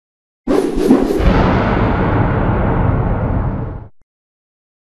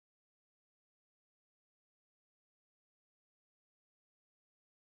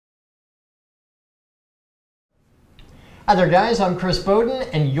Hi there, guys. I'm Chris Bowden,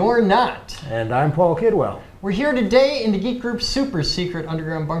 and you're not. And I'm Paul Kidwell. We're here today in the Geek Group's super secret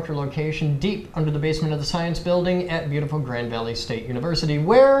underground bunker location deep under the basement of the Science Building at beautiful Grand Valley State University,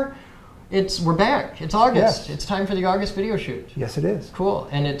 where we're back. It's August. Yes. It's time for the August video shoot. Yes, it is. Cool.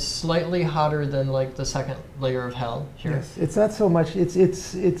 And it's slightly hotter than like the second layer of hell here. Yes, it's not so much.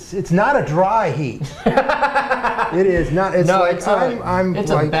 It's not a dry heat. It is not. It's no, like it's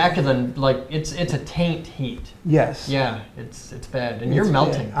it's a back of the it's a taint heat. Yes. Yeah, it's bad, and you're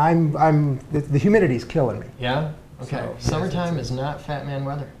melting. The humidity's killing me. Yeah. Okay. So, Summertime is not fat man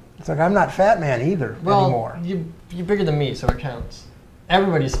weather. It's like I'm not fat man either anymore. You're bigger than me, so it counts.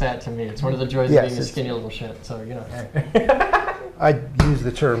 Everybody's fat to me. It's one of the joys of being a skinny little shit. So you know. I use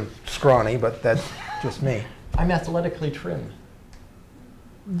the term scrawny, but that's just me. I'm athletically trim.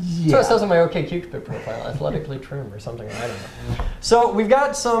 Yeah. So it says on my OkCupid profile, athletically trim or something. I don't know. So we've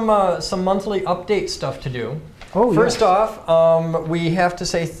got some monthly update stuff to do. Oh, First off, we have to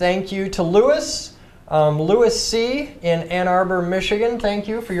say thank you to Lewis. Lewis C. in Ann Arbor, Michigan. Thank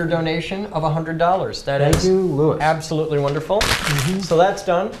you for your donation of $100. Thank you, Lewis. Absolutely wonderful. So that's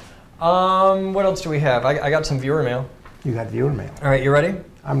done. What else do we have? I got some viewer mail. You got viewer mail. All right, you ready?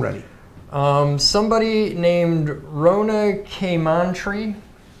 I'm ready. Somebody named Rona Kamantri.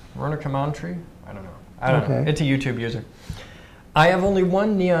 Rona Kamantri? I don't know. It's a YouTube user. I have only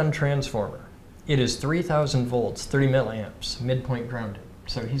one neon transformer. It is 3,000 volts, 30 milliamps, midpoint grounded.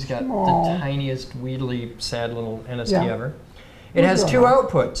 So he's got the tiniest, wheedly, sad little NST ever. It has two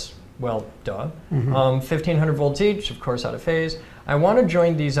outputs. Well, duh. 1,500 volts each, of course out of phase. I want to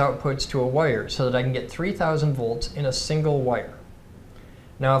join these outputs to a wire so that I can get 3,000 volts in a single wire.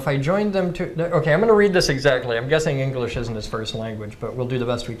 Now if I join them to, okay, I'm going to read this exactly. I'm guessing English isn't his first language, but we'll do the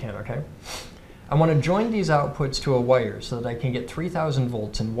best we can, okay? I want to join these outputs to a wire so that I can get 3,000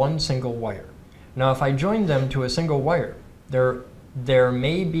 volts in one single wire. Now if I join them to a single wire, there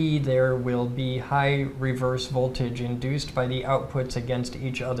will be high reverse voltage induced by the outputs against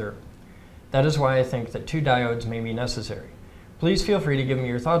each other. That is why I think that two diodes may be necessary. Please feel free to give me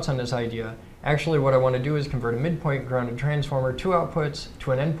your thoughts on this idea. Actually, what I want to do is convert a midpoint grounded transformer, 2 outputs,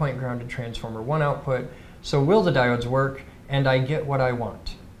 to an endpoint grounded transformer, 1 output. So will the diodes work, and I get what I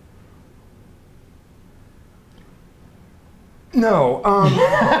want? No.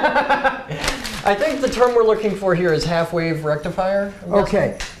 I think the term we're looking for here is half-wave rectifier.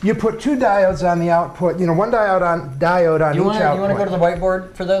 Okay, you put 2 diodes on the output. You know, one diode on each output. You want to go to the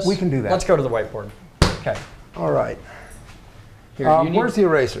whiteboard for this? We can do that. Let's go to the whiteboard. Okay. All right. Here, where's the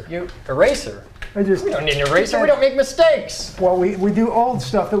eraser? Eraser? We don't need an eraser. We don't make mistakes. Well, we do old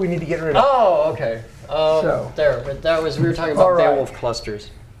stuff that we need to get rid of. Oh, okay. There. But we were talking about Beowulf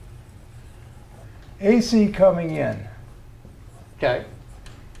clusters. AC coming in. Okay.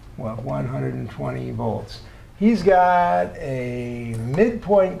 Well, 120 volts. He's got a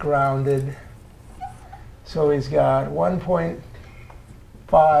midpoint grounded, so he's got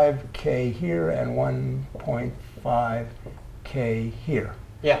 1.5K here and 1.5K here.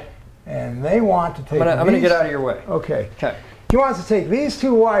 Yeah. And they want to take I'm going to get out of your way. Okay. Okay. He wants to take these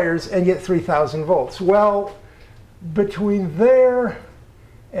 2 wires and get 3,000 volts. Well, between there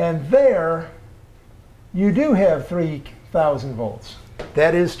and there, you do have 3,000 volts.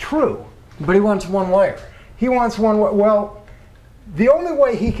 That is true. But he wants 1 wire. He wants 1 wire. Well, the only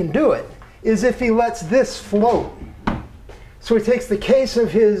way he can do it is if he lets this float. So he takes the case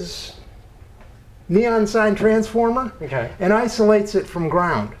of his neon sign transformer and isolates it from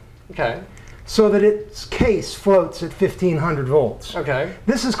ground. Okay. So that its case floats at 1,500 volts. Okay.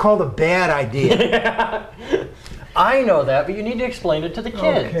 This is called a bad idea. I know that, but you need to explain it to the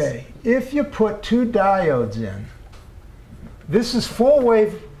kids. Okay. If you put 2 diodes in, this is full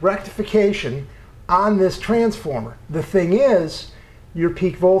wave rectification on this transformer. The thing is, your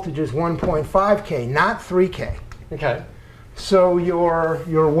peak voltage is 1.5K, not 3K. Okay. So your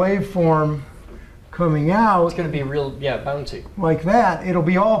waveform coming out, it's going to be real, bouncy. Like that. It'll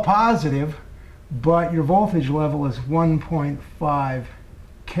be all positive, but your voltage level is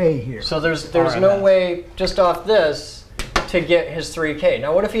 1.5K here. So there's no way just off this to get his 3K.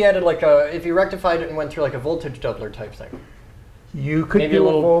 Now what if he added if he rectified it and went through like a voltage doubler type thing? You could maybe do a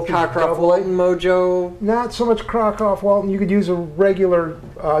little voltage Cockcroft-Walton mojo. Not so much Cockcroft-Walton. You could use a regular.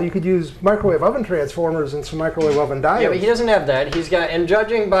 You could use microwave oven transformers and some microwave oven diodes. Yeah, but he doesn't have that. He's got, and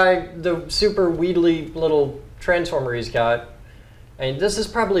judging by the super wheedly little transformer he's got, I mean, this is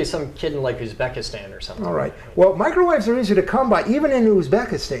probably some kid in like Uzbekistan or something. All right. Well, microwaves are easy to come by, even in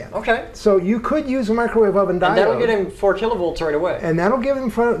Uzbekistan. Okay. So you could use a microwave oven diode. And that'll get him 4 kilovolts right away. And that'll give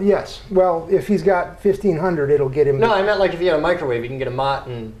him, yes. Well, if he's got 1500, it'll get him. No, I meant like if you had a microwave, you can get a Mott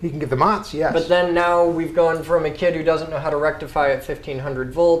and. He can get the Motts, yes. But then now we've gone from a kid who doesn't know how to rectify at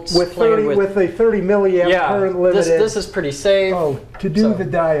 1500 volts. With a 30 milliamp current limited. This is pretty safe. Oh, to do the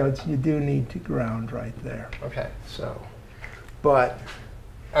diodes, you do need to ground right there. Okay. So, but.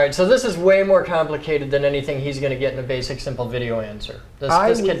 All right, so this is way more complicated than anything he's going to get in a basic, simple video answer.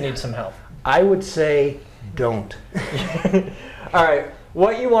 This kid needs some help. I would say don't. All right,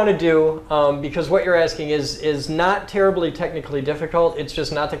 what you want to do, because what you're asking is not terribly technically difficult. It's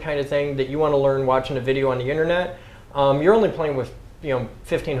just not the kind of thing that you want to learn watching a video on the internet. You're only playing with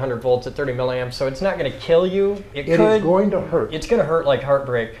 1500 volts at 30 milliamps, so it's not going to kill you. It is going to hurt. It's going to hurt like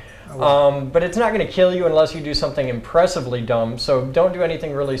heartbreak. But it's not going to kill you unless you do something impressively dumb, so don't do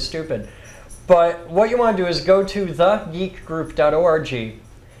anything really stupid. But what you want to do is go to thegeekgroup.org,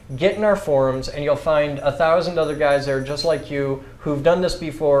 get in our forums, and you'll find 1,000 other guys there just like you who've done this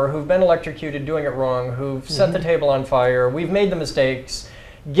before, who've been electrocuted doing it wrong, who've set the table on fire. We've made the mistakes.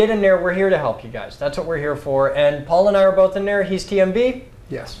 Get in there. We're here to help you guys. That's what we're here for. And Paul and I are both in there. He's TMB.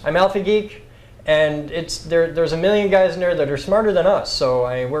 Yes. I'm Alpha Geek. And there's a million guys in there that are smarter than us, so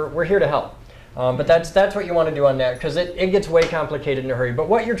we're here to help. But that's what you want to do on that, because it gets way complicated in a hurry. But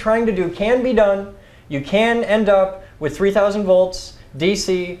what you're trying to do can be done. You can end up with 3,000 volts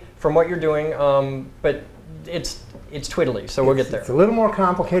DC from what you're doing, but it's twiddly, so we'll get there. It's a little more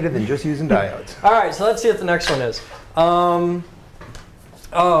complicated than just using diodes. All right, so let's see what the next one is.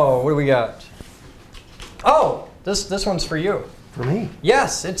 Oh, what do we got? Oh, this one's for you. For me?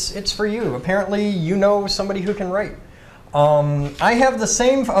 Yes, it's for you. Apparently, you know somebody who can write. I have the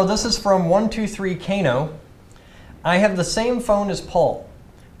same. Oh, this is from 123 Kano. I have the same phone as Paul.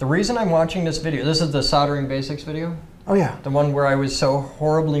 The reason I'm watching this video. This is the soldering basics video. Oh yeah. The one where I was so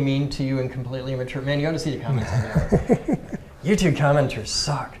horribly mean to you and completely immature. Man, you ought to see the comments on that. YouTube commenters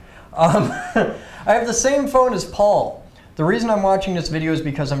suck. I have the same phone as Paul. The reason I'm watching this video is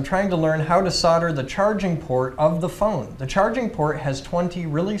because I'm trying to learn how to solder the charging port of the phone. The charging port has 20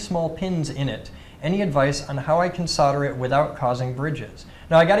 really small pins in it. Any advice on how I can solder it without causing bridges?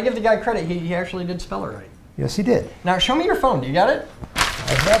 Now, I got to give the guy credit. He actually did spell it right. Yes, he did. Now, show me your phone. Do you got it?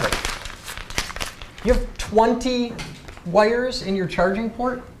 I have it. You have 20 wires in your charging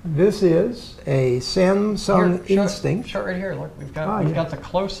port? This is a Samsung Here, Instinct. Show it right here. Look, we've got the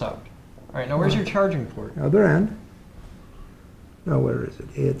close-up. All right, now where's your charging port? Other end. Now, where is it?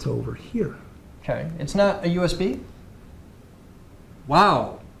 It's over here. Okay, it's not a USB?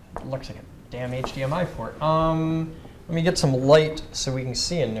 Wow, it looks like a damn HDMI port. Let me get some light so we can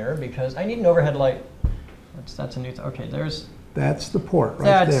see in there, because I need an overhead light. That's a new thing. Okay, that's the port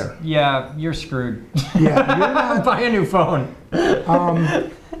right there. Yeah, you're screwed. Yeah, you're not. Buy a new phone.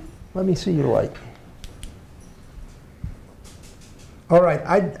 Let me see your light. All right,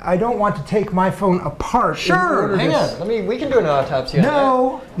 I don't want to take my phone apart. Sure, hang on. We can do an autopsy on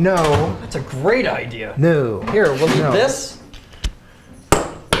that. No. That's a great idea. No. Here, we'll need this.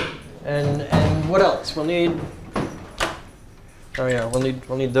 And what else? We'll need. Oh yeah,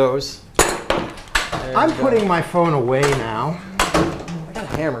 we'll need those. And, I'm putting my phone away now. I got a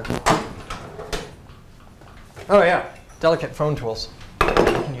hammer. Oh yeah, delicate phone tools. You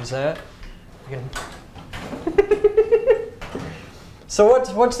can use that. You can. So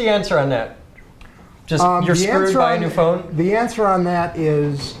what's the answer on that? Just you're screwed by a new phone? The answer on that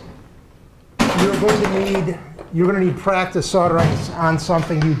is you're going to need practice soldering on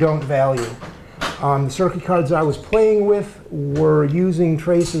something you don't value. The circuit cards I was playing with were using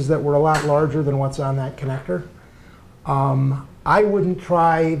traces that were a lot larger than what's on that connector. I wouldn't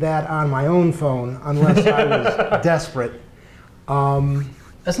try that on my own phone unless I was desperate.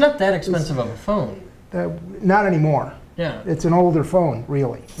 That's not that expensive of a phone. Not anymore. Yeah. It's an older phone,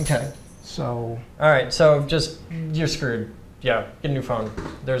 really. Okay. So. All right. So you're screwed. Yeah. Get a new phone.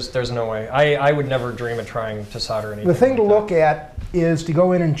 There's no way. I would never dream of trying to solder anything. The thing to look at is to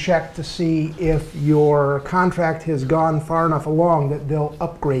go in and check to see if your contract has gone far enough along that they'll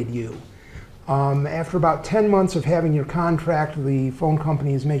upgrade you. After about 10 months of having your contract, the phone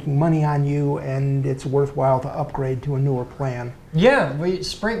company is making money on you, and it's worthwhile to upgrade to a newer plan. Yeah,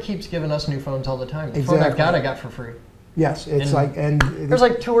 Sprint keeps giving us new phones all the time. The phone I got for free. Yes, it's there's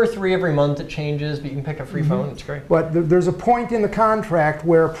like 2 or 3 every month that changes, but you can pick a free phone. It's great. But there's a point in the contract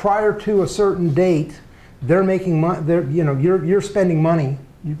where prior to a certain date, they're making money. You're spending money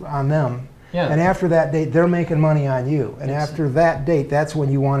on them. Yeah. And after that date, they're making money on you. And after that date, that's when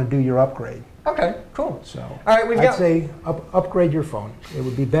you want to do your upgrade. Okay, cool. Cool. So all right, I'd say upgrade your phone. It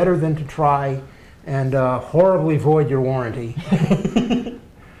would be better than to try and horribly void your warranty.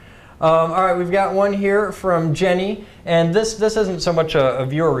 All right, we've got one here from Jenny, and this isn't so much a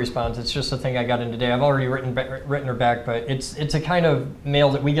viewer response. It's just a thing I got in today. I've already written her back, but it's a kind of mail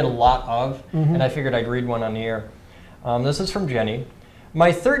that we get a lot of, and I figured I'd read one on the air. This is from Jenny.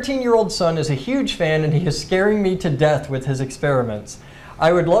 My 13-year-old son is a huge fan, and he is scaring me to death with his experiments.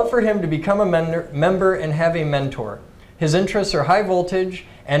 I would love for him to become a member and have a mentor. His interests are high voltage,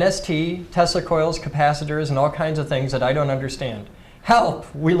 NST, Tesla coils, capacitors, and all kinds of things that I don't understand.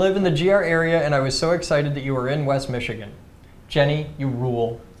 Help! We live in the GR area, and I was so excited that you were in West Michigan. Jenny, you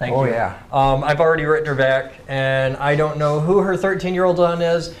rule. Thank you. Oh, yeah. I've already written her back, and I don't know who her 13-year-old son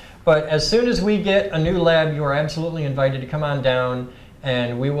is, but as soon as we get a new lab, you are absolutely invited to come on down,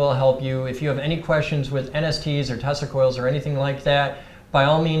 and we will help you. If you have any questions with NSTs or Tesla coils or anything like that, by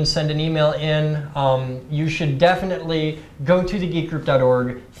all means, send an email in. You should definitely go to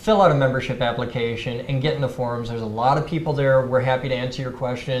thegeekgroup.org, fill out a membership application, and get in the forums. There's a lot of people there. We're happy to answer your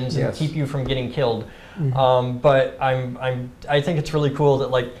questions and keep you from getting killed. But I think it's really cool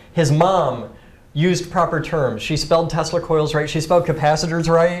that like his mom used proper terms. She spelled Tesla coils right. She spelled capacitors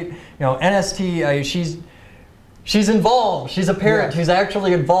right. You know, NST. She's involved. She's a parent. She's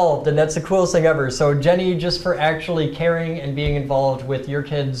actually involved, and that's the coolest thing ever. So Jenny, just for actually caring and being involved with your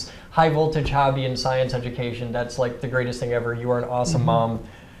kids' high voltage hobby and science education, that's like the greatest thing ever. You are an awesome mom.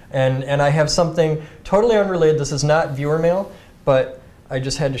 And I have something totally unrelated. This is not viewer mail, but I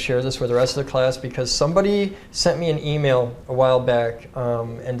just had to share this with the rest of the class because somebody sent me an email a while back,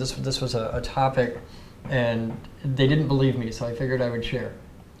 and this was a topic, and they didn't believe me, so I figured I would share.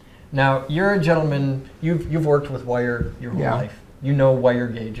 Now, you're a gentleman, you've worked with wire your whole life. You know wire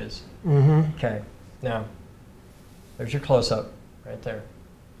gauges. Okay, now, there's your close-up right there.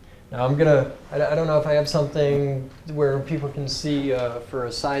 Now I'm gonna, I don't know if I have something where people can see for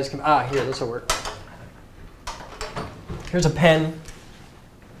a size, here, this will work. Here's a pen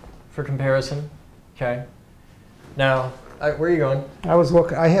for comparison, okay? Now, where are you going? I was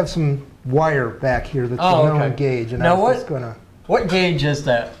looking, I have some wire back here that's a known gauge, and now I was just gonna... What gauge is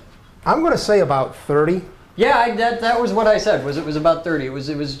that? I'm going to say about 30. Yeah, that was what I said. It was about 30. It was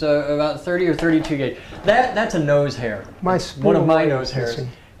about 30 or 32 gauge. That's a nose hair. One of my nose hairs.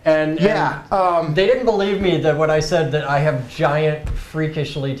 And they didn't believe me that when I said that I have giant,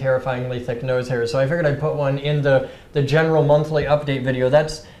 freakishly, terrifyingly thick nose hairs. So I figured I'd put one in the general monthly update video.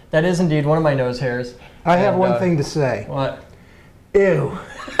 That is indeed one of my nose hairs. I have one thing to say. What? Ew.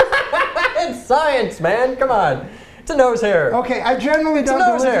 It's science, man. Come on. It's a nose hair. Okay, I generally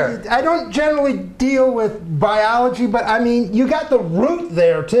don't generally deal with biology, but I mean, you got the root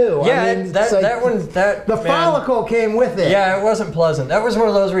there too. Yeah, I mean, the follicle came with it. Yeah, it wasn't pleasant. That was one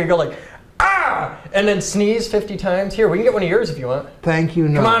of those where you go like, ah, and then sneeze 50 times. Here, we can get one of yours if you want. Thank you.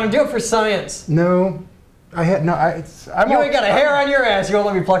 No. Come on, and do it for science. No, I had no. You ain't got a hair on your ass. You won't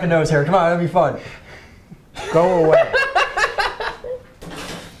let me pluck a nose hair. Come on, it'll be fun. Go away.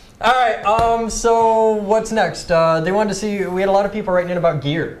 All right, so what's next? They wanted to see, we had a lot of people writing in about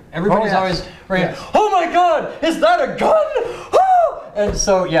gear. Everybody's always writing, oh my God, is that a gun? Oh! And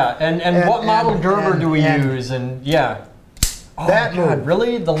so, yeah, and what model Gerber do we use? And yeah. Oh that God, move.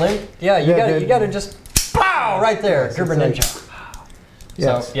 Really? The link? Yeah, you gotta just, pow, right there, Gerber Ninja.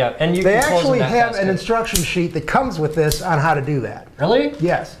 Yes. So, yeah, and they actually have an instruction sheet that comes with this on how to do that. Really?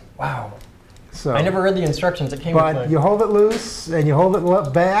 Yes. Wow. So, I never read the instructions. It came with But you hold it loose and you hold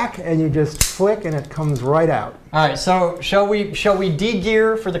it back and you just flick and it comes right out. All right. So shall we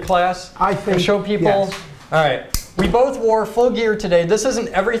de-gear for the class? I think. To show people. Yes. All right. We both wore full gear today. This isn't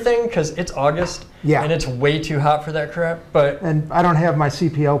everything because it's August. Yeah. And it's way too hot for that crap. And I don't have my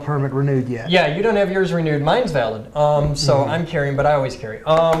CPL permit renewed yet. Yeah, you don't have yours renewed. Mine's valid. So I'm carrying, but I always carry.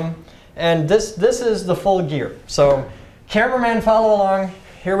 And this is the full gear. So cameraman, follow along.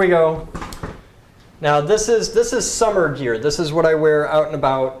 Here we go. Now this is summer gear. This is what I wear out and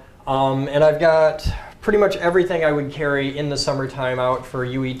about, and I've got pretty much everything I would carry in the summertime out for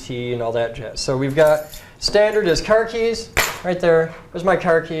UET and all that jazz. So we've got standard is car keys, right there. There's my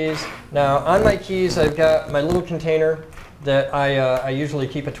car keys. Now on my keys I've got my little container that I usually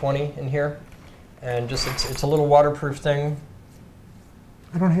keep a 20 in here, and just it's a little waterproof thing.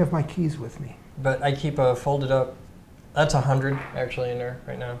 I don't have my keys with me. But I keep a folded up. That's 100 actually in there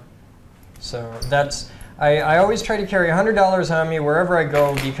right now. So that's, I always try to carry $100 on me wherever I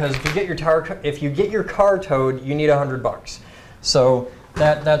go because if you get your car towed, you need $100. So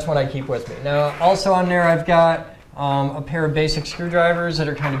that's what I keep with me. Now also on there I've got a pair of basic screwdrivers that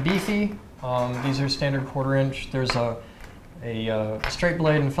are kind of beefy. These are standard 1/4 inch. There's a straight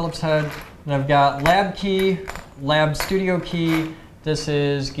blade and Phillips head. And I've got lab key, lab studio key. This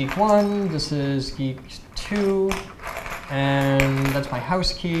is Geek 1, this is Geek 2, and that's my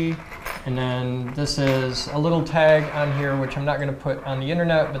house key. And then this is a little tag on here, which I'm not going to put on the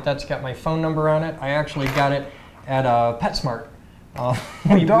internet, but that's got my phone number on it. I actually got it at PetSmart.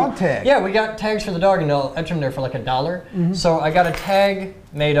 Dog tag? Yeah, we got tags for the dog, and they'll etch them there for like $1. So I got a tag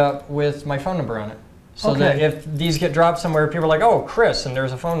made up with my phone number on it. So that if these get dropped somewhere, people are like, oh, Chris, and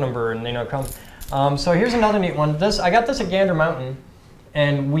there's a phone number, and come. So here's another neat one. I got this at Gander Mountain,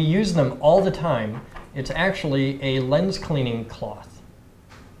 and we use them all the time. It's actually a lens cleaning cloth.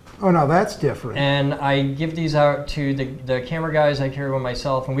 Oh, no, that's different. And I give these out to the camera guys. I carry one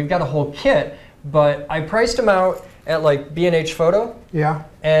myself, and we've got a whole kit, but I priced them out at like B&H Photo. Yeah.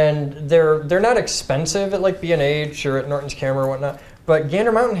 And they're not expensive at like B&H or at Norton's Camera or whatnot, but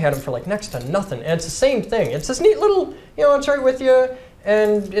Gander Mountain had them for like next to nothing. And it's the same thing. It's this neat little, it's right with you,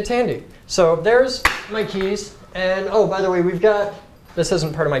 and it's handy. So there's my keys. And oh, by the way, we've got, this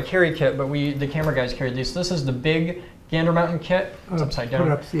isn't part of my carry kit, but the camera guys carried these. This is the big Gander Mountain kit. It's upside down.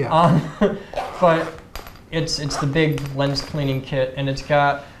 But it's the big lens cleaning kit, and it's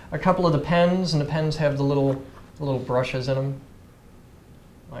got a couple of the pens, and the pens have the little brushes in them,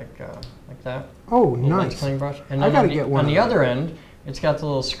 like that. Oh, nice. Lens cleaning brush. And then I gotta get one. On the other end, it's got the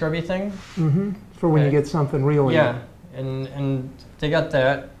little scrubby thing. For when you get something really. Yeah, and they got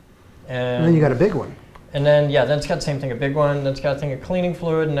that. And then you got a big one. And then then it's got the same thing, a big one. Then it's got a thing of cleaning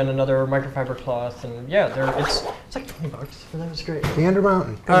fluid, and then another microfiber cloth. And yeah, it's like $20 for them. It's great. Gander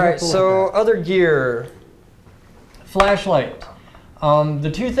Mountain. All right, so other gear, flashlight.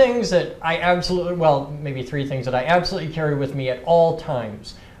 The two things that I absolutely, well, maybe three things that I absolutely carry with me at all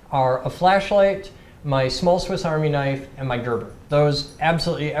times are a flashlight, my small Swiss Army knife, and my Gerber. Those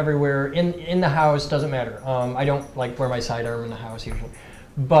absolutely everywhere in the house, doesn't matter. I don't like wear my sidearm in the house usually,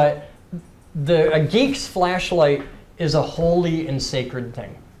 but a geek's flashlight is a holy and sacred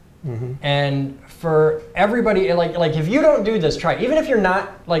thing. And for everybody, like if you don't do this, try it. Even if you're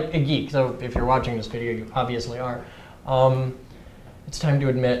not like a geek, so if you're watching this video, you obviously are. It's time to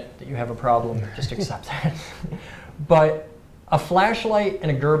admit that you have a problem. Just accept that. But a flashlight and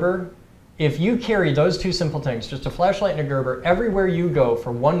a Gerber, if you carry those two simple things, just a flashlight and a Gerber, everywhere you go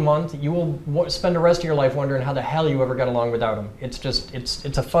for 1 month, you will spend the rest of your life wondering how the hell you ever got along without them. It's just, it's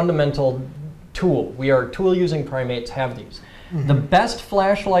a fundamental tool. We are tool-using primates, have these. The best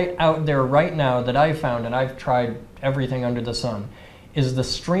flashlight out there right now that I've found, and I've tried everything under the sun, is the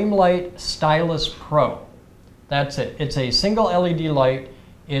Streamlight Stylus Pro. That's it. It's a single LED light.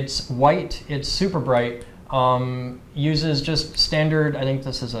 It's white. It's super bright. Uses just standard, I think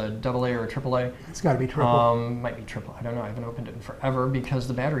this is a AA or a AAA. It's got to be triple. Might be triple. I don't know. I haven't opened it in forever because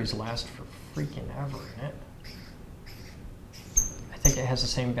the batteries last for freaking ever in it. I think it has the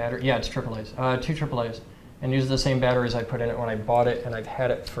same battery. Yeah, it's AAAs. 2 AAAs. And uses the same batteries I put in it when I bought it, and I've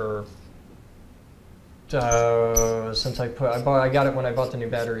had it for since I got it when I bought the new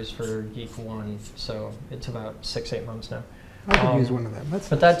batteries for Geek 1, so it's about 6-8 months now. I could use one of them.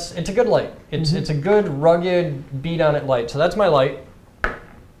 It's a good light. It's a good rugged beat on it light. So that's my light.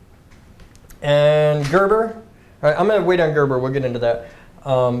 And Gerber. All right, I'm gonna wait on Gerber. We'll get into that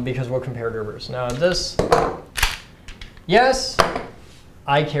because we'll compare Gerbers. Now this, yes,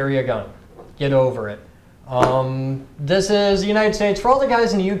 I carry a gun. Get over it. This is the United States. For all the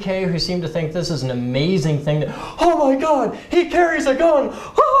guys in the UK who seem to think this is an amazing thing, that, oh my God, he carries a gun.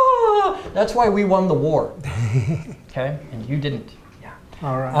 Ah! That's why we won the war. Okay, and you didn't. Yeah.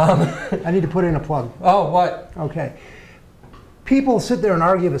 All right. I need to put in a plug. Oh, what? Okay. People sit there and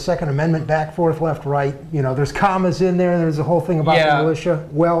argue the Second Amendment back, forth, left, right. You know, there's commas in there, and there's a whole thing about the militia.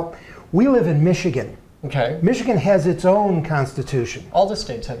 Well, we live in Michigan. Okay. Michigan has its own constitution. All the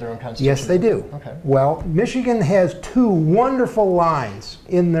states have their own constitution. Yes, they do. Okay. Well, Michigan has 2 wonderful lines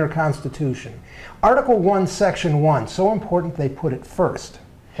in their constitution. Article 1, Section 1, so important they put it first,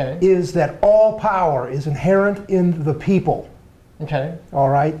 is that all power is inherent in the people. Okay. All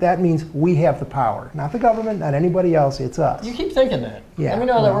right? That means we have the power. Not the government, not anybody else, it's us. You keep thinking that. Yeah. Let me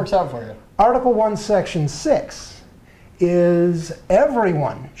know how that works out for you. Article 1, Section 6 is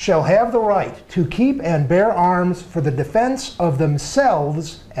everyone shall have the right to keep and bear arms for the defense of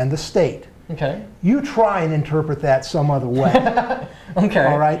themselves and the state. Okay. You try and interpret that some other way. Okay.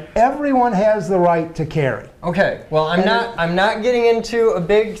 All right. Everyone has the right to carry. Okay. Well, I'm not getting into a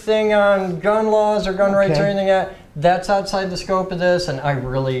big thing on gun laws or gun rights or anything yet. That's outside the scope of this, and I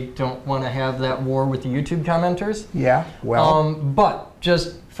really don't want to have that war with the YouTube commenters. Yeah. Well. But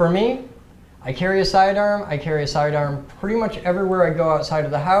just for me, I carry a sidearm. I carry a sidearm pretty much everywhere I go outside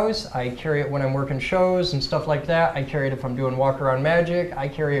of the house. I carry it when I'm working shows and stuff like that. I carry it if I'm doing walk-around magic. I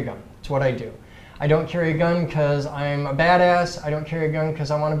carry a gun. It's what I do. I don't carry a gun because I'm a badass. I don't carry a gun because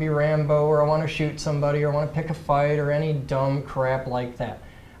I want to be Rambo or I want to shoot somebody or I want to pick a fight or any dumb crap like that.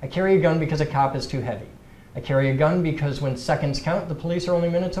 I carry a gun because a cop is too heavy. I carry a gun because when seconds count, the police are only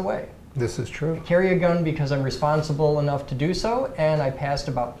minutes away. This is true. I carry a gun because I'm responsible enough to do so, and I passed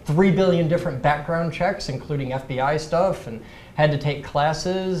about 3 billion different background checks, including FBI stuff, and had to take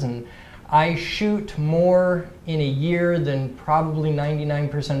classes, and I shoot more in a year than probably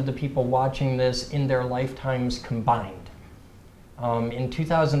 99% of the people watching this in their lifetimes combined. In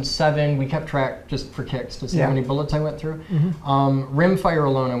 2007, we kept track just for kicks to see how many bullets I went through. Rimfire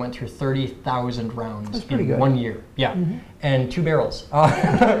alone, I went through 30,000 rounds in 1 year. Yeah, and 2 barrels.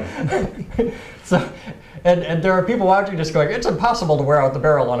 So, and there are people watching just going, it's impossible to wear out the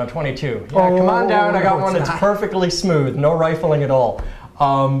barrel on a 22. Yeah, come on down, I got one that's perfectly smooth, no rifling at all.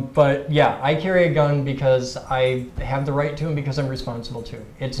 But yeah, I carry a gun because I have the right to and because I'm responsible to.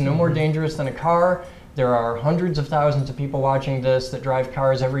 It's no more dangerous than a car. There are hundreds of thousands of people watching this that drive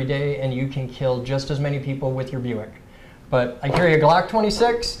cars every day, and you can kill just as many people with your Buick. But I carry a Glock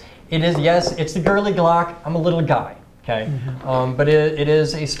 26. It is, yes, it's the girly Glock. I'm a little guy, okay? But it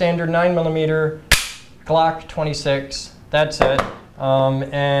is a standard 9mm Glock 26. That's it.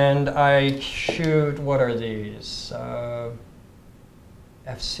 And I shoot, what are these?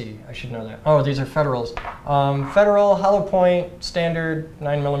 FC, I should know that. Oh, these are Federals. Federal, hollow point, standard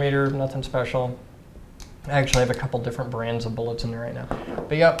 9mm, nothing special. I actually have a couple different brands of bullets in there right now.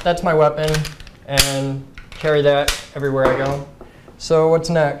 But yep, that's my weapon, and carry that everywhere I go. So what's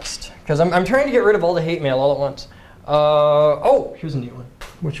next? Because I'm trying to get rid of all the hate mail all at once. Oh, here's a neat one.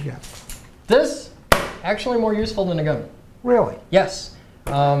 What you got? This, actually more useful than a gun. Really? Yes.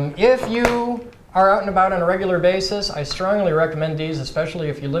 If you are out and about on a regular basis, I strongly recommend these, especially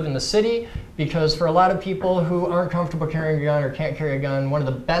if you live in the city, because for a lot of people who aren't comfortable carrying a gun or can't carry a gun, one of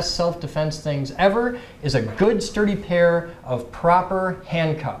the best self-defense things ever is a good sturdy pair of proper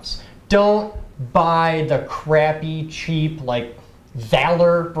handcuffs. Don't buy the crappy, cheap, like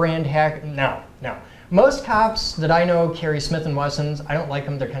Valor brand hack. No. Most cops that I know carry Smith & Wessons. I don't like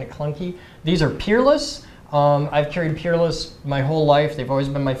them, they're kind of clunky. These are Peerless. I've carried Peerless my whole life. They've always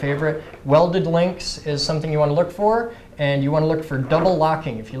been my favorite. Welded links is something you want to look for, and you want to look for double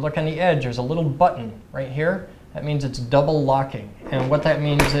locking. If you look on the edge, there's a little button right here. That means it's double locking. And what that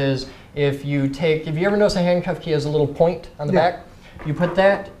means is if you ever notice a handcuff key has a little point on the back, you put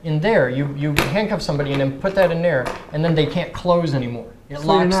that in there. You handcuff somebody and then put that in there, and then they can't close anymore. It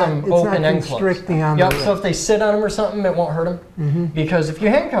locks them open and closed. Yep, so if they sit on them or something, it won't hurt them. Because if you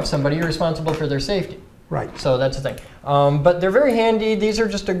handcuff somebody, you're responsible for their safety. Right. So that's the thing. But they're very handy. These are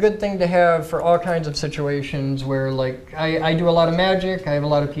just a good thing to have for all kinds of situations where, like, I do a lot of magic. I have a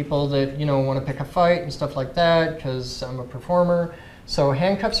lot of people that, you know, want to pick a fight and stuff like that because I'm a performer. So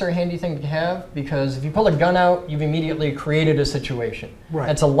handcuffs are a handy thing to have because if you pull a gun out, you've immediately created a situation. Right.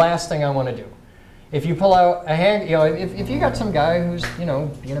 That's the last thing I want to do. If you pull out a hand, you know, if you got some guy who's, you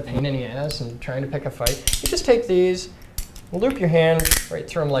know, being a pain in the ass and trying to pick a fight, you just take these, loop your hand right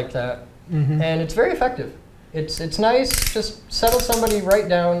through them like that. And it's very effective. It's nice, just settle somebody right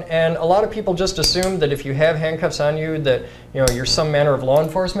down, and a lot of people just assume that if you have handcuffs on you that, you know, you're some manner of law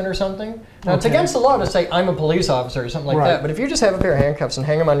enforcement or something. Now, it's against the law to say I'm a police officer or something like that, but if you just have a pair of handcuffs and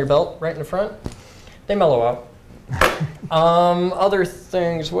hang them on your belt right in the front, they mellow out. Other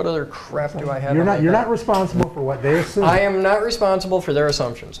things, what other crap do I have? You're not responsible for what they assume. I am not responsible for their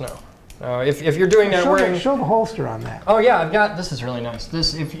assumptions, no. If you're doing that wearing... Show the holster on that. Oh yeah, I've got, this is really nice.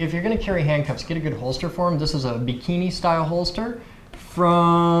 This, if you're going to carry handcuffs, get a good holster for them. This is a bikini style holster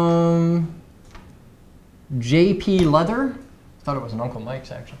from JP Leather. I thought it was an Uncle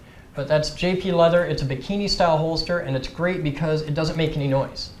Mike's actually. But that's JP Leather. It's a bikini style holster, and it's great because it doesn't make any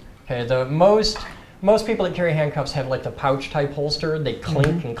noise. Okay, most people that carry handcuffs have like the pouch type holster. They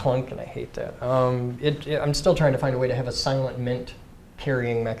clink and clunk, and I hate that. I'm still trying to find a way to have a silent mint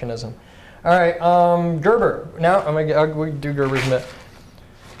carrying mechanism. All right, Gerber. Now we do Gerbers in a bit.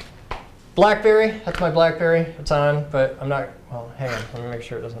 BlackBerry, that's my BlackBerry. It's on, but I'm not, well, hang on, let me make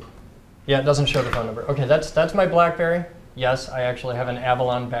sure it doesn't. Yeah, it doesn't show the phone number. Okay, that's my BlackBerry. Yes, I actually have an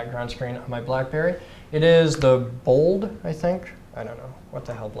Avalon background screen on my BlackBerry. It is the Bold, I think. I don't know. What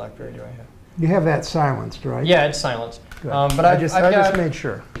the hell BlackBerry do I have? You have that silenced, right? Yeah, it's silenced. But I just made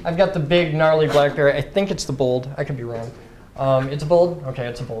sure. I've got the big, gnarly BlackBerry. I think it's the Bold. I could be wrong. It's a Bold? Okay,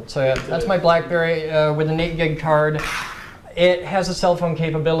 it's a Bold. So yeah, that's my BlackBerry with an 8 gig card. It has a cell phone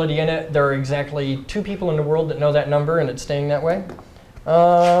capability in it. There are exactly 2 people in the world that know that number, and it's staying that way.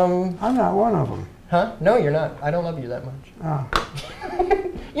 I'm not one of them. Huh? No, you're not. I don't love you that much. Oh.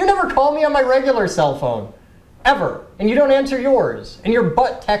 You never call me on my regular cell phone. Ever. And you don't answer yours. And your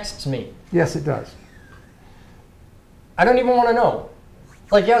butt texts me. Yes, it does. I don't even want to know.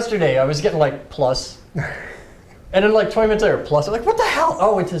 Like yesterday, I was getting like plus. And then like 20 minutes later, plus. I'm like, what the hell?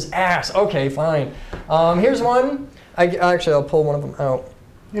 Oh, it's his ass. Okay, fine. Here's one. Actually, I'll pull one of them out.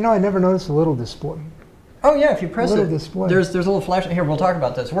 You know, I never noticed a little display. Oh yeah, if you press it, display. there's a little flash. Here, we'll talk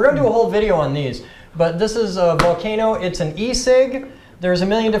about this. We're going to do a whole video on these. But this is a Volcano. It's an e-cig. There's a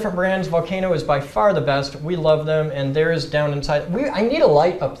million different brands. Volcano is by far the best. We love them, and theirs down inside. I need a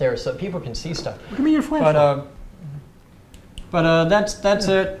light up there so that people can see stuff. Give me your flashlight. But that's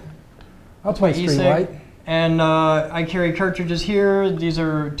it. I'll play street light. And I carry cartridges here. These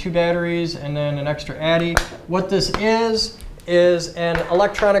are 2 batteries and then an extra Addy. What this is an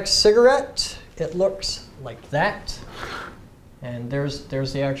electronic cigarette. It looks like that. And there's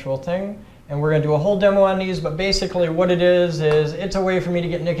the actual thing. And we're going to do a whole demo on these, but basically what it is it's a way for me to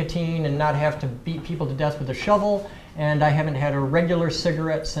get nicotine and not have to beat people to death with a shovel. And I haven't had a regular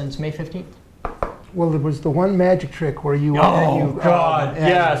cigarette since May 15th. Well, there was the one magic trick where you... Oh, God,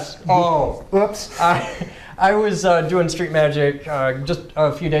 yes. Oh. Oops. I was doing street magic just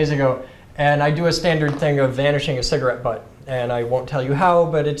a few days ago, and I do a standard thing of vanishing a cigarette butt. And I won't tell you how,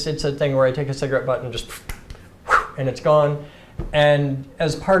 but it's a thing where I take a cigarette butt and just... and it's gone. And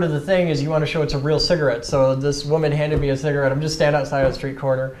as part of the thing is you want to show it's a real cigarette. So this woman handed me a cigarette. I'm just standing outside on the street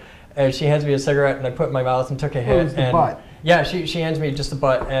corner, and she hands me a cigarette, and I put it in my mouth and took a hit. It was the butt. Yeah, she hands me just the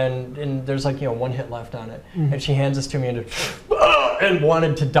butt, and there's like 1 hit left on it, and she hands this to me and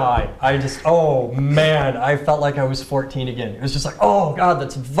wanted to die. Oh man, I felt like I was 14 again. It was just like, oh God,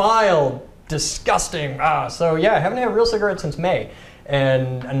 that's vile, disgusting. So yeah, I haven't had a real cigarette since May.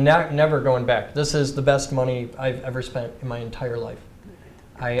 And never going back. This is the best money I've ever spent in my entire life.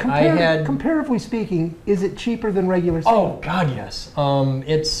 Comparatively speaking, is it cheaper than regular cigarettes? Oh God, yes.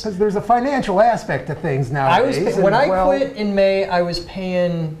 It's because there's a financial aspect to things nowadays. When I quit in May, I was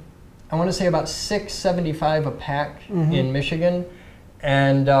paying, I want to say about $6.75 a pack in Michigan,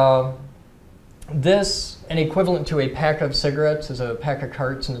 and this, an equivalent to a pack of cigarettes, is a pack of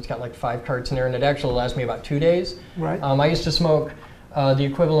carts, and it's got like 5 carts in there, and it actually lasts me about 2 days. Right. I used to smoke the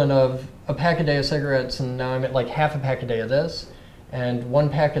equivalent of a pack a day of cigarettes, and now I'm at like half a pack a day of this. And 1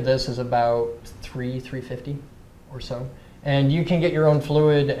 pack of this is about $3.50 or so. And you can get your own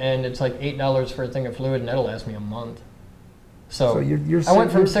fluid, and it's like $8 for a thing of fluid, and that'll last me a month. So I went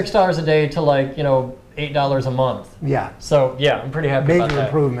from $6 a day to like, $8 a month. Yeah. So yeah, I'm pretty happy about that. Major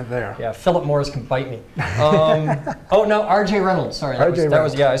improvement there. Yeah, Philip Morris can bite me. Oh no, R.J. Reynolds. Sorry, that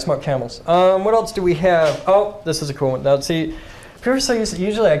was yeah. I smoke Camels. What else do we have? Oh, this is a cool one. Now see,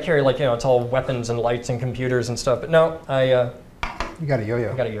 usually I carry like it's all weapons and lights and computers and stuff, but no, You got a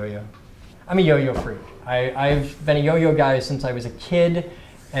yo-yo. I got a yo-yo. I'm a yo-yo freak. I've been a yo-yo guy since I was a kid,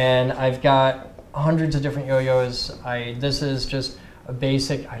 and I've got hundreds of different yo-yos. This is just a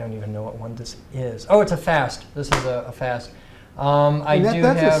basic, I don't even know what one this is. Oh, it's a fast. This is a fast.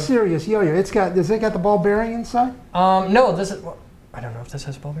 That's a serious yo-yo. Does it got the ball bearing inside? No, this is, I don't know if this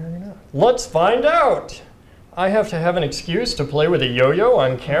has a ball bearing or not. Let's find out. I have to have an excuse to play with a yo-yo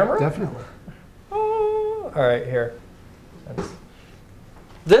on camera? Definitely. All right, here.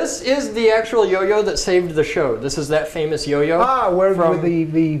 This is the actual yo-yo that saved the show. This is that famous yo-yo. Where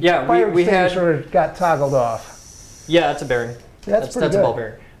the fire extinguisher got toggled off. Yeah, that's a bearing. That's a ball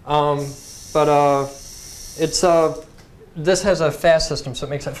bearing. This has a fast system, so it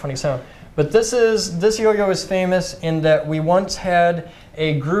makes that funny sound. But this yo-yo is famous in that we once had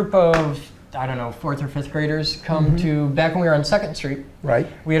a group of, I don't know, 4th or 5th graders come to, back when we were on 2nd Street. Right.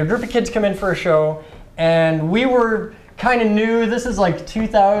 We had a group of kids come in for a show, and we were kind of new. This is like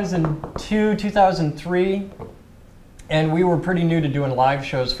 2002, 2003. And we were pretty new to doing live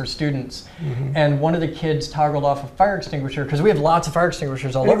shows for students. And one of the kids toggled off a fire extinguisher, because we had lots of fire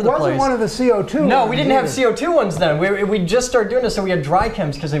extinguishers all over the place. It wasn't one of the CO2 No, we didn't have CO2 ones then. We just started doing this, so we had dry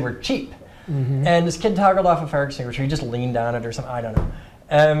chems because they were cheap. And this kid toggled off a fire extinguisher. He just leaned on it or something, I don't know.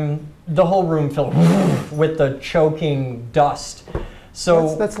 The whole room filled with the choking dust.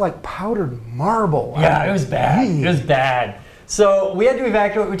 So that's like powdered marble. Yeah, it was bad. It was bad. So we had to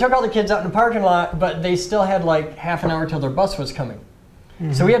evacuate. We took all the kids out in the parking lot, but they still had like half an hour till their bus was coming.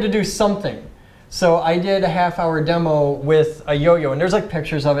 So we had to do something. So I did a half-hour demo with a yo-yo, and there's like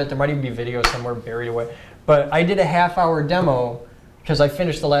pictures of it. There might even be video somewhere buried away. But I did a half-hour demo because I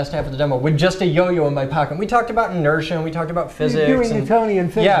finished the last half of the demo with just a yo-yo in my pocket. We talked about inertia, and we talked about physics. You're doing Newtonian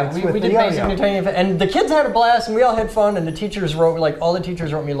physics. Yeah, we did basic Newtonian physics. And the kids had a blast, and we all had fun, and the teachers wrote, like, all the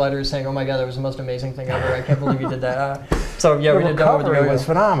teachers wrote me letters saying, oh my God, that was the most amazing thing ever. I can't believe you did that. So yeah, we did demo with the yo-yo. It was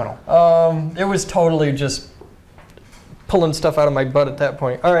phenomenal. It was totally just pulling stuff out of my butt at that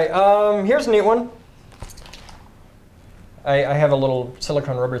point. All right, here's a neat one. I have a little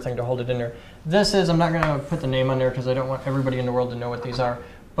silicone rubber thing to hold it in there. This is, I'm not going to put the name on there because I don't want everybody in the world to know what these are.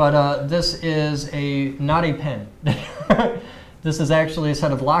 But this is not a pen. This is actually a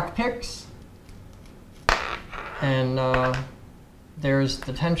set of lock picks. And there's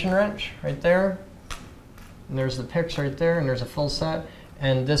the tension wrench right there. And there's the picks right there. And there's a full set.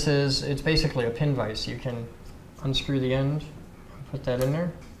 And this is, it's basically a pin vise. You can unscrew the end and put that in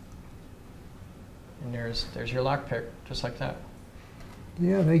there. And there's your lock pick, just like that.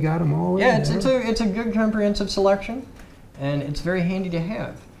 Yeah, they got them all in there. Yeah, it's a good comprehensive selection. And it's very handy to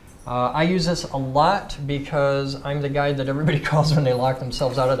have. I use this a lot because I'm the guy that everybody calls when they lock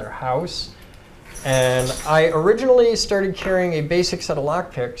themselves out of their house. And I originally started carrying a basic set of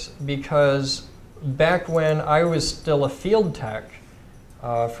lockpicks because back when I was still a field tech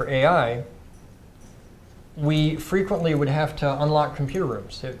for AI, we frequently would have to unlock computer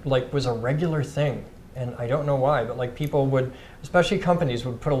rooms. It was a regular thing. And I don't know why, but people would, especially companies,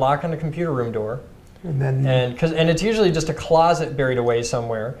 would put a lock on the computer room door. And it's usually just a closet buried away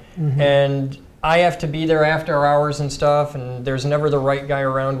somewhere, and I have to be there after hours and stuff, and there's never the right guy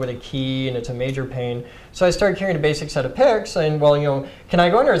around with a key, and it's a major pain. So I started carrying a basic set of picks, and well, can I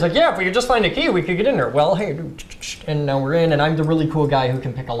go in there? It's like, yeah, if we could just find a key, we could get in there. Well, hey, and now we're in, and I'm the really cool guy who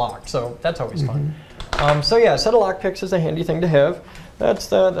can pick a lock, so that's always fun. So yeah, a set of lock picks is a handy thing to have.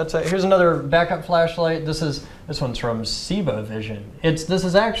 Here's another backup flashlight. This one's from Seba Vision. This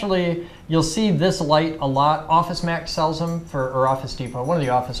is actually, you'll see this light a lot. Office Max sells them or Office Depot. One of the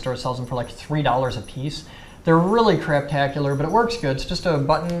office stores sells them for like $3 a piece. They're really craptacular, but it works good. It's just a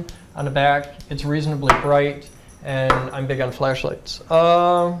button on the back. It's reasonably bright, and I'm big on flashlights.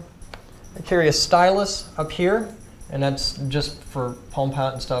 I carry a stylus up here, and that's just for Palm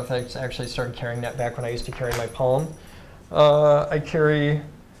Pot and stuff. I actually started carrying that back when I used to carry my Palm. I carry,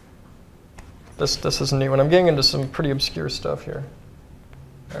 this is a neat one. I'm getting into some pretty obscure stuff here.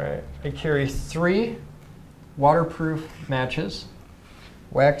 All right, I carry 3 waterproof matches,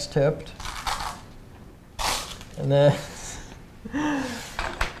 wax tipped. And then,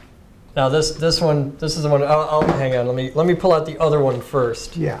 now this is the one, I'll hang on, let me pull out the other one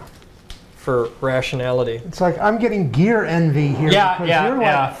first. Yeah. For rationality. It's like I'm getting gear envy here because you're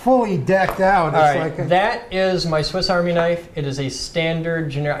like fully decked out. All right, that is my Swiss Army knife. It is a standard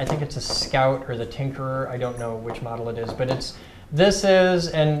generic, I think it's a Scout or the Tinkerer. I don't know which model it is, but this is,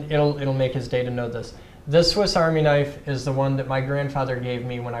 and it'll make his day to know this. This Swiss Army knife is the one that my grandfather gave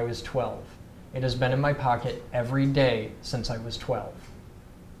me when I was 12. It has been in my pocket every day since I was 12.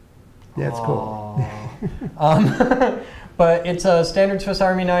 That's cool. But it's a standard Swiss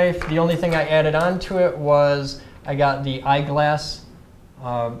Army knife. The only thing I added on to it was I got the eyeglass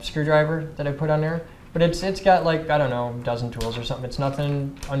screwdriver that I put on there. But it's got like, I don't know, a dozen tools or something. It's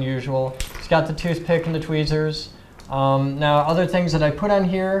nothing unusual. It's got the toothpick and the tweezers. Now, other things that I put on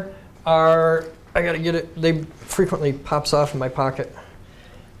here are, I gotta get it, they frequently pops off in my pocket.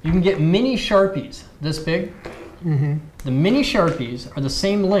 You can get mini Sharpies this big. The mini Sharpies are the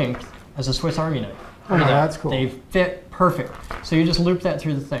same length as a Swiss Army knife. Oh, that's cool. They fit perfect. So you just loop that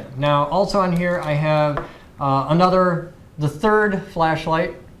through the thing. Now, also on here, I have the third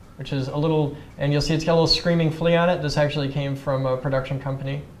flashlight, which is a little, and you'll see it's got a little Screaming Flea on it. This actually came from a production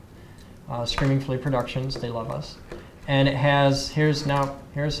company, Screaming Flea Productions. They love us. And it has, here's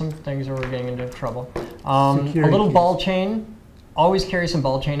some things where we're getting into trouble. A little ball chain. Always carry some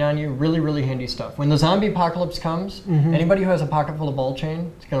ball chain on you. Really, really handy stuff. When the zombie apocalypse comes, anybody who has a pocket full of ball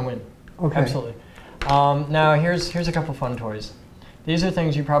chain is going to win. Okay. Absolutely. Now, here's a couple fun toys. These are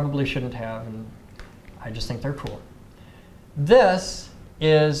things you probably shouldn't have, and I just think they're cool. This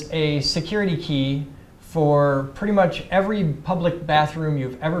is a security key for pretty much every public bathroom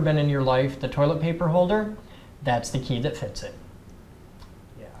you've ever been in your life. The toilet paper holder, that's the key that fits it.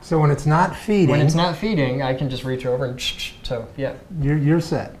 Yeah. So when it's not feeding... When it's not feeding, I can just reach over and so, yeah. You're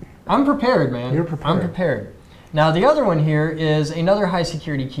set. I'm prepared, man. You're prepared. I'm prepared. Now, the other one here is another high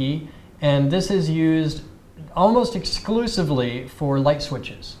security key. And this is used almost exclusively for light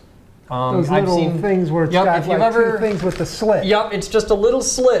switches. Those little things where it's got like 2 things with the slit. Yep, it's just a little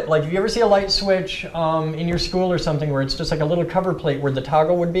slit. Like if you ever see a light switch in your school or something where it's just like a little cover plate where the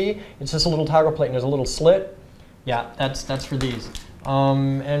toggle would be, it's just a little toggle plate and there's a little slit. Yeah, that's for these.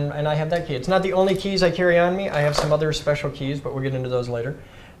 And I have that key. It's not the only keys I carry on me. I have some other special keys, but we'll get into those later.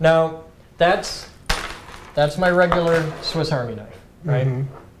 Now, that's my regular Swiss Army knife, right?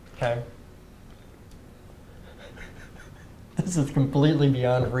 Okay. This is completely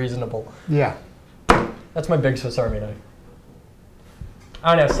beyond reasonable. Yeah. That's my big Swiss Army knife.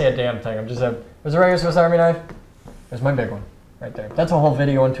 I don't have to say a damn thing. I'm just was a regular Swiss Army knife. There's my big one right there. That's a whole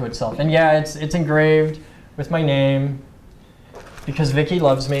video unto itself. And yeah, it's engraved with my name because Vicky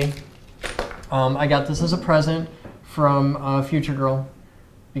loves me. I got this as a present from Future Girl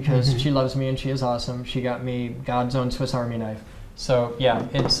because she loves me and she is awesome. She got me God's own Swiss Army knife. So yeah,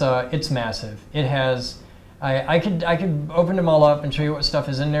 it's massive. It has. I could open them all up and show you what stuff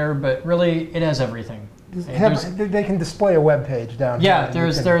is in there, but really it has everything. They can display a web page down here.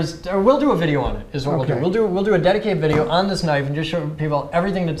 Yeah, we'll do a video on it. Is what we'll do. We'll do a dedicated video on this knife and just show people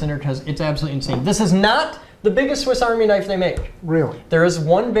everything that's in there because it's absolutely insane. This is not the biggest Swiss Army knife they make. Really? There is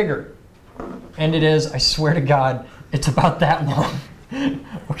one bigger, and it is. I swear to God, it's about that long.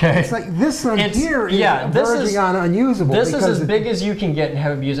 Okay. It's like this one here is verging on unusable. This is as big as you can get and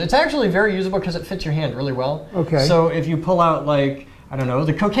have it used. It's actually very usable because it fits your hand really well. Okay. So if you pull out like, I don't know,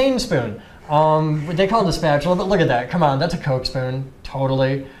 the cocaine spoon. They call it a spatula, but look at that. Come on, that's a Coke spoon.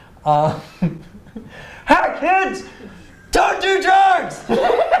 Totally. Hey kids! Don't do drugs!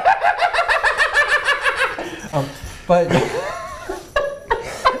 But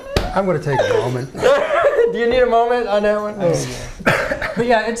I'm going to take a moment. Do you need a moment on that one? Oh, yeah. But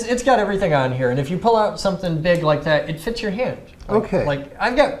yeah, it's got everything on here, and if you pull out something big like that, it fits your hand. Okay. Like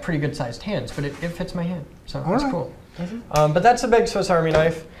I've got pretty good sized hands, but it fits my hand, so that's cool. But that's a big Swiss Army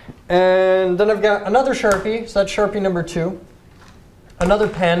knife, and then I've got another Sharpie. So that's Sharpie number 2. Another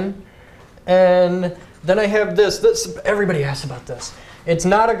pen, and then I have this. This everybody asks about this. It's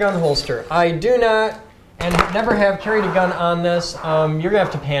not a gun holster. I do not and never have carried a gun on this. You're gonna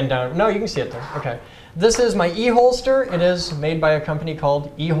have to pan down. No, you can see it there. Okay. This is my e-holster. It is made by a company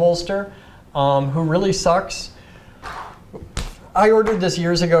called e-holster, who really sucks. I ordered this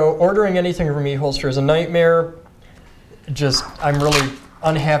years ago. Ordering anything from e-holster is a nightmare. I'm really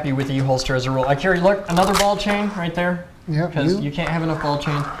unhappy with e-holster as a rule. I carry, look, another ball chain right there. Yeah. Because you can't have enough ball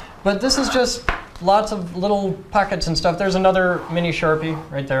chain. But this is just lots of little pockets and stuff. There's another mini Sharpie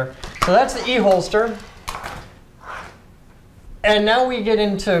right there. So that's the e-holster. And now we get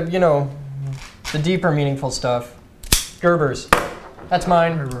into, you know, the deeper meaningful stuff. Gerbers. That's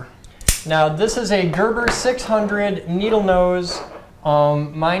mine. Gerber. Now this is a Gerber 600 needle nose.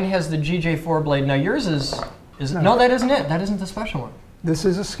 Mine has the GJ4 blade. Now yours is no, that isn't it. That isn't the special one. This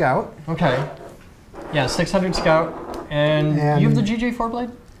is a Scout. Okay. Yeah, 600 Scout. And you have the GJ4 blade?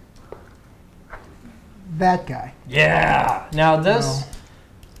 That guy. Yeah. Now this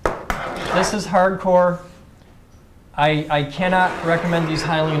is hardcore. I cannot recommend these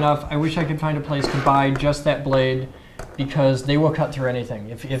highly enough. I wish I could find a place to buy just that blade because they will cut through anything.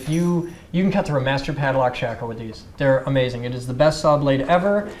 If you can cut through a master padlock shackle with these. They're amazing. It is the best saw blade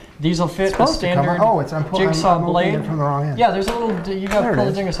ever. These will fit a standard jigsaw blade. I'm from the wrong end. Yeah, there's a little, you got to pull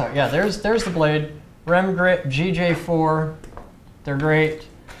the jigsaw out. Yeah, there's the blade. Rem Grit GJ4. They're great.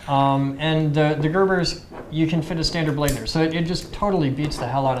 And the Gerbers, you can fit a standard blade in there. So it just totally beats the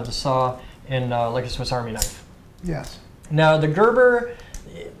hell out of the saw in like a Swiss Army knife. Yes. Now the Gerber,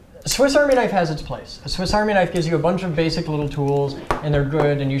 Swiss Army knife has its place. A Swiss Army knife gives you a bunch of basic little tools, and they're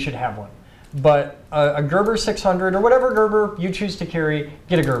good, and you should have one. But a Gerber 600 or whatever Gerber you choose to carry,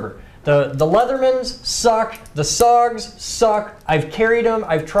 get a Gerber. The Leathermans suck. The Sogs suck. I've carried them.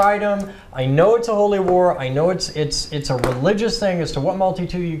 I've tried them. I know it's a holy war. I know it's a religious thing as to what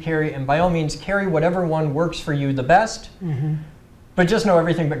multi-tool you carry, and by all means carry whatever one works for you the best. But just know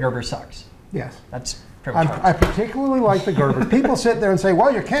everything but Gerber sucks. Yes. That's. I particularly like the Gerber. People sit there and say,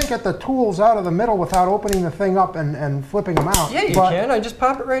 well, you can't get the tools out of the middle without opening the thing up and flipping them out. Yeah, you can. I just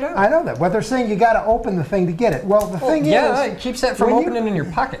pop it right out. I know that. But they're saying you got to open the thing to get it. Well, the thing is... Yeah, it keeps that from opening in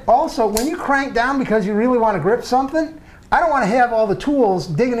your pocket. Also, when you crank down because you really want to grip something, I don't want to have all the tools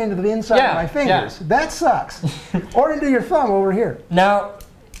digging into the inside of my fingers. Yeah. That sucks. Or into your thumb over here. Now,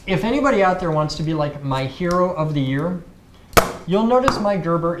 if anybody out there wants to be like my hero of the year, you'll notice my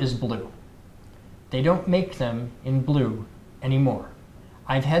Gerber is blue. They don't make them in blue anymore.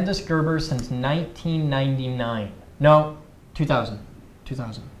 I've had this Gerber since 1999. No, 2000.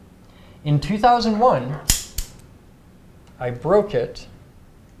 In 2001, I broke it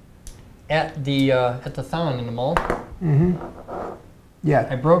at the Thon in the mall. Yeah.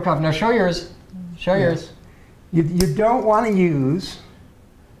 I broke off. Now show yours. Show yours. You don't want to use...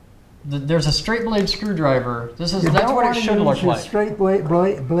 There's a straight blade screwdriver. That's what it should look like. Straight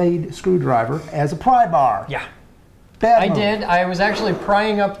blade screwdriver as a pry bar. Yeah. Bad I move. did. I was actually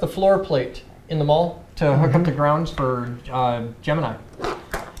prying up the floor plate in the mall to hook up the grounds for Gemini.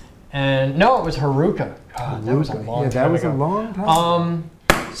 And no, it was Haruka. God, that was a long time ago. Yeah, that was a long time.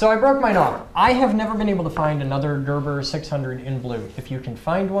 So I broke mine off. I have never been able to find another Gerber 600 in blue. If you can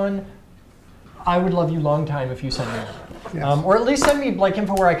find one, I would love you long time if you send me one. Yes. Or at least send me like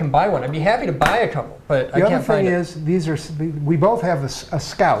info where I can buy one. I'd be happy to buy a couple, but I can't find it. The other thing is, we both have a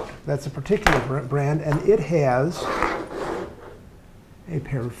Scout. That's a particular brand, and it has a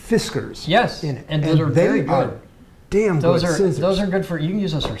pair of Fiskars Yes, in it. and those are very good. Damn those good are scissors. Those are good for, you can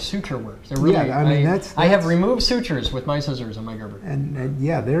use those for suture work. They're really, yeah, I mean that's I have removed sutures with my scissors on my Gerber. And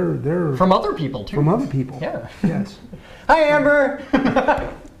yeah, they're From other people too. from other people. Yeah. Yes. Hi Amber.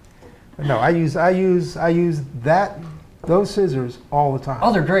 No, I use those scissors all the time.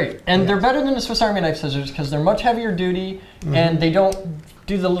 Oh, they're great, and they're better than the Swiss Army knife scissors because they're much heavier duty, and they don't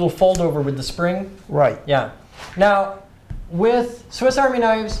do the little fold over with the spring. Right. Yeah. Now, with Swiss Army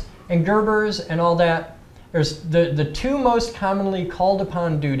knives and Gerbers and all that, there's the two most commonly called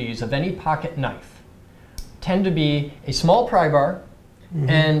upon duties of any pocket knife tend to be a small pry bar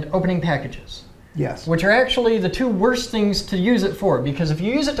and opening packages. Yes. Which are actually the two worst things to use it for, because if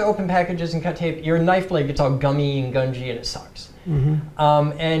you use it to open packages and cut tape, your knife blade gets all gummy and gungy and it sucks.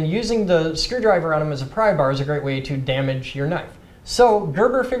 And using the screwdriver on them as a pry bar is a great way to damage your knife. So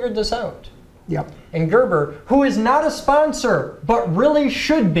Gerber figured this out. Yep. And Gerber, who is not a sponsor, but really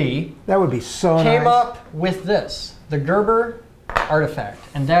should be, That would be so nice. came up with this, the Gerber Artifact.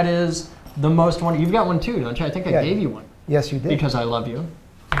 And that is the most one. You've got one too, don't you? I think I gave you one. Yes, you did. Because I love you.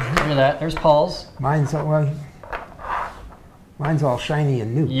 Look at that. There's Paul's. Mine's all shiny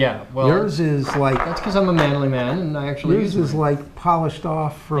and new. Yeah. Well, yours is like. That's because I'm a manly man, and I actually Yours use is mine. like polished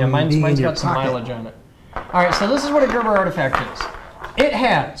off from Yeah, mine's being in your got some pocket. mileage on it. All right, so this is what a Gerber Artifact is. It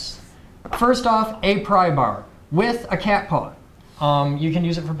has, first off, a pry bar with a cat paw. You can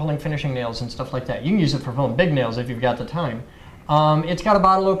use it for pulling finishing nails and stuff like that. You can use it for pulling big nails if you've got the time. It's got a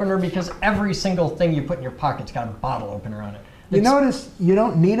bottle opener because every single thing you put in your pocket's got a bottle opener on it. You notice you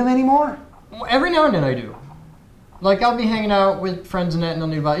don't need them anymore? Every now and then I do. Like I'll be hanging out with friends and that, and they'll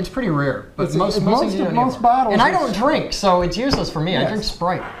need a bottle. It's pretty rare, but most things you don't need anymore. bottles. And I don't drink, so it's useless for me. Yes. I drink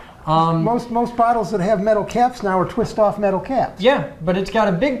Sprite. Most bottles that have metal caps now are twist-off metal caps. Yeah, but it's got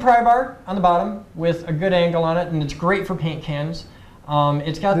a big pry bar on the bottom with a good angle on it, and it's great for paint cans.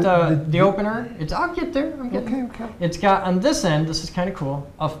 It's got the opener. I'll get there. I'm getting there. Okay. It's got, on this end, this is kind of cool,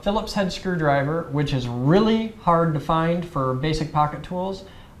 a Phillips head screwdriver, which is really hard to find for basic pocket tools.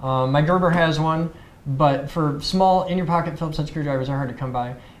 My Gerber has one, but for small, in-your-pocket Phillips head screwdrivers are hard to come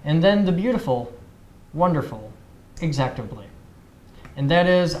by. And then the beautiful, wonderful X-Acto blade. And that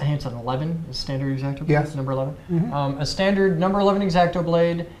is, I think it's an 11, is standard X-Acto blade, yes. number 11. A standard number 11 X-Acto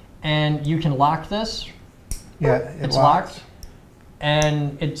blade, and you can lock this. Yeah, it's locked.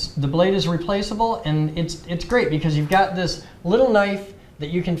 And the blade is replaceable, and it's great because you've got this little knife that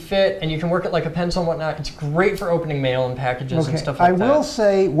you can fit, and you can work it like a pencil and whatnot. It's great for opening mail and packages and stuff like that. I will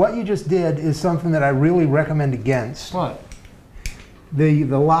say what you just did is something that I really recommend against. What? The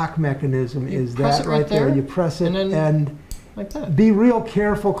lock mechanism is that right there. You press it and like that. Be real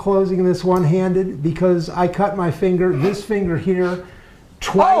careful closing this one-handed because I cut my finger, this finger here,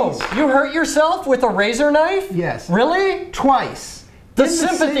 twice. Oh, you hurt yourself with a razor knife? Yes. Really? Twice. The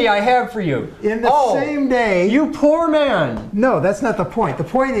sympathy I have for you. In the same day. You poor man. No, that's not the point. The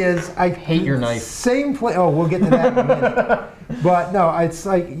point is, I hate your knife. Same place. Oh, we'll get to that in a minute. But no, it's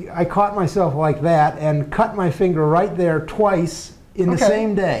like I caught myself like that and cut my finger right there twice in the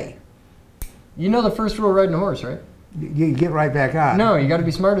same day. You know the first rule of riding a horse, right? You get right back on. No, you got to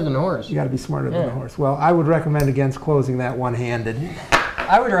be smarter than a horse. You got to be smarter than a horse. Well, I would recommend against closing that one-handed.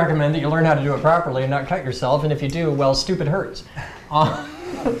 I would recommend that you learn how to do it properly and not cut yourself, and if you do, well, stupid hurts.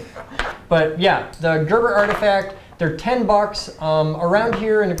 But yeah, the Gerber Artifact, they're $10. Around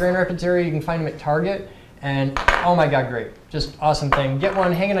here in the Grand Rapids area, you can find them at Target, and oh my God, great. Just awesome thing. Get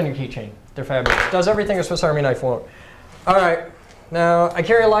one, hang it on your keychain. They're fabulous. Does everything a Swiss Army knife won't. All right, now I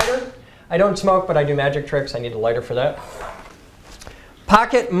carry a lighter. I don't smoke, but I do magic tricks. I need a lighter for that.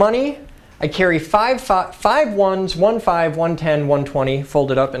 Pocket money. I carry five ones, 1 5, 1 10, 1 20,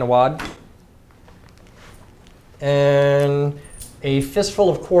 folded up in a wad. And a fistful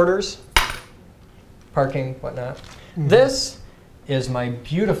of quarters, parking, whatnot. This is my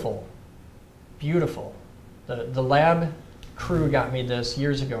beautiful, beautiful, the lab crew got me this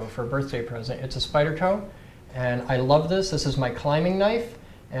years ago for a birthday present. It's a Spyderco, and I love this. This is my climbing knife,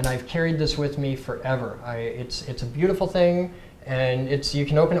 and I've carried this with me forever. It's a beautiful thing, and you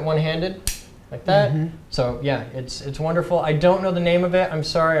can open it one-handed, like that. So yeah, it's wonderful. I don't know the name of it. I'm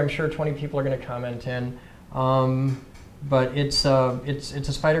sorry. I'm sure 20 people are going to comment in. but it's a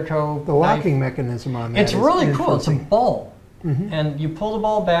Spyderco. The locking mechanism on that. It's really cool. It's a ball, and you pull the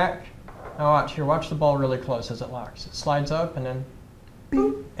ball back. Now watch here. Watch the ball really close as it locks. It slides up and then,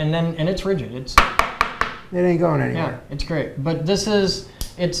 boop, and it's rigid. It ain't going anywhere. Yeah, it's great. But this is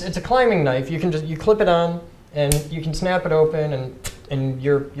it's a climbing knife. You can you clip it on and you can snap it open and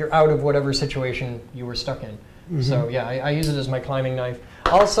you're out of whatever situation you were stuck in. So yeah, I use it as my climbing knife.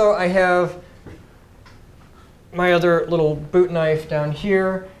 Also, I have my other little boot knife down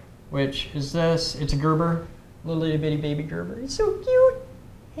here, which is this. It's a Gerber, little itty bitty baby Gerber. It's so cute.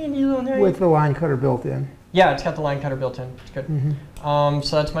 Handy little knife. With the line cutter built in. Yeah, it's got the line cutter built in. It's good.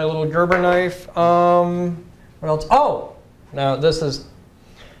 So that's my little Gerber knife. What else? Oh, now this is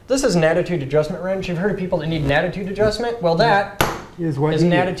an attitude adjustment wrench. You've heard of people that need an attitude adjustment? Well, that is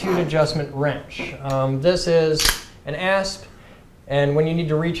an attitude adjustment wrench. This is an asp, and when you need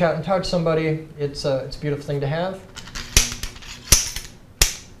to reach out and touch somebody, it's a beautiful thing to have.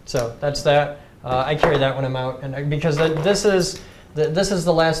 So that's that. I carry that when I'm out, and because this is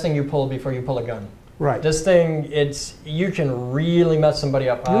the last thing you pull before you pull a gun. Right. This thing, you can really mess somebody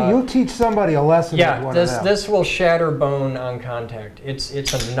up. You'll teach somebody a lesson. Yeah, this will shatter bone on contact. It's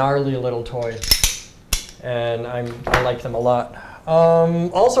a gnarly little toy, and I like them a lot.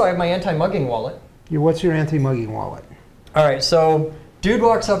 Also, I have my anti-mugging wallet. What's your anti-mugging wallet? All right, so dude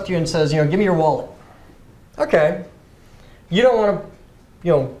walks up to you and says, give me your wallet. Okay. You don't want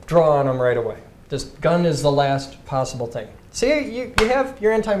to, draw on them right away. This gun is the last possible thing. See, you have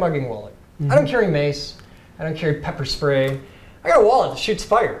your anti-mugging wallet. I don't carry mace. I don't carry pepper spray. I got a wallet that shoots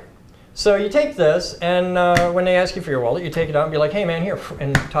fire. So you take this, and when they ask you for your wallet, you take it out and be like, hey man, here,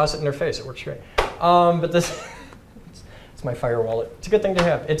 and toss it in their face. It works great. But this, it's my fire wallet. It's a good thing to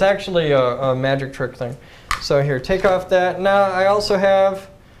have. It's actually a magic trick thing. So here, take off that. Now I also have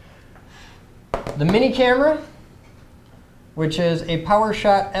the mini camera, which is a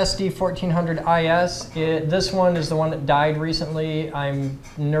PowerShot SD1400 IS. This one is the one that died recently. I'm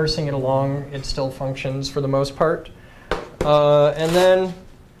nursing it along. It still functions for the most part. And then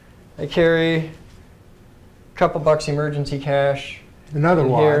I carry a couple bucks emergency cash. Another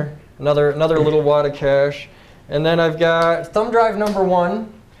wad. Here. Another little wad of cash. And then I've got thumb drive number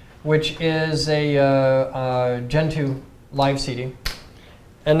 1, which is a Gen 2 live CD.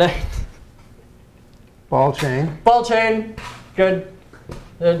 And then ball chain. Ball chain, good.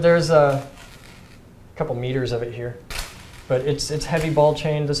 There's a couple meters of it here, but it's heavy ball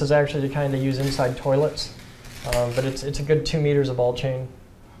chain. This is actually the kind they use inside toilets, but it's a good 2 meters of ball chain.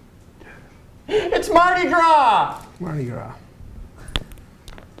 It's Mardi Gras. Mardi Gras.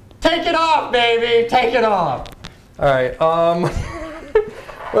 Take it off, baby. Take it off. All right.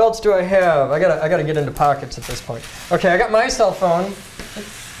 What else do I have? I gotta get into pockets at this point. Okay, I got my cell phone.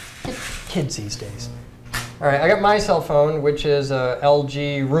 Kids these days. All right, I got my cell phone, which is a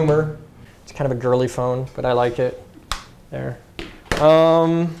LG Rumor. It's kind of a girly phone, but I like it. There.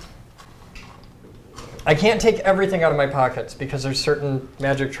 I can't take everything out of my pockets because there's certain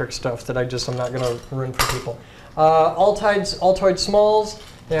magic trick stuff that I'm not going to ruin for people. Altoid Smalls,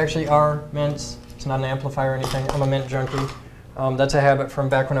 they actually are mints. It's not an amplifier or anything. I'm a mint junkie. That's a habit from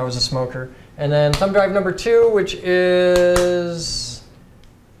back when I was a smoker. And then thumb drive number 2, which is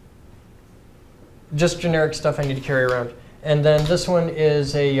just generic stuff I need to carry around. And then this one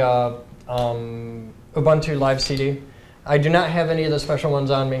is a Ubuntu Live CD. I do not have any of the special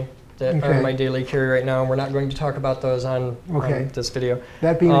ones on me that are my daily carry right now, and we're not going to talk about those on this video.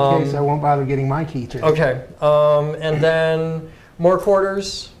 That being the case, I won't bother getting my keychain. Okay, and then more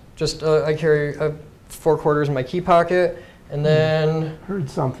quarters. Just I carry 4 quarters in my key pocket, and then heard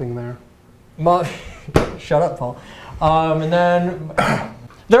something there. Shut up, Paul. And then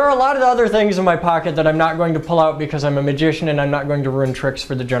there are a lot of other things in my pocket that I'm not going to pull out because I'm a magician and I'm not going to ruin tricks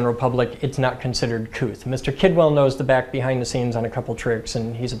for the general public. It's not considered couth. Mr. Kidwell knows the back behind the scenes on a couple tricks,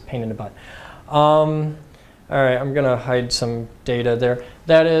 and he's a pain in the butt. All right, I'm going to hide some data there.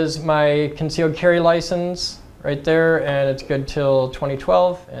 That is my concealed carry license right there, and it's good till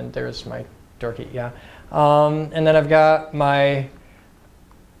 2012. And there's my dorky, yeah. And then I've got my,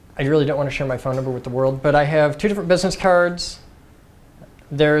 I really don't want to share my phone number with the world, but I have 2 different business cards.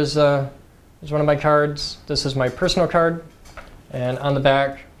 There's one of my cards. This is my personal card. And on the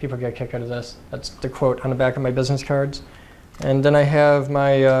back, people get a kick out of this. That's the quote on the back of my business cards. And then I have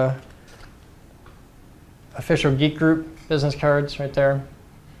my official Geek Group business cards right there.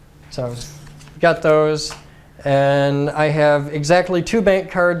 So got those. And I have exactly 2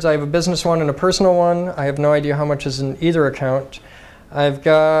 bank cards. I have a business one and a personal one. I have no idea how much is in either account. I've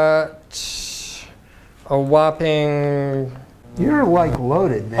got a whopping... You're like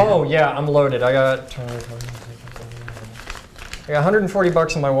loaded, man. Oh yeah, I'm loaded. I got I got 140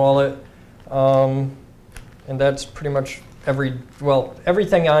 bucks in my wallet, and that's pretty much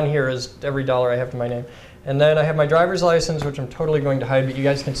everything on here is every dollar I have to my name. And then I have my driver's license, which I'm totally going to hide, but you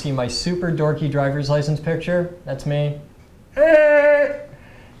guys can see my super dorky driver's license picture. That's me. Yeah,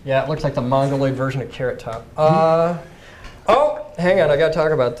 it looks like the mongoloid version of Carrot Top. Oh, hang on, I gotta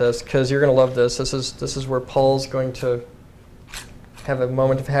talk about this because you're gonna love this. This is where Paul's going to have a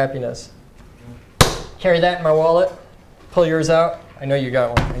moment of happiness. Carry that in my wallet. Pull yours out. I know you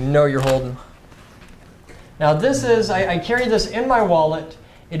got one. I know you're holding. Now this is, I carry this in my wallet.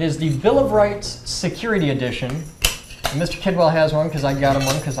 It is the Bill of Rights Security Edition. And Mr. Kidwell has one because I got him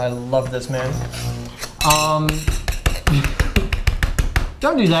one because I love this man.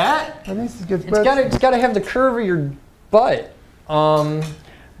 Don't do that. It's got to have the curve of your butt.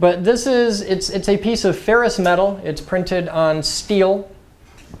 But this is, it's a piece of ferrous metal. It's printed on steel.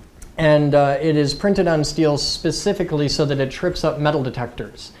 And it is printed on steel specifically so that it trips up metal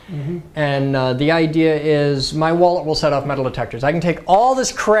detectors. Mm-hmm. And the idea is my wallet will set off metal detectors. I can take all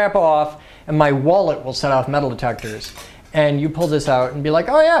this crap off and my wallet will set off metal detectors. And you pull this out and be like,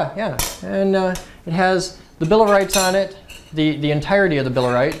 oh yeah. And it has the Bill of Rights on it, the entirety of the Bill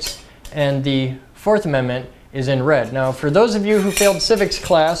of Rights, and the Fourth Amendment is in red. Now, for those of you who failed civics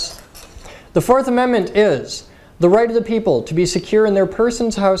class, the Fourth Amendment is the right of the people to be secure in their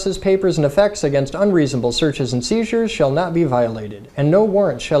persons, houses, papers, and effects against unreasonable searches and seizures shall not be violated, and no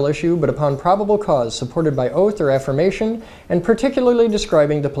warrant shall issue but upon probable cause supported by oath or affirmation, and particularly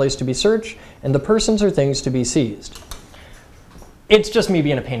describing the place to be searched and the persons or things to be seized. It's just me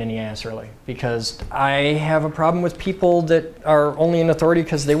being a pain in the ass, really, because I have a problem with people that are only in authority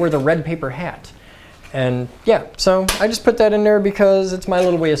because they wear the red paper hat. And yeah, so I just put that in there because it's my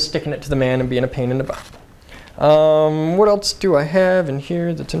little way of sticking it to the man and being a pain in the butt. What else do I have in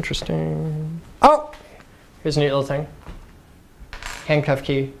here that's interesting? Oh, here's a neat little thing. Handcuff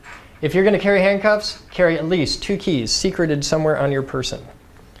key. If you're going to carry handcuffs, carry at least 2 keys secreted somewhere on your person.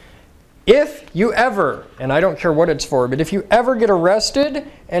 If you ever, and I don't care what it's for, but if you ever get arrested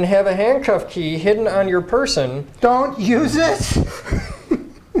and have a handcuff key hidden on your person, don't use it.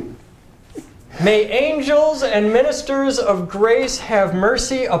 May angels and ministers of grace have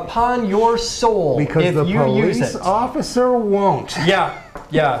mercy upon your soul because if the you police use it. officer won't. Yeah.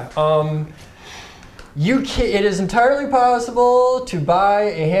 It is entirely possible to buy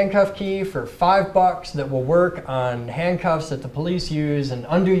a handcuff key for $5 that will work on handcuffs that the police use and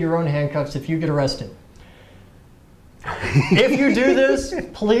undo your own handcuffs if you get arrested. If you do this,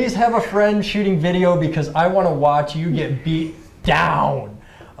 please have a friend shooting video because I want to watch you get beat down.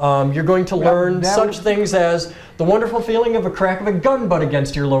 You're going to learn such things as the wonderful feeling of a crack of a gun butt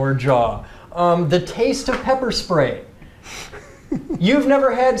against your lower jaw, the taste of pepper spray. You've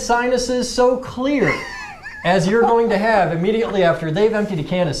never had sinuses so clear as you're going to have immediately after they've emptied a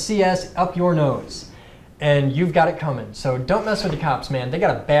can of CS up your nose. And you've got it coming. So don't mess with the cops, man. They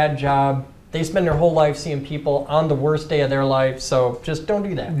got a bad job. They spend their whole life seeing people on the worst day of their life, so just don't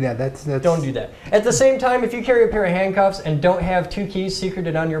do that. Yeah, that's... Don't do that. At the same time, if you carry a pair of handcuffs and don't have 2 keys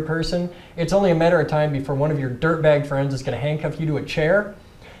secreted on your person, it's only a matter of time before one of your dirtbag friends is going to handcuff you to a chair,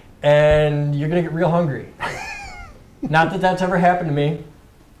 and you're going to get real hungry. Not that that's ever happened to me.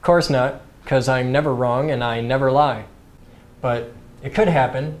 Of course not, because I'm never wrong and I never lie. But it could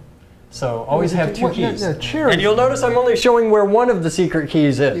happen. So always have 2 keys. And you'll notice I'm only showing where one of the secret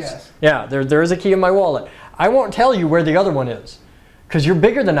keys is. Yes. Yeah, there is a key in my wallet. I won't tell you where the other one is, because you're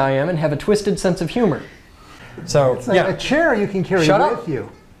bigger than I am and have a twisted sense of humor. So, it's like a chair you can carry with you.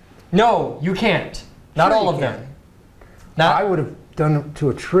 No, you can't. Not all of them. Not I would have done it to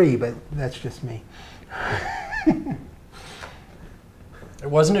a tree, but that's just me. It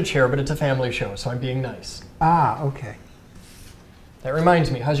wasn't a chair, but it's a family show, so I'm being nice. Ah, okay. That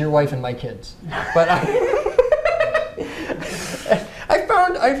reminds me, how's your wife and my kids? But I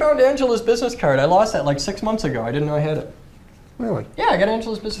found Angela's business card. I lost that like 6 months ago. I didn't know I had it. Really? Yeah, I got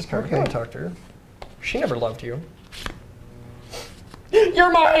Angela's business card. Okay. You want to talk to her. She never loved you.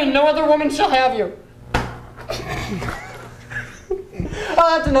 You're mine! No other woman shall have you!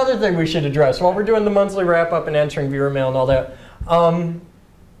 Oh, that's another thing we should address. While we're doing the monthly wrap-up and answering viewer mail and all that,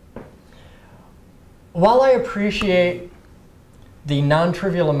 while I appreciate the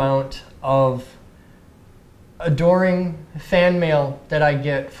non-trivial amount of adoring fan mail that I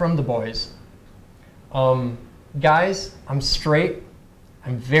get from the boys. Guys, I'm straight.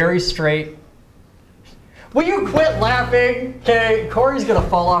 I'm very straight. Will you quit laughing? Okay, Corey's gonna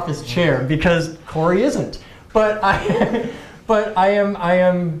fall off his chair because Corey isn't. But I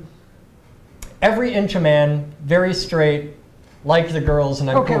am every inch a man, very straight, like the girls, and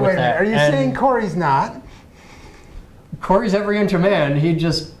I'm cool with that. Are you saying Corey's not? Corey's every inch a man. He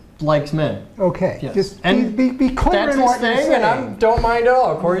just likes men. Okay. Yes. Just and be clear that's in his what you're thing, saying. and I don't mind at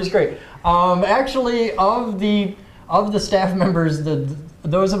all. Corey's great. Actually, of the staff members,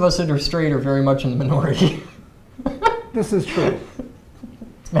 those of us that are straight are very much in the minority. This is true.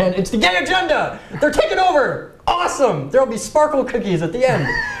 Man, it's the gay agenda. They're taking over. Awesome. There'll be sparkle cookies at the end.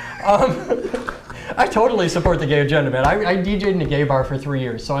 I totally support the gay agenda, man. I DJ'd in a gay bar for 3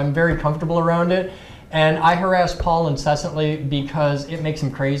 years, so I'm very comfortable around it. And I harass Paul incessantly because it makes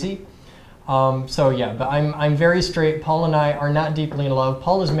him crazy. So yeah, but I'm very straight. Paul and I are not deeply in love.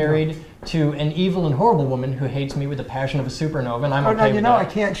 Paul is married to an evil and horrible woman who hates me with the passion of a supernova, and I'm okay with that. I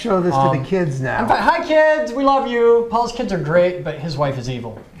can't show this to the kids now. Hi kids, we love you. Paul's kids are great, but his wife is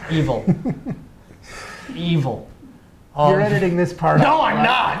evil. Evil. Evil. You're editing this part out. No, I'm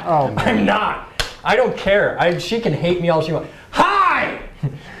not. Oh, I'm not. I don't care. She can hate me all she wants. Hi!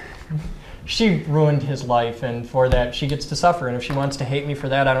 She ruined his life, and for that, she gets to suffer. And if she wants to hate me for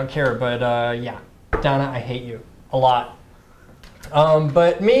that, I don't care. But yeah, Donna, I hate you a lot.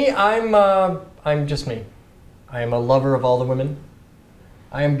 But me, I'm just me. I am a lover of all the women.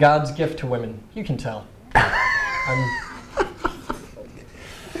 I am God's gift to women. You can tell.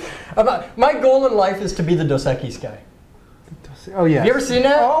 My goal in life is to be the Dos Equis guy. Oh yeah. Have you ever seen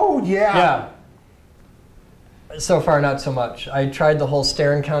that? Oh yeah. Yeah. So far, not so much. I tried the whole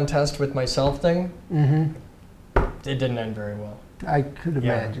staring contest with myself thing. Mm-hmm. It didn't end very well. I could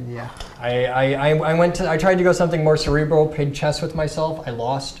imagine, yeah. I tried to go something more cerebral, played chess with myself. I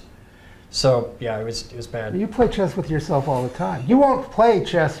lost. So yeah, it was bad. You play chess with yourself all the time. You won't play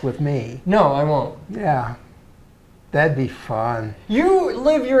chess with me. No, I won't. Yeah. That'd be fun. You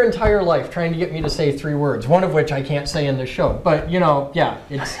live your entire life trying to get me to say 3 words, one of which I can't say in this show. But, you know, yeah,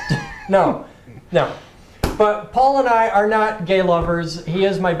 it's... no. But Paul and I are not gay lovers. He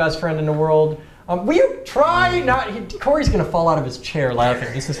is my best friend in the world. Will you try not... Corey's going to fall out of his chair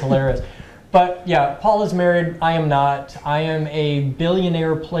laughing. This is hilarious. But, yeah, Paul is married. I am not. I am a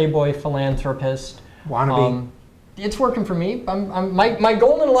billionaire playboy philanthropist. Wannabe. It's working for me. My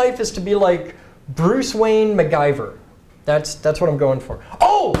goal in life is to be like Bruce Wayne MacGyver. That's what I'm going for.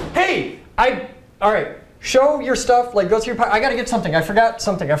 Oh, hey! All right. Show your stuff. Like, go through your. I gotta get something. I forgot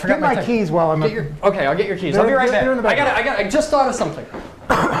something. I forgot my keys while I'm. Okay, I'll get your keys. I'll be right back. I just thought of something.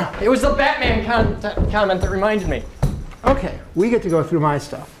 It was the Batman comment that reminded me. Okay, we get to go through my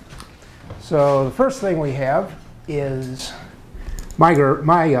stuff. So the first thing we have is my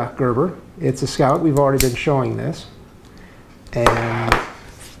Gerber. It's a Scout. We've already been showing this, and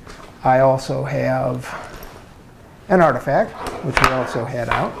I also have an artifact, which we also had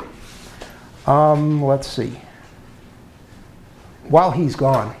out. Let's see. While he's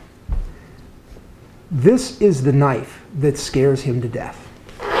gone, this is the knife that scares him to death.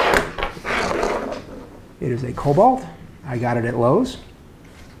 It is a Cobalt. I got it at Lowe's.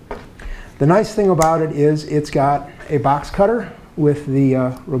 The nice thing about it is it's got a box cutter with the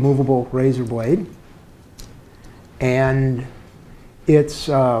removable razor blade, and it's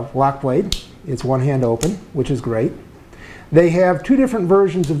lock blade. It's one hand open, which is great. They have 2 different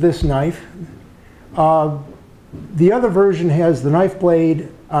versions of this knife. The other version has the knife blade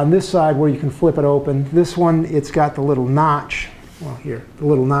on this side where you can flip it open. This one, it's got the little notch, well here, the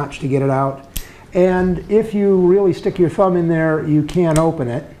little notch to get it out. And if you really stick your thumb in there, you can open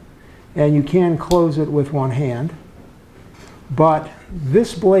it, and you can close it with one hand. But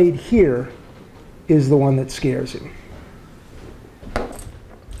this blade here is the one that scares him.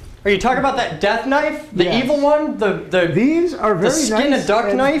 Are you talking about that death knife? The Yes. evil one? These are very nice. The skin a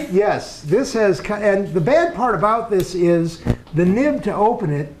duck knife? Yes. This has, and the bad part about this is the nib to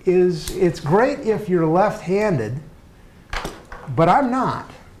open it is, it's great if you're left-handed, but I'm not.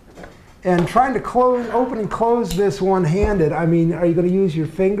 And trying to open and close this one-handed, I mean, are you going to use your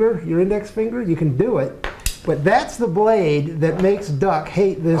finger, your index finger? You can do it. But that's the blade that makes Duck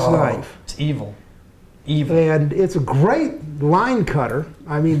hate this knife. It's evil. Evil. And it's a great line cutter.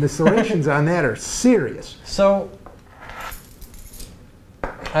 I mean, the serrations on that are serious. So,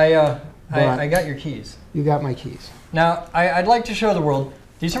 I got your keys. You got my keys. Now, I'd like to show the world,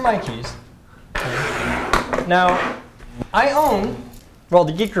 these are my keys. Now, I own, well,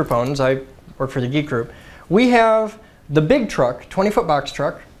 the Geek Group owns, I work for the Geek Group. We have the big truck, 20-foot box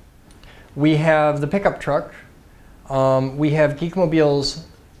truck. We have the pickup truck. We have Geekmobiles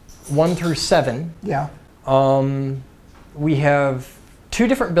 1 through 7. Yeah. We have 2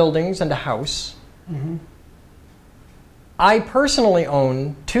 different buildings and a house. Mm-hmm. I personally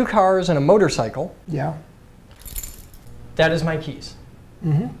own 2 cars and a motorcycle. Yeah. That is my keys.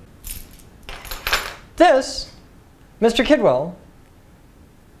 Mm-hmm. This, Mr. Kidwell,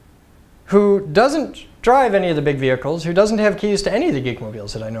 who doesn't drive any of the big vehicles, who doesn't have keys to any of the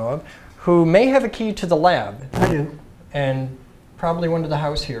Geekmobiles that I know of, who may have a key to the lab. I do. And probably one to the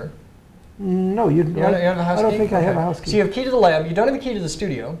house here. No, you don't have a house key? I don't think I have a house key. So you have a key to the lab, you don't have a key to the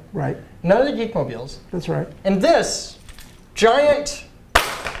studio. Right. None of the Geekmobiles. That's right. And this giant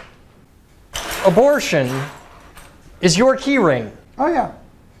abortion is your key ring. Oh, yeah.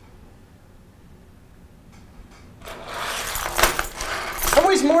 It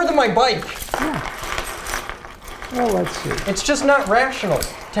weighs more than my bike. Yeah. Well, let's see. It's just not rational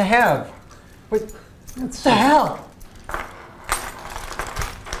to have. What the hell?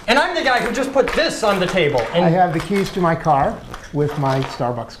 And I'm the guy who just put this on the table. And I have the keys to my car with my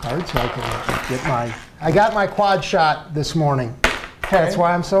Starbucks card, so I can get my... I got my quad shot this morning. Okay. That's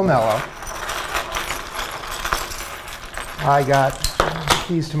why I'm so mellow. I got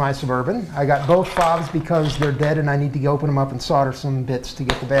keys to my Suburban. I got both fobs because they're dead and I need to open them up and solder some bits to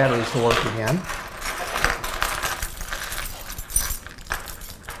get the batteries to work again.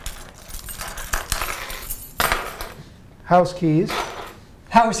 House keys.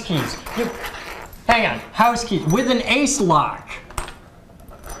 House keys. Hang on. House keys with an ace lock.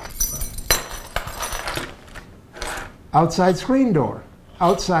 Outside screen door.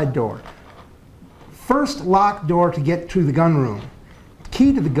 Outside door. First locked door to get to the gun room.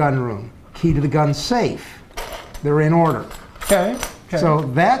 Key to the gun room. Key to the gun safe. They're in order. Okay. So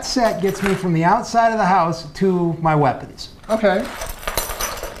that set gets me from the outside of the house to my weapons. Okay.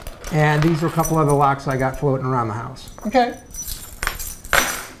 And these are a couple other locks I got floating around the house. Okay.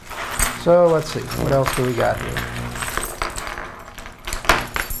 So let's see, what else do we got here?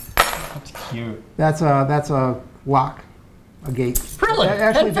 That's cute. That's a lock, a gate. Really?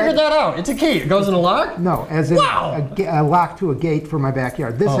 Actually, I figured that out. It's a key. It goes in a lock? No, as in a lock to a gate for my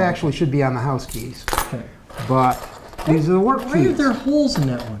backyard. This actually should be on the house keys. Okay. But these are the work keys. Why are there holes in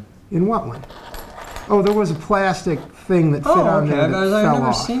that one? In what one? Oh, there was a plastic thing that fit on there that fell I've never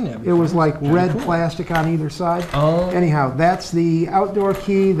off. seen that before. It was like red plastic on either side. Oh. Anyhow, that's the outdoor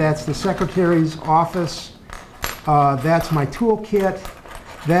key. That's the secretary's office. That's my toolkit.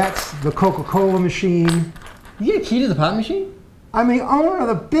 That's the Coca-Cola machine. You get a key to the pop machine? I'm the owner of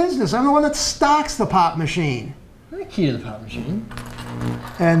the business. I'm the one that stocks the pop machine. I got a key to the pop machine.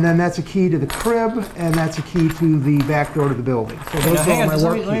 And then that's a key to the crib, and that's a key to the back door to the building. So those are all my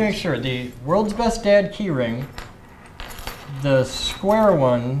work keys. Let me make sure. The World's Best Dad key ring, the square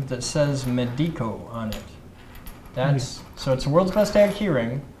one that says Medico on it. That's so it's a World's Best Dad key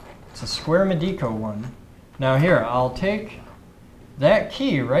ring. It's a square Medico one. Now here, I'll take that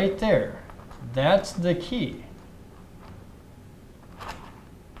key right there. That's the key.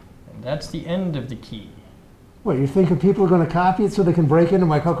 And that's the end of the key. What, you're thinking people are going to copy it so they can break into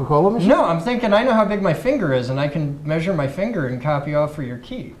my Coca-Cola machine? No, I'm thinking I know how big my finger is, and I can measure my finger and copy off for your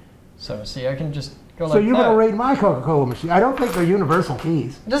key. So, see, I can just go like that. So you're going to raid my Coca-Cola machine. I don't think they're universal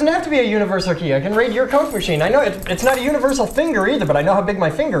keys. It doesn't have to be a universal key. I can raid your Coke machine. I know it's not a universal finger either, but I know how big my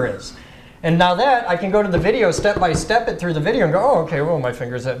finger is. And now that, I can go to the video step by step it through the video and go, oh, okay, well, my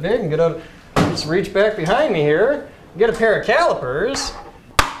finger's that big, and get out, just reach back behind me here, get a pair of calipers.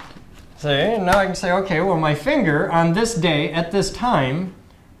 See, and now I can say, okay, well, my finger on this day at this time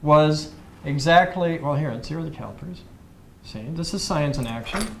was exactly, well, here, let's zero the calipers. See, this is science in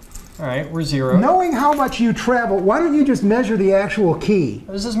action. All right, we're zero. Knowing how much you travel, why don't you just measure the actual key?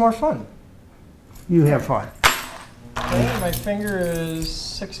 This is more fun. You have fun. Okay, my finger is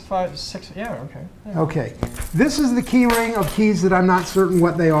 6'5", yeah, okay. Yeah. Okay, this is the key ring of keys that I'm not certain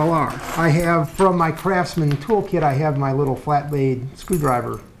what they all are. I have, from my Craftsman toolkit, I have my little flat blade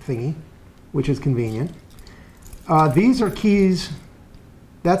screwdriver thingy, which is convenient. These are keys.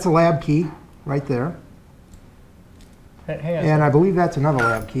 That's a lab key right there. Hang on. And I believe that's another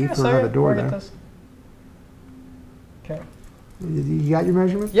lab key for another door there. Okay. You got your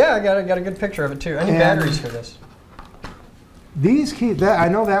measurement? Yeah, I got a good picture of it too. I need batteries for this. These keys, I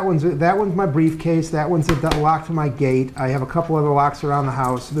know that one's my briefcase. That one's a lock to my gate. I have a couple other locks around the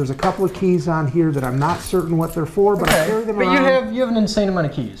house. There's a couple of keys on here that I'm not certain what they're for, but I carry them around. But you have an insane amount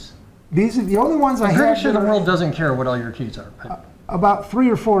of keys. These are the only ones I have. I'm pretty sure the world doesn't care what all your keys are. About 3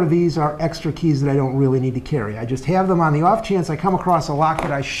 or 4 of these are extra keys that I don't really need to carry. I just have them on the off chance I come across a lock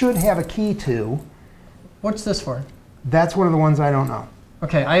that I should have a key to. What's this for? That's one of the ones I don't know.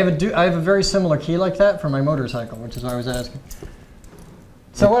 Okay, I have a very similar key like that for my motorcycle, which is why I was asking.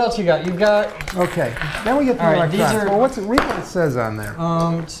 So what else you got? You've got... Okay, then we get the electronics. Well, read what it says on there.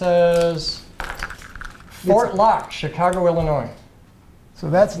 It says Fort Lock, Chicago, Illinois. So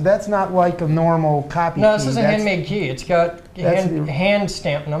that's not like a normal copy key. No, this is a handmade key. It's got hand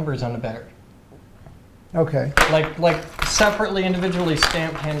stamped numbers on the back. Okay. Like separately, individually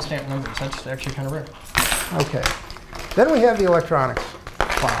stamped, hand stamped numbers. That's actually kind of rare. Okay. Then we have the electronics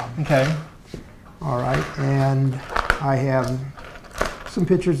fob. Okay. All right, and I have some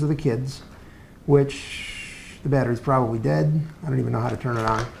pictures of the kids, which the battery's probably dead. I don't even know how to turn it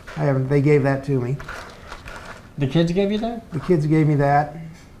on. I haven't. They gave that to me. The kids gave you that? The kids gave me that,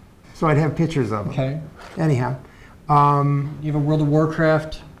 so I'd have pictures of them. Okay. Anyhow. You have a World of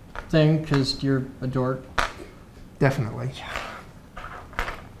Warcraft thing because you're a dork? Definitely.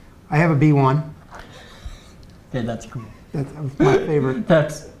 I have a B1. Yeah, that's cool. That's my favorite.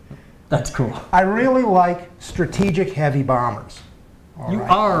 That's cool. I really like strategic heavy bombers. You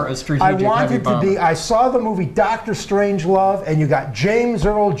are a strategic heavy bomber. I saw the movie Dr. Strangelove, and you got James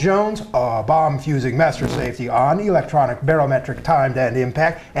Earl Jones, bomb fusing master safety on electronic barometric timed end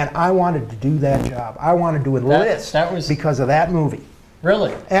impact, and I wanted to do that job. I wanted to enlist because of that movie.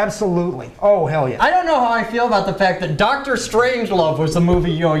 Really? Absolutely. Oh, hell yeah. I don't know how I feel about the fact that Dr. Strangelove was the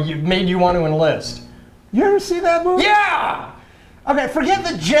movie you made you want to enlist. You ever see that movie? Yeah! Okay, forget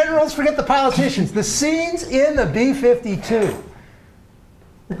the generals, forget the politicians. The scenes in the B-52.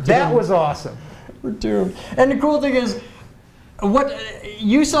 That was awesome. We're doomed. And the cool thing is,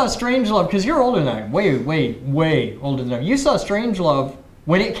 you saw Strangelove, because you're older than I am. Way older than I am. You saw Strangelove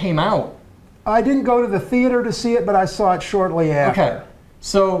when it came out. I didn't go to the theater to see it, but I saw it shortly after. Okay.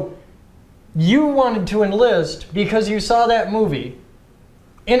 So, you wanted to enlist because you saw that movie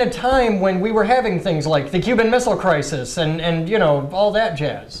in a time when we were having things like the Cuban Missile Crisis and you know, all that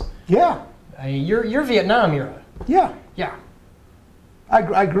jazz. Yeah. You're Vietnam era. Yeah. Yeah.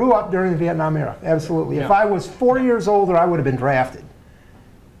 I grew up during the Vietnam era, absolutely. Yeah. If I was 4 years older, I would have been drafted.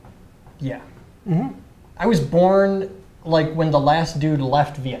 Yeah. Mm-hmm. I was born like when the last dude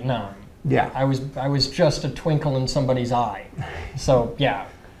left Vietnam. Yeah. I was just a twinkle in somebody's eye. So yeah.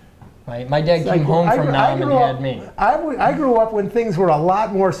 My dad came home from Nam and he had me. I grew up when things were a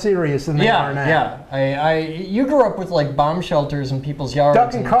lot more serious than they are now. Yeah. You grew up with like bomb shelters in people's yards.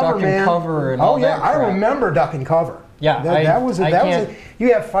 Duck and cover, man. Duck and cover and all that crap. I remember duck and cover. Yeah, that was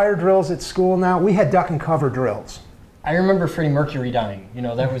you have fire drills at school now. We had duck and cover drills. I remember Freddie Mercury dying. You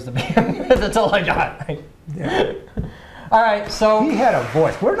know, that was the that's all I got. Yeah. All right, so he had a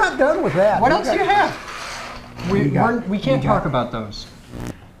voice. We're not done with that. What else do you have? We can't talk about those.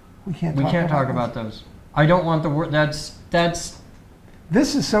 We can't talk about those. I don't want the word. That's.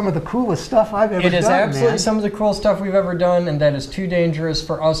 This is some of the coolest stuff I've ever done. It is absolutely some of the cool stuff we've ever done, and that is too dangerous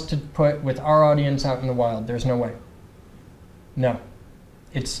for us to put with our audience out in the wild. There's no way. No.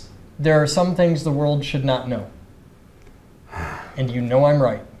 There are some things the world should not know. And you know I'm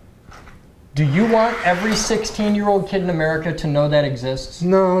right. Do you want every 16-year-old kid in America to know that exists?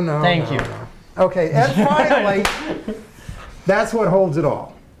 No. Thank you. No. Okay, and finally, that's what holds it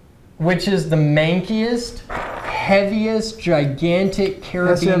all. Which is the mankiest, heaviest, gigantic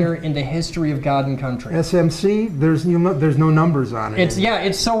carabiner in the history of God and country. SMC, there's no numbers on it.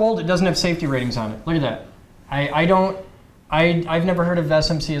 It's so old it doesn't have safety ratings on it. Look at that. I've never heard of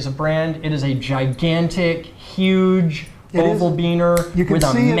SMC as a brand. It is a gigantic, huge oval beaner with a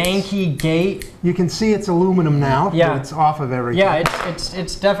manky gate. You can see it's aluminum now. Yeah. It's off of everything. Yeah,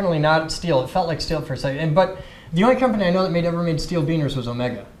 it's definitely not steel. It felt like steel for a second. But the only company I know that ever made steel beaners was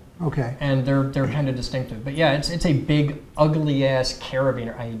Omega. Okay. And they're kind of distinctive. But yeah, it's a big, ugly-ass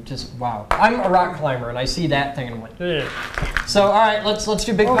carabiner. Wow. I'm a rock climber, and I see that thing, and I'm like, ugh. So, all right, let's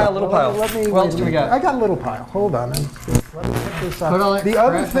do big pile, little pile. What else do we got? I got a little pile. Hold on. Let me put this up. The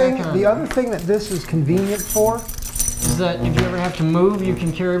other thing that this is convenient for is that if you ever have to move, you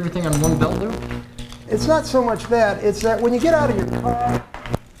can carry everything on one belt loop? It's not so much that. It's that when you get out of your car,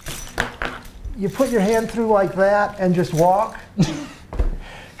 you put your hand through like that and just walk.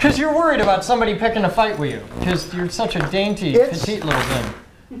 Because you're worried about somebody picking a fight with you. Because you're such a dainty, petite little thing.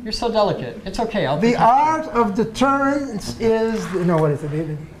 You're so delicate. It's okay. The art of deterrence is what is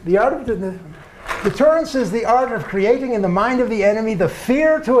it? The art of deterrence is the art of creating in the mind of the enemy the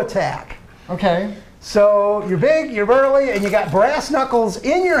fear to attack. Okay. So you're big, you're burly, and you got brass knuckles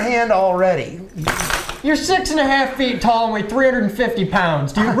in your hand already. You're 6.5 feet tall and weigh 350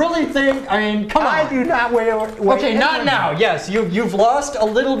 pounds. Do you really think? I mean, come on. I do not weigh. Okay, not now. Yes, you've lost a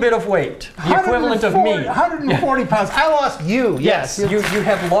little bit of weight, the equivalent of me. 140 pounds. I lost you. Yes, you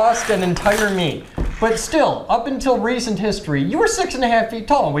have lost an entire me. But still, up until recent history, you were 6.5 feet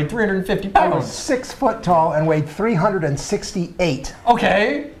tall and weighed 350 pounds. I was 6 foot tall and weighed 368.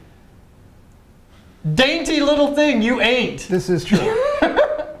 Okay. Dainty little thing, you ain't. This is true.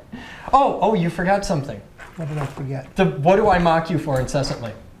 Oh, you forgot something. What did I forget? What do I mock you for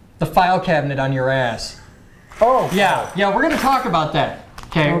incessantly? The file cabinet on your ass. Oh. Yeah, we're going to talk about that.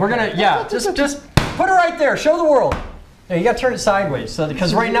 Okay, we're going to, just put it right there. Show the world. No, you got to turn it sideways, so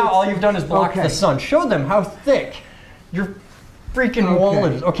because right now all you've done is block the sun. Show them how thick your freaking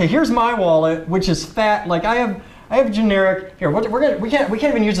wallet is. Okay, here's my wallet, which is fat. Like I have generic. Here, we can't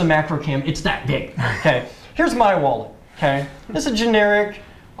even use the macro cam. It's that big. Okay, here's my wallet. Okay, this is a generic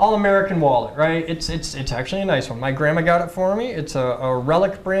all-American wallet, right? It's actually a nice one. My grandma got it for me. It's a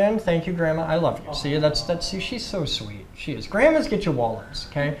Relic brand. Thank you, Grandma. I love you. See, she's so sweet. She is. Grandmas get you wallets.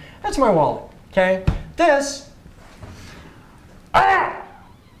 Okay, that's my wallet. Okay, this.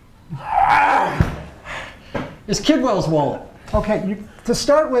 Is Kidwell's wallet. Okay, to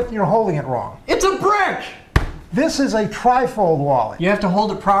start with, you're holding it wrong. It's a brick! This is a trifold wallet. You have to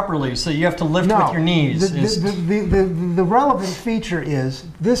hold it properly, so you have to lift with your knees. The relevant feature is,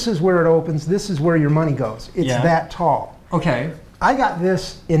 this is where it opens, this is where your money goes. It's that tall. Okay. I got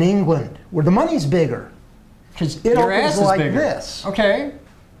this in England, where the money's bigger. Because it your opens ass is like bigger. this. Okay.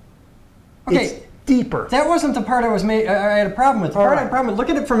 Okay. It's deeper. That wasn't the part I had a problem with. The part I had a problem with, look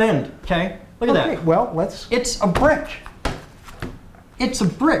at it from end, okay? Look at that. Well, let's... It's a brick. It's a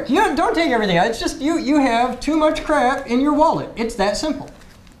brick. You don't take everything out. It's just you have too much crap in your wallet. It's that simple.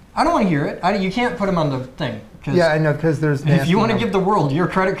 I don't want to hear it. You can't put them on the thing. Yeah, I know, because there's... If you want to give the world your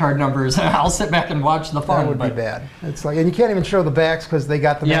credit card numbers, I'll sit back and watch the fun. That would be bad. It's like, and you can't even show the backs because they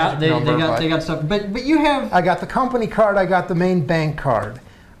got the magic number. they got stuff. But you have... I got the company card. I got the main bank card.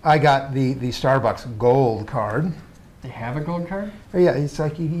 I got the Starbucks gold card. They have a gold card? Oh, yeah, it's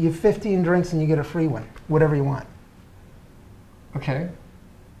like you have 15 drinks and you get a free one, whatever you want. Okay.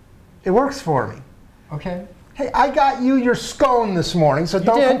 It works for me. Okay. Hey, I got you your scone this morning, so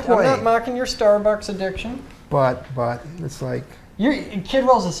don't complain. I'm not mocking your Starbucks addiction. But it's like...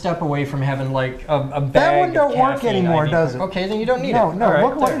 Kidwell's a step away from having like a bag That one don't of work anymore, does it? Okay, then you don't need it. No, right,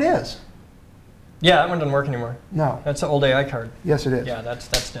 look what it is. Yeah, that one doesn't work anymore. No. That's an old AI card. Yes, it is. Yeah, that's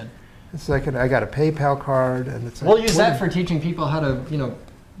dead. It's like I got a PayPal card, and it's. We'll use that for teaching people how to,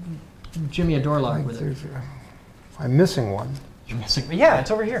 jimmy a door lock with it. I'm missing one. You're missing? Yeah, it's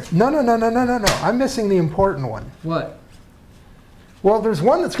over here. No. I'm missing the important one. What? Well, there's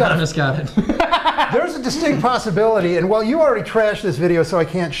one that's got. Thomas got it. There's a distinct possibility, and well, you already trashed this video, so I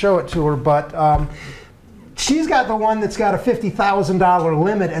can't show it to her, but she's got the one that's got a $50,000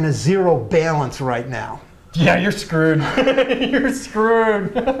 limit and a zero balance right now. Yeah, you're screwed. You're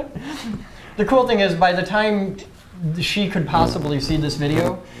screwed. The cool thing is, by the time she could possibly see this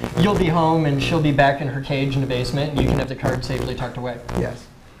video, you'll be home and she'll be back in her cage in the basement, and you can have the card safely tucked away. Yes.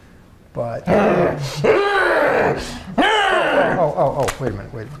 But... wait a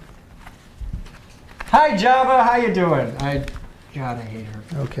minute. Hi, Java. How you doing? God, I hate her.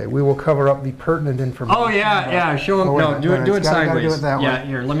 Okay, we will cover up the pertinent information. Oh yeah. Show them. No, do it sideways. Do it that way.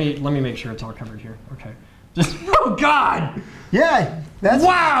 Here. Let me make sure it's all covered here. Okay. Oh God. Yeah. That's.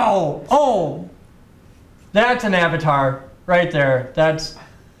 Wow. Oh. That's an avatar right there. That's.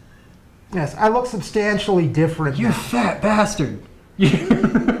 Yes, I look substantially different. You fat bastard.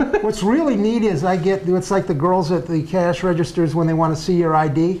 What's really neat is it's like the girls at the cash registers when they want to see your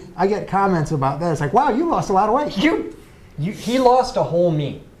ID. I get comments about that. It's like, wow, you lost a lot of weight. He lost a whole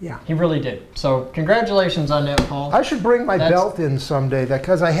me. Yeah. He really did. So congratulations on that, Paul. I should bring my belt in someday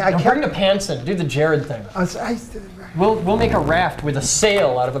because I bring the pants in. Do the Jared thing. We'll make a raft with a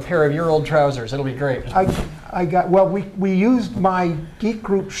sail out of a pair of your old trousers. It'll be great. We used my Geek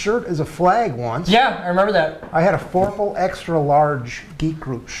Group shirt as a flag once. Yeah, I remember that. I had a Forple extra large Geek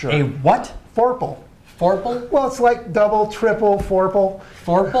Group shirt. A what? Forple. Forple? Well, it's like double, triple, Forple.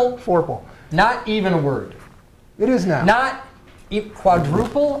 Forple? Forple. Not even a word. It is now. Not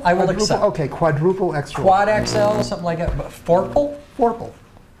quadruple, I will accept. Okay, quadruple extra. Quad XL, something like that. But Forple? Forple.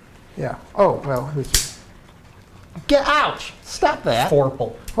 Yeah. Oh, well. Get out! Stop that.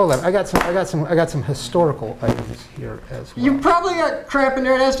 Forple. Hold on. I got some historical items here as well. You probably got crap in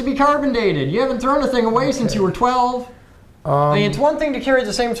there that has to be carbon dated. You haven't thrown a thing away since you were 12. I mean, it's one thing to carry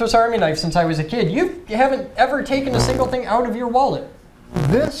the same Swiss Army knife since I was a kid. You haven't ever taken a single thing out of your wallet.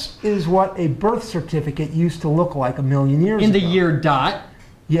 This is what a birth certificate used to look like a million years ago. In the year dot?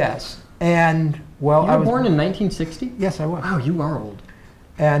 Yes. And, well, I was born in 1960? Yes, I was. Wow, you are old.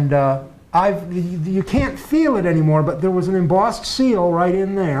 And you can't feel it anymore, but there was an embossed seal right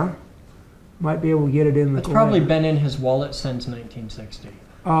in there. Might be able to get it in the... It's probably been in his wallet since 1960.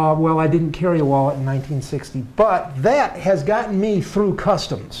 Well, I didn't carry a wallet in 1960, but that has gotten me through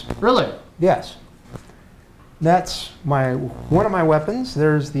customs. Really? Yes. That's one of my weapons.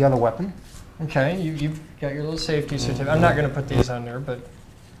 There's the other weapon. Okay, you've got your little safety certificate. I'm not going to put these on there, but...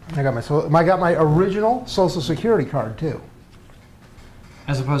 I got my original Social Security card, too.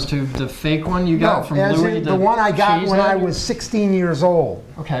 As opposed to the fake one you got from Louis? The one I got when I was 16 years old.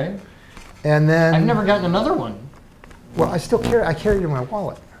 Okay. And then... I've never gotten another one. Well, I still carry. I carry it in my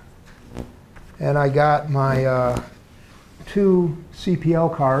wallet, and I got my 2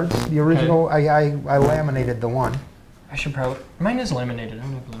 CPL cards. The original, I laminated the one. I should probably. Mine is laminated. I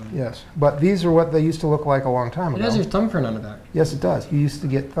don't have laminated. Yes, but these are what they used to look like a long time ago. It has your thumbprint on the back. Yes, it does. You used to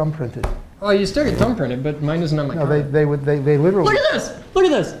get thumbprinted. Oh, you still get thumbprinted, but mine isn't on my card. No, they literally. Look at this! Look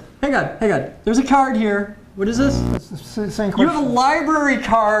at this! Hang on. There's a card here. What is this? It's the same You have a library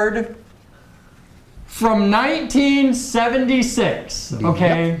card from 1976.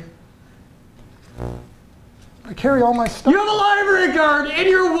 Okay. Yep. I carry all my stuff. You have a library card in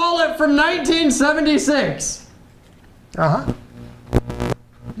your wallet from 1976.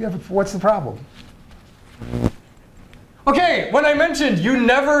 What's the problem? Okay, when I mentioned you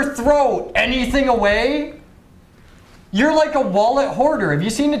never throw anything away, you're like a wallet hoarder. Have you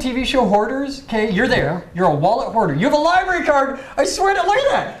seen the TV show Hoarders? Okay, you're there. You're a wallet hoarder. You have a library card. I swear to, look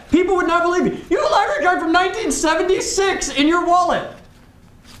at that. People would not believe me. You have a library card from 1976 in your wallet.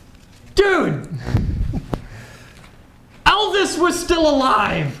 Dude. Elvis was still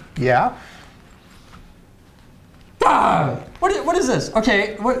alive. Yeah. Ah, what is this?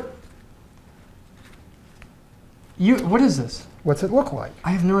 Okay, what is this? What's it look like? I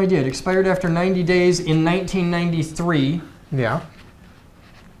have no idea. It expired after 90 days in 1993. Yeah.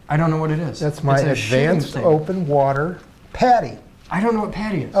 I don't know what it is. That's my advanced open water PADI. I don't know what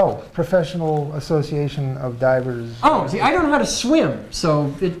PADI is. Oh, Professional Association of Divers. Oh, see, I don't know how to swim,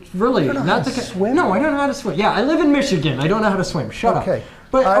 so it's really you don't know not how the to swim? No, I don't know how to swim. Yeah, I live in Michigan. I don't know how to swim. Shut up. Okay.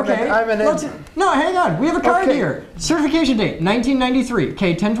 But okay, no, hang on. We have a card here. Certification date 1993.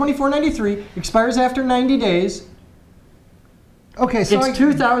 Okay, 10/24/93 expires after 90 days. Okay, so it's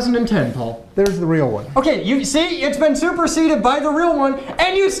 2010, Paul. There's the real one. Okay, you see, it's been superseded by the real one,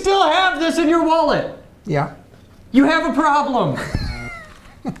 and you still have this in your wallet. Yeah. You have a problem.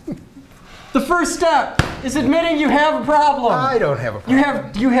 The first step is admitting you have a problem. I don't have a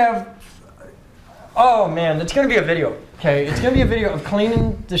problem. You have. Oh man, it's gonna be a video. Okay, it's gonna be a video of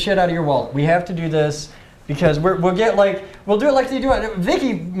cleaning the shit out of your wallet. We have to do this because we'll do it like they do it.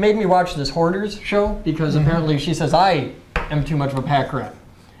 Vicky made me watch this Hoarders show because apparently she says I am too much of a pack rat.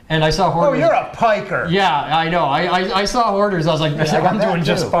 And I saw Hoarders. Oh, you're a piker. Yeah, I know. I saw Hoarders. I was like, I'm doing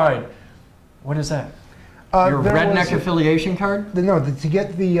just fine. What is that? Your redneck affiliation card? No, to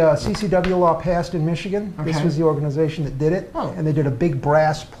get the CCW law passed in Michigan, this was the organization that did it. And they did a big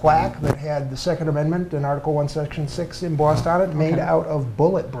brass plaque that had the Second Amendment and Article 1, Section 6 embossed on it, made out of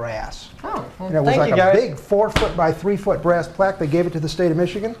bullet brass. Oh, well, and it was like a big 4-foot by 3-foot brass plaque. They gave it to the state of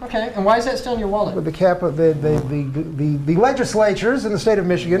Michigan. Okay, and why is that still in your wallet? With the cap of the legislatures in the state of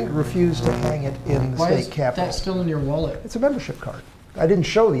Michigan refused to hang it in the state capitol. Why is that still in your wallet? It's a membership card. I didn't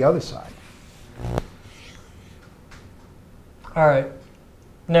show the other side. All right,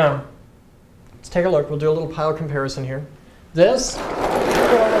 now, let's take a look. We'll do a little pile comparison here. This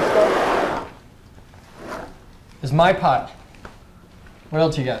is my pot. What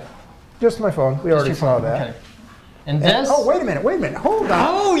else you got? Just my phone. We already saw that. Okay. And this? Oh, wait a minute. Hold on.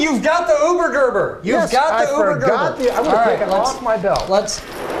 Oh, you've got the Uber Gerber. You've got the Uber Gerber. I'm going to take it off my belt.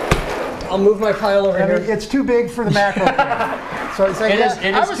 I'll move my pile over here. It's too big for the macro can. So it's like, it is too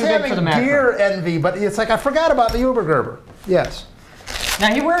big for the macro. I was having gear envy, but it's like I forgot about the Uber Gerber. Yes.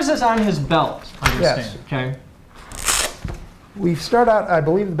 Now he wears this on his belt, understand, okay? We start out, I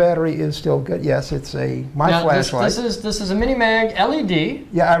believe the battery is still good. Yes, it's my flashlight. This is a mini mag LED.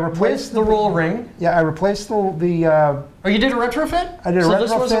 Yeah, I replaced with the roll ring. Yeah, I replaced the oh, you did a retrofit? I did a retrofit. So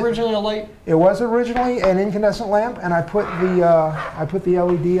this was originally a light? It was originally an incandescent lamp, and I put the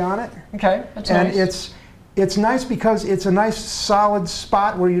LED on it. Okay, that's nice. And it's nice because it's a nice solid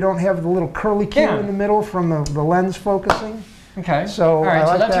spot where you don't have the little curly Q in the middle from the lens focusing. Okay. So, all right, I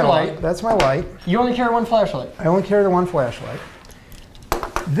like so that's your light. That's my light. You only carry one flashlight? I only carry the one flashlight.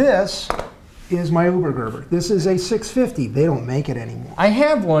 This is my Uber Gerber. This is a 650. They don't make it anymore. I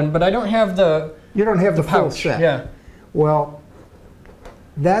have one, but I don't have the You don't have the full pouch. set. Yeah. Well,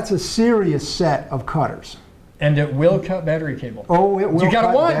 that's a serious set of cutters. And it will cut battery cable. Oh, it will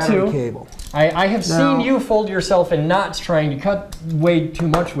cut battery cable. I have seen you fold yourself in knots trying to cut way too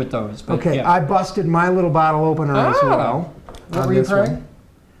much with those. But okay, I busted my little bottle opener as well. What were you trying?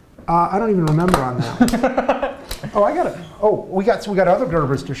 I don't even remember on that one. Oh, I got it. Oh, we got other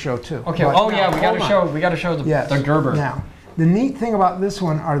Gerbers to show too. Okay. But we got to show the Gerber. Now, the neat thing about this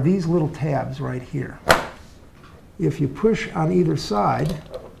one are these little tabs right here. If you push on either side,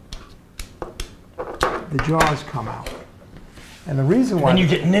 the jaws come out. And the reason why... And you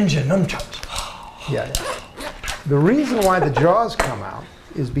get ninja nunchucks. Yeah. The reason why the jaws come out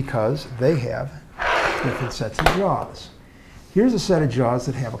is because they have different sets of jaws. Here's a set of jaws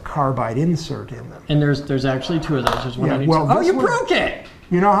that have a carbide insert in them. And there's actually two of those. There's one on each. Well, oh, you broke it!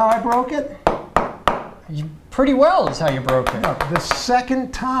 You know how I broke it? Pretty well is how you broke it. No, the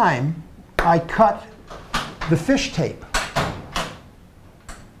second time I cut the fish tape.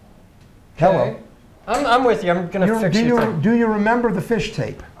 Hello. Okay. I'm with you. I'm going to fix you. Do you remember the fish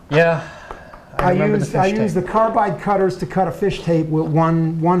tape? Yeah. I used the carbide cutters to cut a fish tape with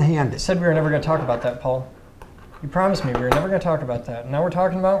one-handed. I said we were never going to talk about that, Paul. You promised me we were never going to talk about that. Now we're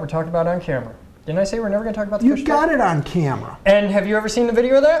talking about it on camera. Didn't I say we're never going to talk about the fish tape? You got it on camera. And have you ever seen the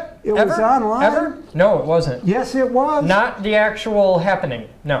video of that? It was online. Ever? No, it wasn't. Yes, it was. Not the actual happening.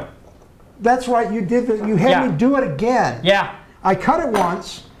 No. That's right. You did. You had me do it again. Yeah. I cut it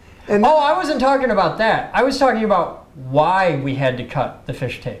once. And I wasn't talking about that. I was talking about why we had to cut the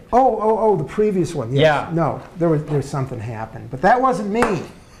fish tape. Oh, the previous one. Yes. Yeah. No, there's something happened, but that wasn't me.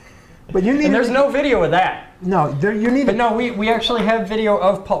 But you need. And there's no video of that. No, you need. But no, we actually have video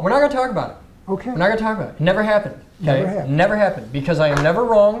of Paul. We're not going to talk about it. Okay. We're not going to talk about it. It never happened. Okay? Never happened. Never happened, because I am never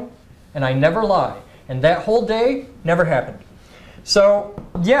wrong, and I never lie, and that whole day never happened. So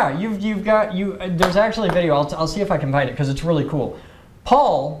yeah, there's actually a video. I'll see if I can find it because it's really cool.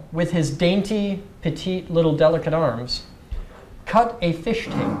 Paul, with his dainty, petite, little delicate arms, cut a fish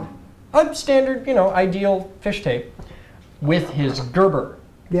tape, a standard, ideal fish tape, with his Gerber.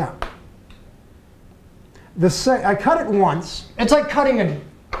 Yeah. I cut it once. It's like cutting a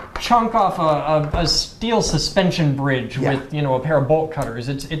chunk off a steel suspension bridge with a pair of bolt cutters.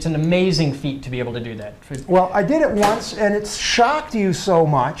 It's an amazing feat to be able to do that. Well, I did it once, and it shocked you so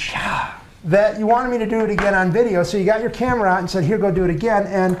much that you wanted me to do it again on video. So you got your camera out and said, "Here, go do it again."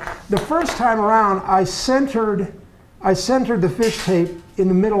 And the first time around, I centered the fish tape in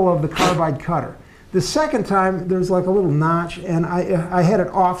the middle of the carbide cutter. The second time, there's like a little notch, and I had it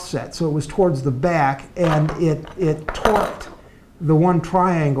offset, so it was towards the back, and it torqued the one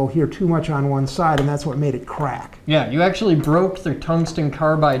triangle here too much on one side, and that's what made it crack. Yeah, you actually broke the tungsten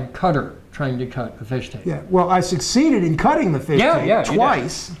carbide cutter trying to cut the fish tape. Yeah, well, I succeeded in cutting the fish tape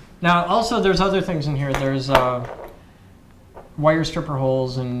twice. Now, also, there's other things in here. There's wire stripper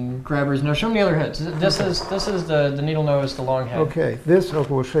holes and grabbers. Now, show me the other heads. This is the needle nose, the long head. Okay,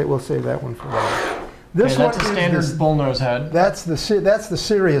 we'll save that one for later. This that's a standard bull nose head. That's the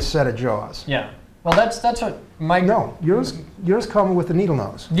serious set of jaws. Yeah. Well, that's what my... No, yours come with the needle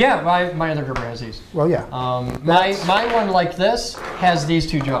nose. Yeah, my other Gerber has these. Well, yeah. My one like this has these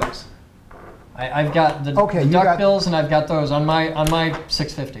two jaws. I've got the duck bills, and I've got those on my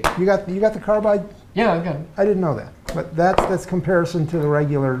 650. You got the carbide? Yeah, I've got it. I didn't know that, but that's comparison to the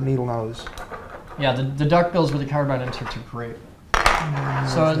regular needle nose. Yeah, the duck bills with the carbide inserts are great.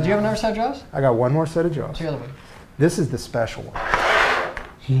 So, do you have another set of jaws? I got one more set of jaws. What's the other one? This is the special one.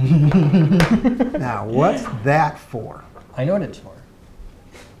 Now, what's that for? I know what it's for.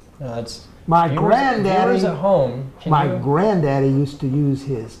 It's my granddaddy. Viewers at home. Granddaddy used to use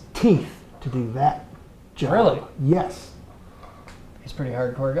his teeth to do that job. Really? Yes. He's a pretty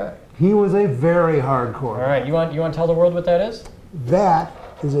hardcore guy. He was a very hardcore guy. All right, you want to tell the world what that is? That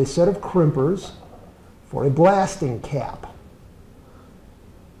is a set of crimpers for a blasting cap.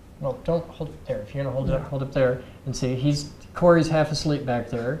 Well, don't hold it there. If you're gonna hold it there and see. Corey's half asleep back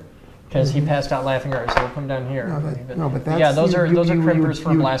there because he passed out laughing earlier. So we'll put him down here. But that's, yeah, those are crimpers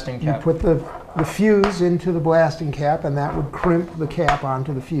for a blasting cap. You put the fuse into the blasting cap, and that would crimp the cap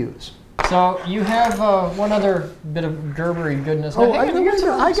onto the fuse. So you have one other bit of Gerbery goodness. Oh,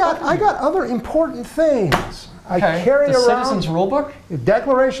 I got other important things. Okay. I carry the around Citizens Rule Book, the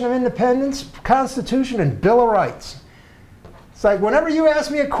Declaration of Independence, Constitution, and Bill of Rights. It's like whenever you ask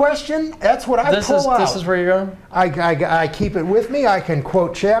me a question, that's what I pull out. This is where you're going? I keep it with me. I can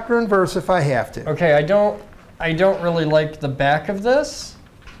quote chapter and verse if I have to. Okay, I don't really like the back of this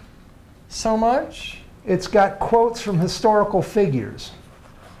so much. It's got quotes from historical figures.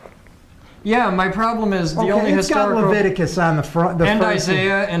 Yeah, my problem is the only historical... It's got Leviticus on the front. And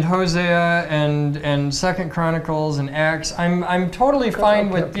Isaiah and Hosea and Second Chronicles and Acts. I'm totally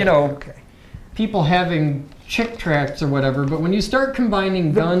fine with, people having chick tracts or whatever, but when you start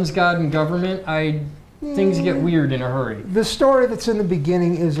combining guns, God, and government, things get weird in a hurry. The story that's in the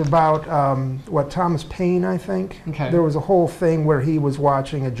beginning is about, Thomas Paine, I think? Okay. There was a whole thing where he was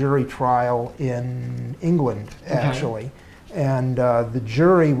watching a jury trial in England, actually. Okay. And the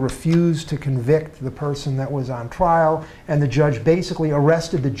jury refused to convict the person that was on trial, and the judge basically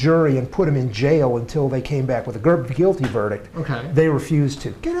arrested the jury and put them in jail until they came back with a guilty verdict. Okay. They refused to.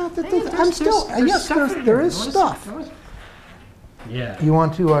 Get out the thing. There is stuff. Yeah. You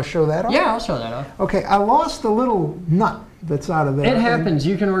want to show that off? Yeah, I'll show that off. Okay, I lost the little nut that's out of there. It happens.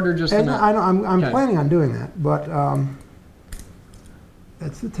 You can order just the nut. I'm planning on doing that, but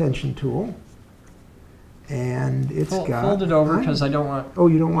That's the tension tool. And it's got... Fold it over because I don't want... Oh,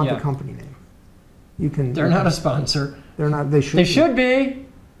 you don't want the company name. You can... They're not a sponsor. They're not... They should They should be.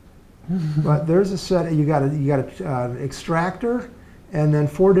 But there's a set... You got an extractor and then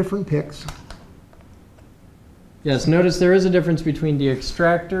 4 different picks. Yes, notice there is a difference between the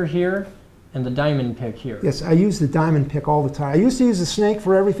extractor here and the diamond pick here. Yes, I use the diamond pick all the time. I used to use the snake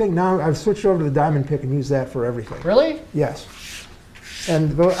for everything. Now I've switched over to the diamond pick and use that for everything. Really? Yes.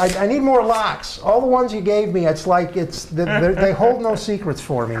 And I need more locks. All the ones you gave me, it's like they hold no secrets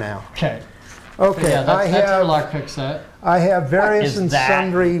for me now. Okay. Okay. So yeah, that's our lock pick set. I have various and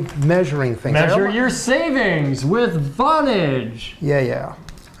sundry measuring things. Measure your savings with Vonage. Yeah.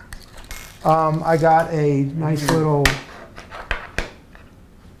 I got a nice little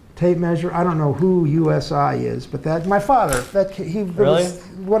tape measure. I don't know who USI is, but that my father. Really? Was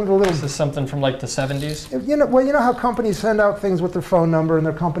one of the little. Is this something from like the 70s? You know how companies send out things with their phone number and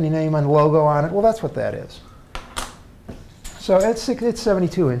their company name and logo on it. Well, that's what that is. So it's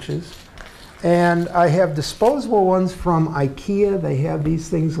 72 inches. And I have disposable ones from IKEA. They have these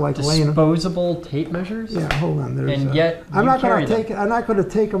things like disposable tape measures. Yeah, hold on. And yet I'm not going to take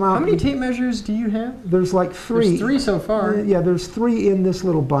them out. How many tape measures do you have? There's like 3. There's 3 so far. Yeah, there's 3 in this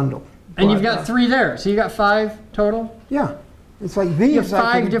little bundle. And you've got 3 there, so you got 5 total. Yeah, it's like these. You have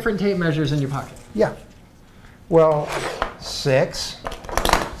 5 different tape measures in your pocket. Yeah. Well, 6,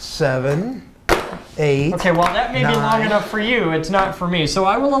 7. 8. Okay, well that may 9. be long enough for you. It's not for me. So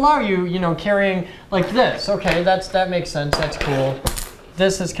I will allow you, carrying like this. Okay, that makes sense. That's cool.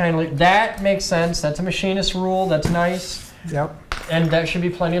 This is kind of that makes sense. That's a machinist rule. That's nice. Yep. And that should be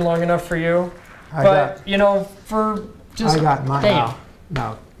plenty long enough for you. For just I got mine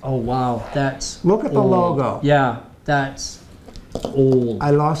now. Oh wow, that's look at the logo. Yeah, that's old. I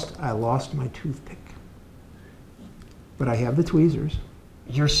lost my toothpick, but I have the tweezers.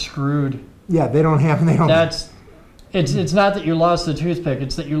 You're screwed. Yeah, they don't. It's not that you lost the toothpick.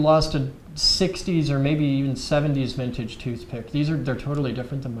 It's that you lost a 60s or maybe even 70s vintage toothpick. They're totally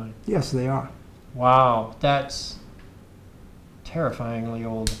different than mine. Yes, they are. Wow, that's terrifyingly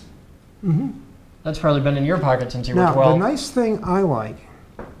old. Mm-hmm. That's probably been in your pocket since you were 12. Now, the nice thing I like,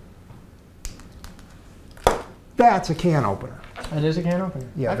 that's a can opener. It is a can opener.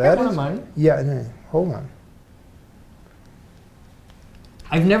 Yeah, I've got one of mine. Yeah, no, hold on.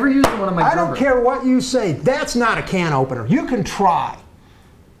 I've never used one of my I don't care what you say. That's not a can opener. You can try.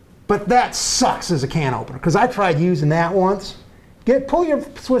 But that sucks as a can opener. Because I tried using that once. Pull your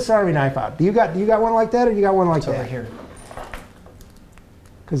Swiss Army knife out. You got one like that or you got one like that? Over here.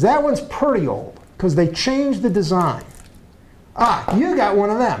 Because that one's pretty old. Because they changed the design. You got one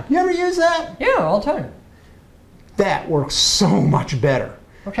of them. You ever use that? Yeah, all the time. That works so much better.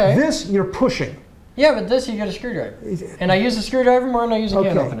 Okay. This, you're pushing. Yeah, but this you get a screwdriver. And I use a screwdriver more than I use a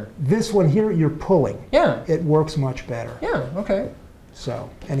can opener. This one here, you're pulling. Yeah. It works much better. Yeah, okay. So,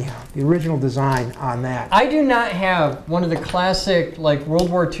 anyhow, the original design on that. I do not have one of the classic, like, World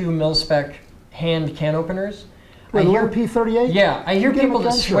War II mil-spec hand can openers. The little P38? Yeah, I hear people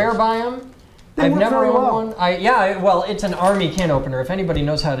that swear by them. I've never owned one. Well, it's an Army can opener. If anybody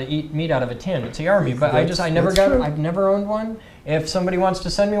knows how to eat meat out of a tin, it's the Army. But I've never owned one. If somebody wants to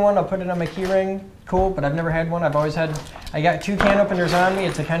send me one, I'll put it on my key ring. Cool, but I've never had one. I got 2 can openers on me.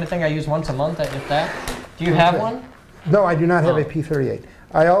 It's the kind of thing I use once a month, if that. Do you have one? No, I do not have a P38.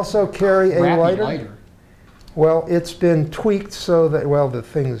 I also carry a lighter. Well, it's been tweaked so that,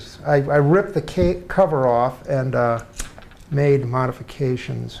 I ripped the cover off and made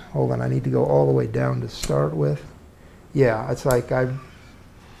modifications. Hold on, I need to go all the way down to start with. Yeah, it's like I'm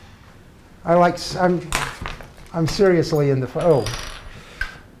seriously in the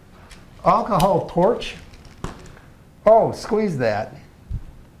alcohol torch. Oh, squeeze that.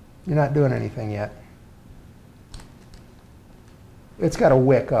 You're not doing anything yet. It's got a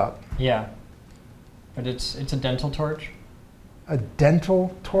wick up. Yeah, but it's a dental torch. A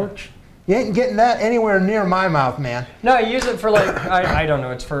dental torch? You ain't getting that anywhere near my mouth, man. No, I use it for I don't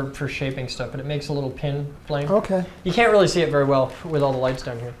know, it's for shaping stuff, but it makes a little pin flame. Okay. You can't really see it very well with all the lights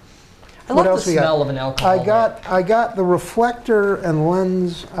down here. I love the smell of an alcohol. I got the reflector and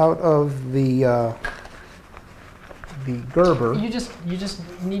lens out of the Gerber. You just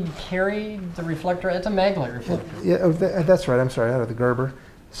need to carry the reflector. It's a Maglite reflector. Yeah, that's right. I'm sorry, out of the Gerber.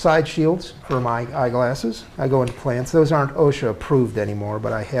 Side shields for my eyeglasses. I go into plants. Those aren't OSHA approved anymore,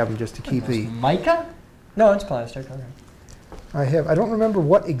 but I have them just to keep the... Mica? No, it's plastic. Okay. I don't remember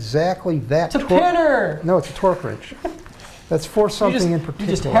what exactly that... It's a pinner! No, it's a torque wrench. That's for something in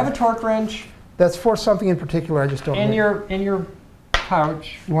particular. You just have a torque wrench. That's for something in particular. I just don't know. In your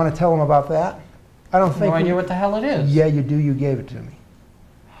pouch. You want to tell them about that? I don't think... No idea what the hell it is. Yeah, you do. You gave it to me.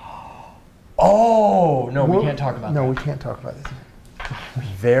 Oh, no, we can't talk about that. No, we can't talk about this.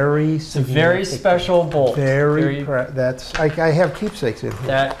 Very It's a very special bolt. That's I have keepsakes in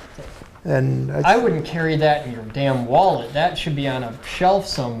here. And I wouldn't carry that in your damn wallet. That should be on a shelf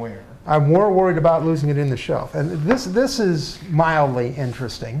somewhere. I'm more worried about losing it in the shelf. And this is mildly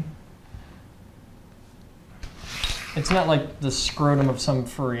interesting. It's not like the scrotum of some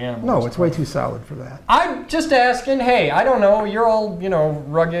furry animal. No, it's way too solid for that. I'm just asking. Hey, I don't know. You're all, you know,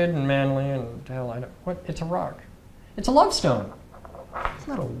 rugged and manly and hell, I don't. What? It's a rock. It's a love stone. It's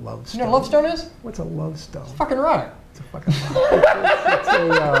not a love stone. You know what a love stone is? What's a love stone? It's a fucking rock. It's a fucking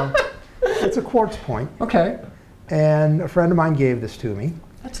rock. It's a quartz point. Okay. And a friend of mine gave this to me.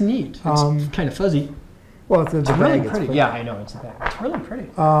 That's neat. It's kind of fuzzy. Well, it's the really bag. Pretty. Yeah, I know it's the bag. It's really pretty.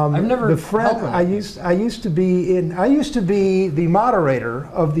 I've never. The friend I used to be the moderator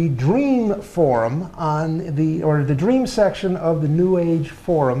of the Dream Forum on the Dream section of the New Age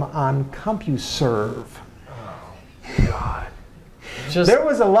Forum on CompuServe. Oh God. There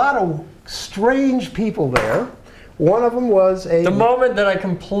was a lot of strange people there. One of them was the moment that I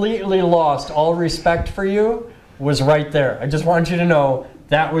completely lost all respect for you was right there. I just want you to know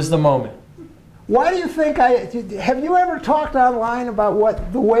that was the moment. Why do you think have you ever talked online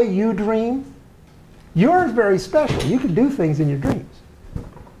about the way you dream? Yours very special. You can do things in your dreams.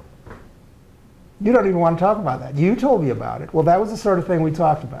 You don't even want to talk about that. You told me about it. Well, that was the sort of thing we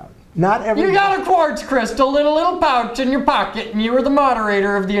talked about. Not every. You got a quartz crystal in a little pouch in your pocket, and you were the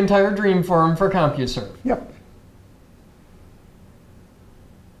moderator of the entire Dream Forum for CompuServe. Yep.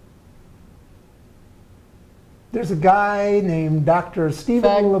 There's a guy named Dr.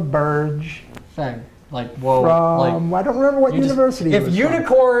 Stephen LaBerge. Like, whoa. From, I don't remember what university If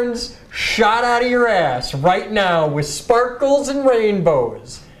unicorns shot out of your ass right now with sparkles and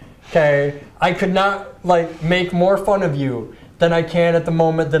rainbows, okay, I could not, make more fun of you than I can at the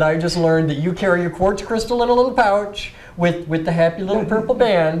moment that I just learned that you carry a quartz crystal in a little pouch with the happy little purple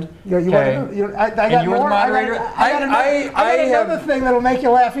band. I got another thing that'll make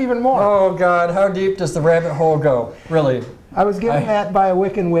you laugh even more. Oh God, how deep does the rabbit hole go? Really? I was given that by a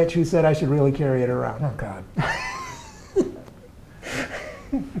Wiccan witch who said I should really carry it around. Oh God.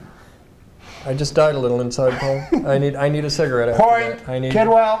 I just died a little inside, Paul. I need a cigarette after that.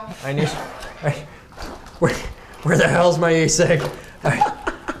 Kidwell. Where the hell's my e-cig?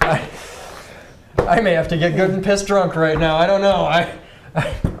 I may have to get good and pissed drunk right now. I don't know.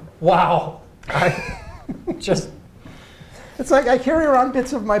 Wow. It's like I carry around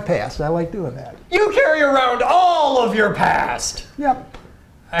bits of my past. I like doing that. You carry around all of your past. Yep.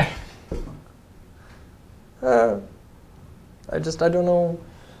 I don't know.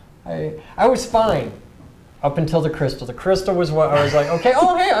 I was fine up until the crystal. The crystal was what I was like, okay,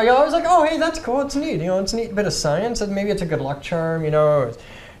 oh hey, I was like, oh hey, that's cool, it's neat. You know, it's a neat bit of science, and maybe it's a good luck charm. You know,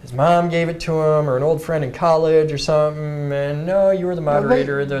 his mom gave it to him, or an old friend in college, or something. And no, you were the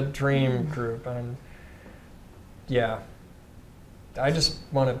moderator of the Dream group, and yeah. I just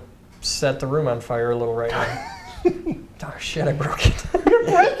want to set the room on fire a little right now. Oh shit, I broke it. You're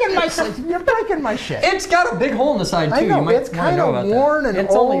breaking my shit. It's got a big hole in the side too. I know, you might it's kind of worn and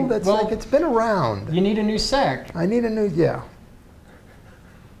old. It's been around. You need a new sack. I need a new, yeah.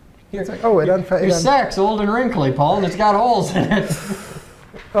 It's like, your sack's old and wrinkly, Paul, and it's got holes in it.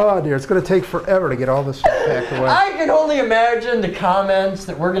 Oh dear, it's going to take forever to get all this packed away. I can only imagine the comments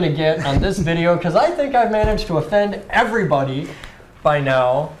that we're going to get on this video, because I think I've managed to offend everybody by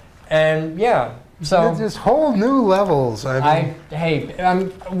now, and yeah, so it's just whole new levels.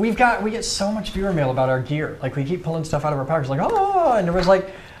 We get so much viewer mail about our gear. Like, we keep pulling stuff out of our pockets, like, oh, and there was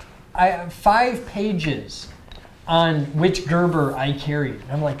 5 pages on which Gerber I carried.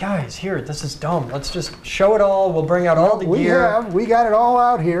 And I'm like, guys, here, this is dumb. Let's just show it all. We'll bring out all the gear. We got it all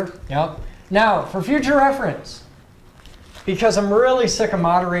out here. Yep. Now, for future reference, because I'm really sick of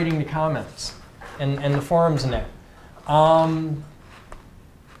moderating the comments and the forums and that.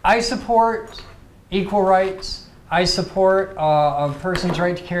 I support equal rights. I support a person's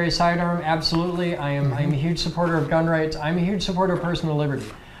right to carry a sidearm. Absolutely. I am a huge supporter of gun rights. I'm a huge supporter of personal liberty.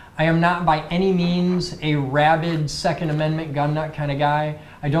 I am not by any means a rabid Second Amendment gun nut kind of guy.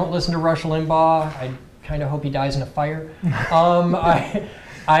 I don't listen to Rush Limbaugh. I kind of hope he dies in a fire. I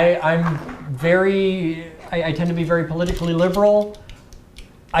tend to be very politically liberal.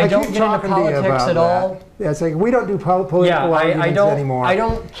 I don't get into politics at all. Yeah, it's like we don't do political arguments anymore. I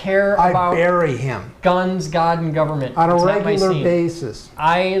don't care about bury him. Guns, God, and government. On a regular basis.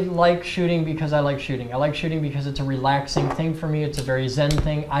 I like shooting because I like shooting. I like shooting because it's a relaxing thing for me. It's a very zen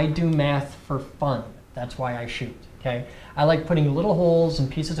thing. I do math for fun. That's why I shoot, okay? I like putting little holes and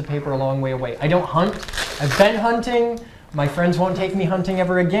pieces of paper a long way away. I don't hunt. I've been hunting. My friends won't take me hunting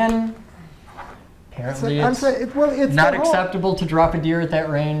ever again. Apparently it's not acceptable to drop a deer at that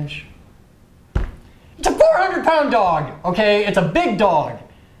range. It's a 400-pound dog, okay? It's a big dog.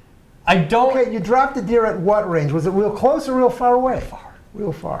 I don't... Okay, you dropped the deer at what range? Was it real close or real far away? Far.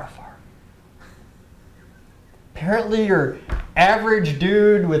 Real far. Apparently your average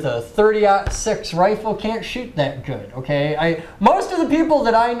dude with a 30-06 rifle can't shoot that good, okay? Most of the people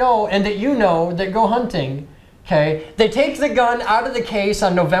that I know and that you know that go hunting, okay, they take the gun out of the case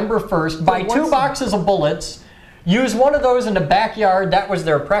on November 1st, buy 2 boxes of bullets, use one of those in the backyard, that was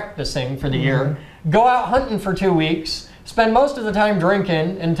their practicing for the year, go out hunting for 2 weeks, spend most of the time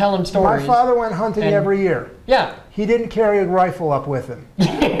drinking and telling stories. My father went hunting every year. Yeah. He didn't carry a rifle up with him.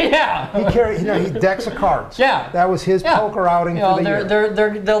 Yeah. He carried, he decks of cards. Yeah. That was his poker outing for the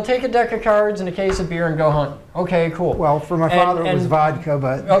year. They'll take a deck of cards and a case of beer and go hunt. Okay, cool. Well, for my father it was vodka,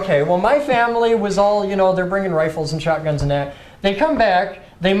 but... Okay, well my family was all, they're bringing rifles and shotguns and that. They come back,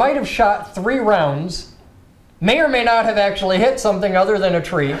 they might have shot 3 rounds, may or may not have actually hit something other than a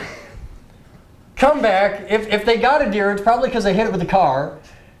tree. Come back, if they got a deer, it's probably because they hit it with a car.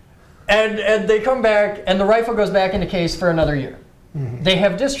 And they come back, and the rifle goes back in the case for another year. Mm-hmm. They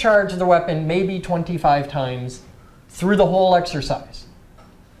have discharged the weapon maybe 25 times through the whole exercise.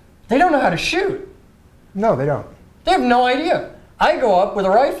 They don't know how to shoot. No, they don't. They have no idea. I go up with a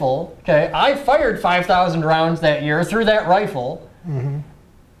rifle, okay? I fired 5,000 rounds that year through that rifle. Mm-hmm.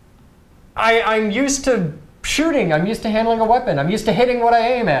 I'm used to shooting. I'm used to handling a weapon. I'm used to hitting what I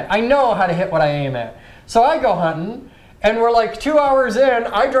aim at. I know how to hit what I aim at. So I go hunting. And we're like 2 hours in,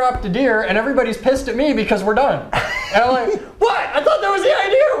 I dropped a deer, and everybody's pissed at me because we're done. And I'm like, what? I thought that was the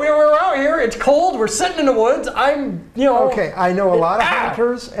idea. We were out here, it's cold, we're sitting in the woods, Okay, I know a lot of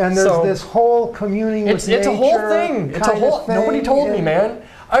hunters, and there's this whole communing with nature. It's a whole thing. It's a whole thing. Nobody told me, man.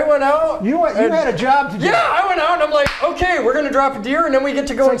 I went out. You had a job to do. Yeah, I went out and I'm like, okay, we're gonna drop a deer and then we get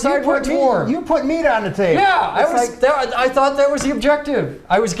to go inside where it's warm. You put meat on the table. Yeah, I thought that was the objective.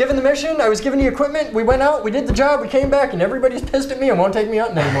 I was given the mission, I was given the equipment, we went out, we did the job, we came back, and everybody's pissed at me and won't take me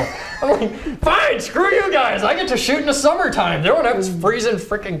hunting anymore. I'm like, fine, screw you guys. I get to shoot in the summertime. They don't have it's freezing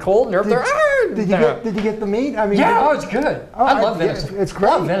freaking cold and they're up there. Did you get the meat? I mean, yeah, it's good. I love venison. It's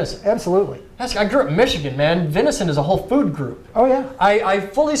great. I love venison. Absolutely. I grew up in Michigan, man. Venison is a whole food group. Oh yeah. I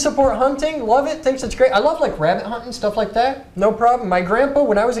fully support hunting, love it, thinks it's great. I love like rabbit hunting, stuff like that. No problem. My grandpa,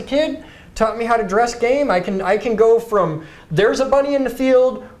 when I was a kid, taught me how to dress game. I can go from there's a bunny in the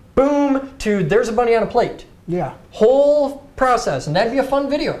field, boom, to there's a bunny on a plate. Yeah. Whole process, and that'd be a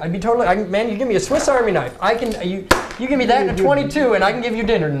fun video. I'd be totally, man, you give me a Swiss Army knife. You give me that and a 22 and I can give you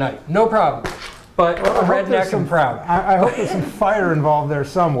dinner tonight. No problem. But a redneck and proud. I hope there's some fire involved there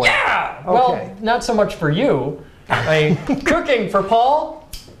somewhere. Yeah! Okay. Well, not so much for you. Cooking for Paul.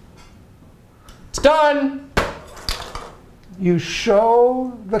 It's done. You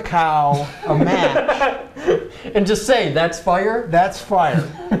show the cow a match. And just say, that's fire? That's fire.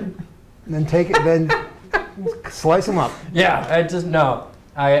 And then take it, then slice them up. Yeah,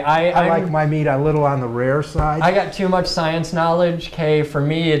 I like my meat a little on the rare side. I got too much science knowledge, okay? For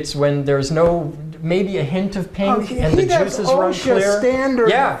me, it's when there's maybe a hint of pink and the juices run clear. Standard.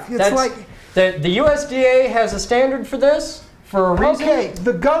 Yeah, it's like the USDA has a standard for this for a reason. Okay,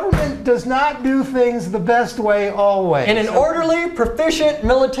 the government does not do things the best way always. In an orderly, proficient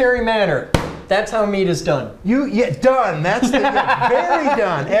military manner. That's how meat is done. Done. That's very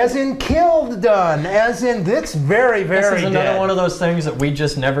done. As in killed done. As in, it's very, very This is another dead. one of those things that we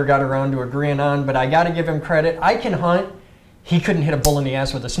just never got around to agreeing on, but I got to give him credit. I can hunt. He couldn't hit a bull in the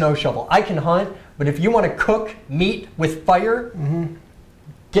ass with a snow shovel. I can hunt, but if you want to cook meat with fire,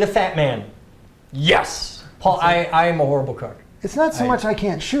 get a fat man. Yes. Paul, I am a horrible cook. It's not so much I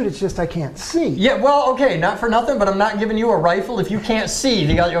can't shoot, it's just I can't see. Yeah, well, okay, not for nothing, but I'm not giving you a rifle if you can't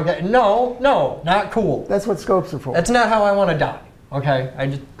see. Okay, no, not cool. That's what scopes are for. That's not how I want to die, okay?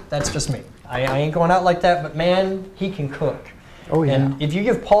 That's just me. I ain't going out like that, but man, he can cook. Oh yeah. And if you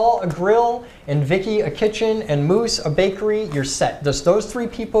give Paul a grill, and Vicky a kitchen, and Moose a bakery, you're set. Those 3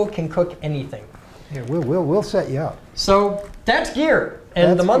 people can cook anything. Yeah, we'll set you up. So that's gear.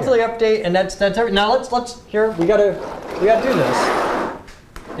 And the monthly update, and that's everything. Now let's here we gotta do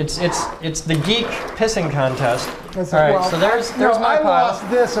this. It's the geek pissing contest. All right, so there's my pile. I lost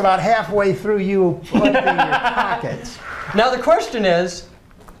this about halfway through you emptying your pockets. Now the question is,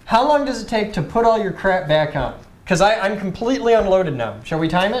 how long does it take to put all your crap back on? Because I'm completely unloaded now. Shall we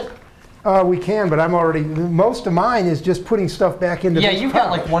time it? We can, but I'm already. Most of mine is just putting stuff back into. Yeah, you've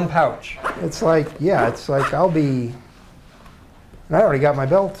got like 1 pouch. It's like I'll be. I already got my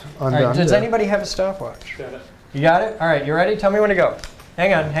belt undone. All right, does anybody have a stopwatch? Got it. You got it? All right, you ready? Tell me when to go.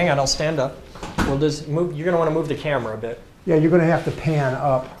 Hang on, I'll stand up. We'll just move. You're gonna want to move the camera a bit. Yeah, you're going to have to pan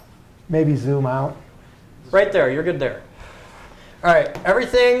up, maybe zoom out. Right there, you're good there. All right,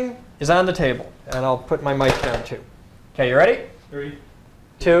 everything is on the table, and I'll put my mic down too. Okay, you ready? 3,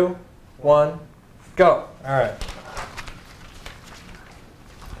 2, 1, go. All right.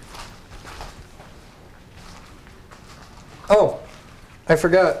 Oh, I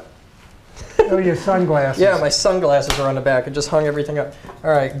forgot. Oh, your sunglasses. Yeah, my sunglasses are on the back. I just hung everything up.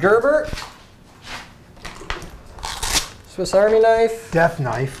 All right, Gerber. Swiss Army knife. Death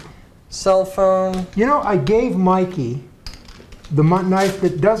knife. Cell phone. You know, I gave Mikey the knife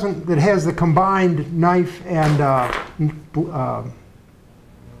that has the combined knife and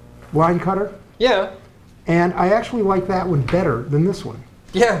line cutter. Yeah. And I actually like that one better than this one.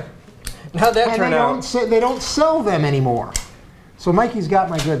 Yeah. How'd that turn out? They don't sell them anymore. So Mikey's got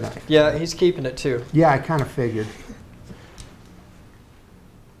my good knife. Yeah, he's keeping it too. Yeah, I kind of figured.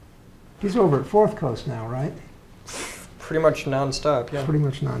 He's over at Fourth Coast now, right? Pretty much nonstop, yeah. Pretty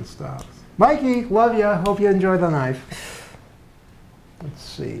much nonstop. Mikey, love ya. Hope you enjoy the knife. Let's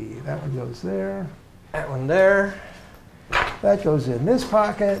see. That one goes there. That one there. That goes in this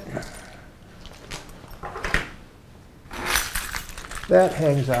pocket. That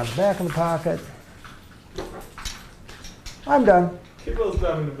hangs on the back of the pocket. I'm done. Kidwell's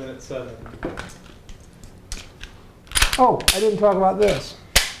done in a minute 7. Oh, I didn't talk about this.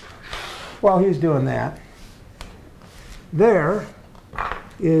 While he's doing that, there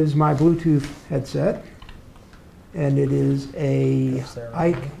is my Bluetooth headset, and it is a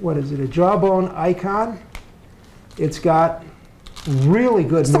what is it? A Jawbone Icon. It's got really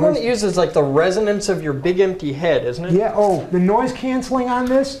good noise. It's the one that uses like the resonance of your big empty head, isn't it? Yeah. Oh, the noise canceling on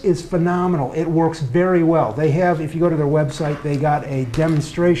this is phenomenal. It works very well. They have, if you go to their website, they got a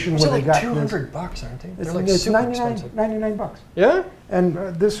demonstration where they got $200, aren't they? They're like it's super 99, expensive. $99. Yeah. And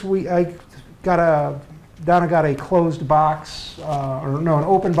this week I got Donna got a closed box, or no, an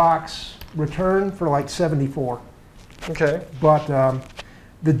open box return for like $74. Okay. But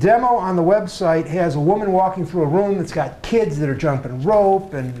the demo on the website has a woman walking through a room that's got kids that are jumping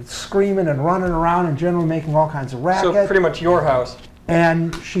rope and screaming and running around and generally making all kinds of racket. So pretty much your house.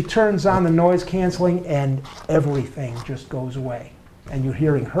 And she turns on the noise canceling and everything just goes away. And you're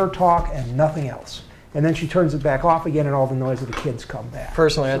hearing her talk and nothing else. And then she turns it back off again and all the noise of the kids come back.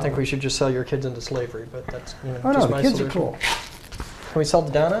 Personally, I think we should just sell your kids into slavery, but that's Oh just no, my the kids solution. are cool. Can we sell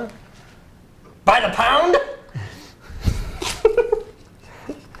to Donna? By the pound?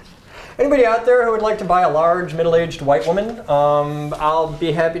 Anybody out there who would like to buy a large, middle-aged white woman? I'll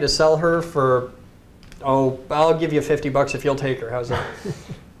be happy to sell her for, I'll give you $50 if you'll take her. How's that?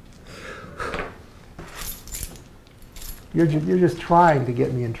 You're just trying to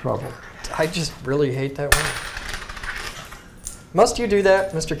get me in trouble. I just really hate that one. Must you do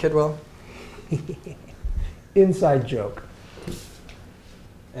that, Mr. Kidwell? Inside joke.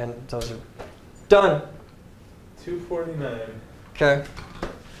 And those are done. $249. Okay.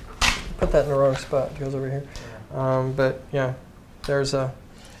 Put that in the wrong spot. It goes over here. But yeah, there's a.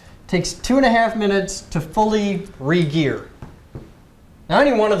 Takes 2.5 minutes to fully re-gear. Now,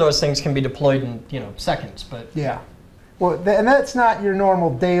 any one of those things can be deployed in seconds, but. Yeah. Well, and that's not your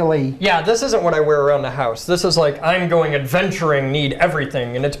normal daily. Yeah, this isn't what I wear around the house. This is like I'm going adventuring, need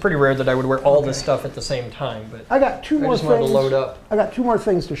everything, and it's pretty rare that I would wear all this stuff at the same time. But I got two more just wanted things. to load up. I got 2 more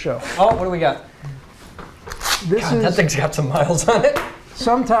things to show. Oh, what do we got? That thing's got some miles on it.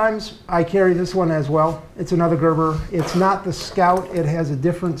 Sometimes I carry this one as well. It's another Gerber. It's not the Scout. It has a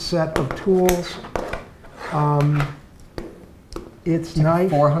different set of tools. It's knife.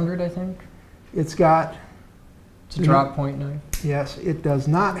 400, I think. It's got. It's a drop point knife. Yes, it does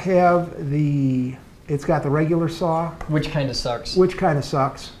not have the. It's got the regular saw. Which kind of sucks. Which kind of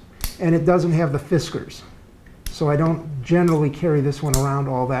sucks. And it doesn't have the Fiskars. So I don't generally carry this one around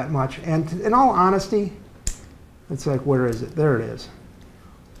all that much. And in all honesty, it's like, where is it? There it is.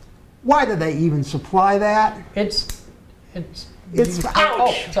 Why did they even supply that? It's ouch!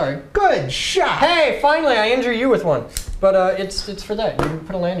 Oh, sorry. Good shot! Hey, finally, I injure you with one. But it's for that. You can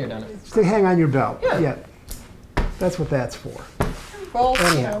put a lanyard on it. It's to hang on your belt. Yeah. That's what that's for. Well,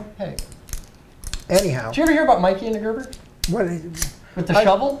 anyhow. Hey. Anyhow. Did you ever hear about Mikey and the Gerber? What? With the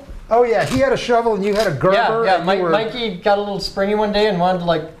shovel? Oh yeah, he had a shovel and you had a Gerber. Yeah. Mikey got a little springy one day and wanted to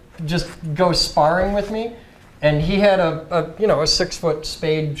like just go sparring with me. And he had a 6-foot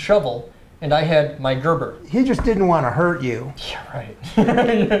spade shovel, and I had my Gerber. He just didn't want to hurt you. Yeah, right.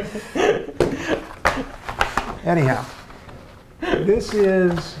 Anyhow, this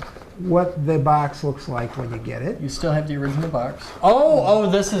is what the box looks like when you get it. You still have the original box. Oh,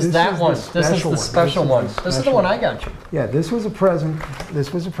 this is that one. This is the special one. This is the one I got you. Yeah, this was a present.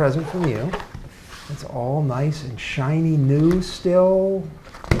 This was a present from you. It's all nice and shiny, new still.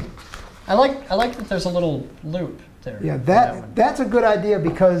 I like that there's a little loop there. Yeah, on one. that's a good idea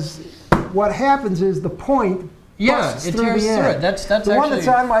because what happens is the point busts it through tears the through end. it. That's the actually, one that's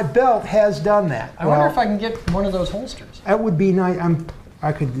on my belt has done that. I wonder if I can get one of those holsters. That would be nice.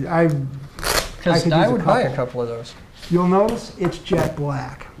 Because I would buy a couple of those. You'll notice it's jet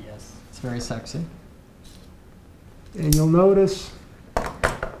black. Yes, it's very sexy. And you'll notice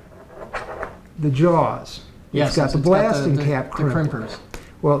the jaws. Yes, It's got the blasting cap the crimpers.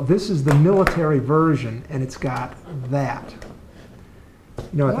 Well, this is the military version, and it's got that. You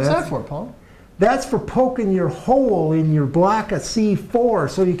know what What's that's that for, Paul? That's for poking your hole in your block of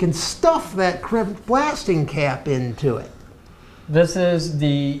C4 so you can stuff that blasting cap into it. This is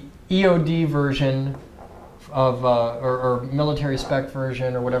the EOD version of, or military spec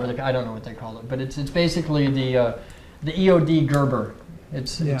version, or whatever, I don't know what they call it, but it's basically the EOD Gerber.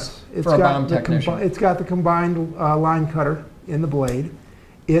 It's for a bomb technician. It's got the combined line cutter in the blade.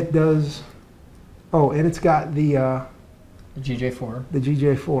 It does, and it's got the GJ4. The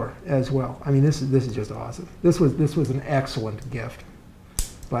GJ4 as well. I mean, this is just awesome. This was an excellent gift.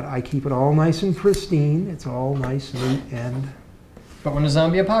 But I keep it all nice and pristine. It's all nice, neat, and but when a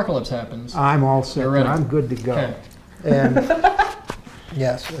zombie apocalypse happens, I'm all set. You're ready. I'm good to go. Okay. And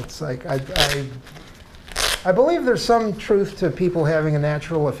yes, it's like I believe there's some truth to people having a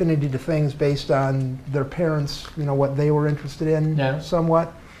natural affinity to things based on their parents, what they were interested in,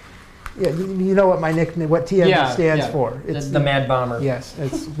 somewhat. Yeah, you know what my nickname, what TMB stands for. It's the Mad Bomber. Yes,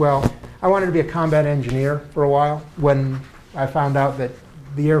 I wanted to be a combat engineer for a while when I found out that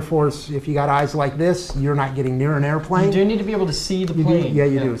the Air Force, if you got eyes like this, you're not getting near an airplane. You do need to be able to see the plane.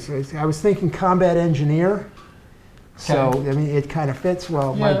 You do. So I was thinking combat engineer. So, I mean, it kind of fits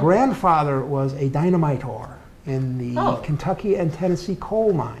well. My grandfather was a dynamitor in the Kentucky and Tennessee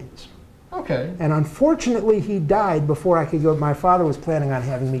coal mines. Okay. And unfortunately, he died before I could go. My father was planning on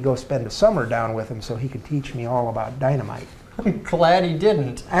having me go spend a summer down with him so he could teach me all about dynamite. I'm glad he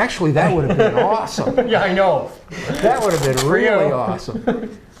didn't. Actually, that would have been awesome. Yeah, I know. That would have been really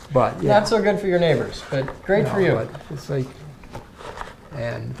awesome. But not so good for your neighbors, but great for you. But it's like,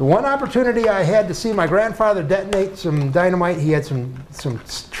 and the one opportunity I had to see my grandfather detonate some dynamite, he had some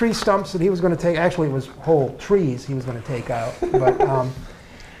tree stumps that he was going to take. Actually, it was whole trees he was going to take out. But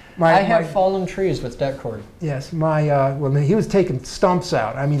I have fallen trees with det cord. Yes, well, he was taking stumps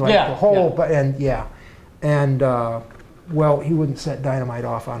out. I mean, like the whole, well, he wouldn't set dynamite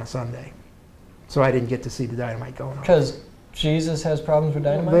off on a Sunday, so I didn't get to see the dynamite going off. Because Jesus has problems with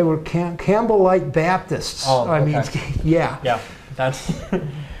dynamite? They were Campbellite Baptists. Oh, I mean, yeah. Yeah, that's...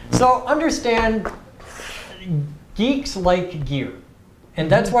 So understand, geeks like gear,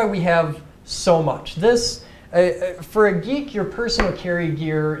 and that's why we have so much. This, for a geek, your personal carry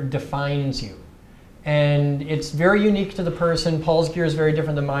gear defines you. And it's very unique to the person. Paul's gear is very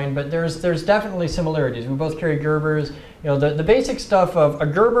different than mine, but there's definitely similarities. We both carry Gerbers. The basic stuff of a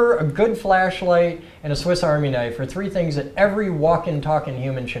Gerber, a good flashlight, and a Swiss Army knife are three things that every walking, talking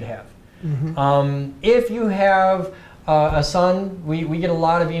human should have. Mm-hmm. If you have a son, we get a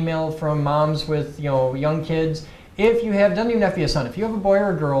lot of email from moms with young kids. If you have, doesn't even have to be a son, if you have a boy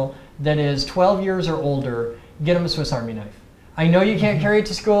or a girl that is 12 years or older, get them a Swiss Army knife. I know you can't carry it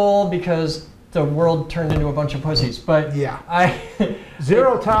to school because the world turned into a bunch of pussies, but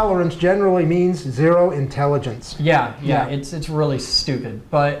zero tolerance generally means zero intelligence. Yeah, it's really stupid.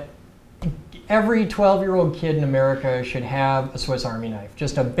 But every 12-year-old kid in America should have a Swiss Army knife.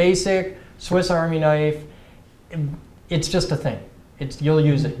 Just a basic Swiss Army knife. It's just a thing. You'll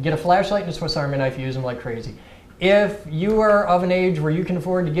use it. Get a flashlight and a Swiss Army knife, use them like crazy. If you are of an age where you can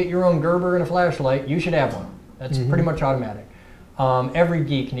afford to get your own Gerber and a flashlight, you should have one. That's pretty much automatic. Every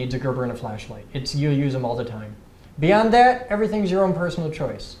geek needs a Gerber and a flashlight. You'll use them all the time. Beyond that, everything's your own personal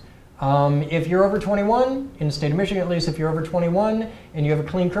choice. If you're over 21, in the state of Michigan at least, if you're over 21 and you have a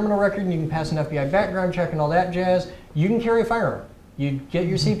clean criminal record and you can pass an FBI background check and all that jazz, you can carry a firearm. You get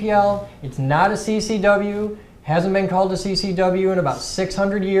your CPL. It's not a CCW. Hasn't been called a CCW in about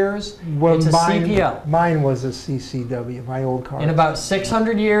 600 years. Well, it's a CPL. Mine was a CCW, my old car. In about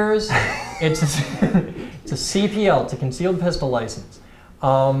 600 years, it's a CPL, it's a concealed pistol license.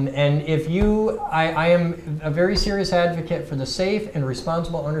 And if I am a very serious advocate for the safe and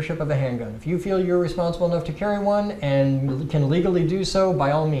responsible ownership of a handgun. If you feel you're responsible enough to carry one and can legally do so,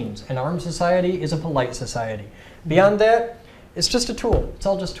 by all means. An armed society is a polite society. Beyond that, it's just a tool. It's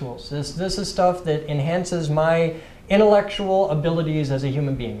all just tools. This is stuff that enhances my intellectual abilities as a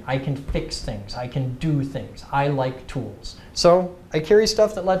human being. I can fix things. I can do things. I like tools. So I carry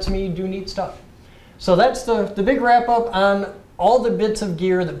stuff that lets me do neat stuff. So that's the big wrap up on all the bits of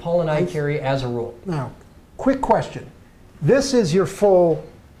gear that Paul and I carry as a rule. Now, quick question. This is your full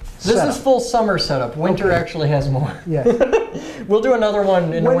This setup. is full summer setup. Winter Okay. actually has more. Yes. We'll do another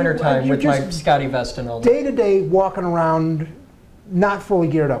one in the When- wintertime you with my just- Scotty vest and all that. Day to day, walking around, not fully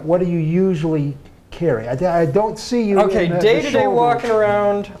geared up. What do you usually carry? I don't see you. Okay, in the day to day shoulder. walking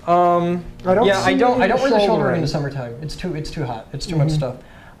around. I don't Yeah, see I you don't in wear the shoulder ring in ring. the summertime. It's too hot. It's too Mm-hmm. much stuff.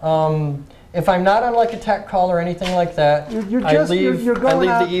 If I'm not on like a tech call or anything like that, You're I just- leave you're going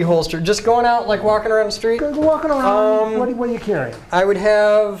I out- leave the e-holster. Just going out like walking around the street. Go walking around. What are you carrying? I would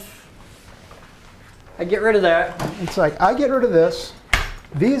have. I get rid of that. It's like I get rid of this.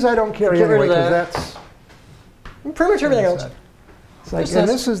 These I don't carry Get rid anyway of because that. that's. Pretty much everything else. It's like, Just and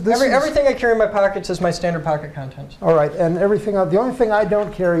this. this is Everything I carry in my pockets is my standard pocket contents. all right, and everything else. The only thing I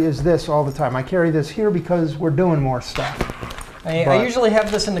don't carry is this all the time. I carry this here because we're doing more stuff. I But- usually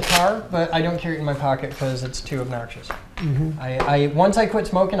have this in the car, but I don't carry it in my pocket because it's too obnoxious. Mm-hmm. Once I quit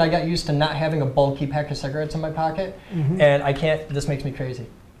smoking, I got used to not having a bulky pack of cigarettes in my pocket, Mm-hmm. and I can't. This makes me crazy.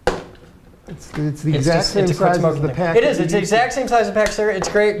 It's the exact same it's a quit size as smoking the thing. pack. It is. that It's you the exact same size as a pack of cigarettes. It's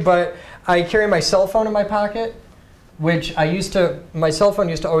great, but I carry my cell phone in my pocket, which I used to. My cell phone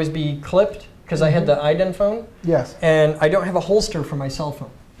used to always be clipped because I had the ident phone, Yes. and I don't have a holster for my cell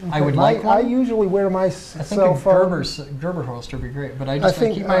phone. I would like I one. usually wear my I think cell a phone. Gerber holster would be great, but I I just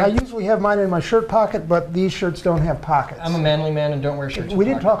think keep I my. usually have mine in my shirt pocket, but these shirts don't have pockets. I'm a manly man and don't wear shirts. We with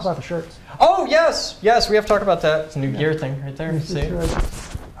didn't talk pockets. about the shirts. Oh yes, yes, we have to talk about that. It's a new gear thing right there. See?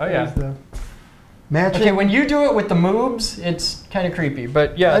 Oh yeah. There's the matching. Okay, when you do it with the moves, it's kind of creepy.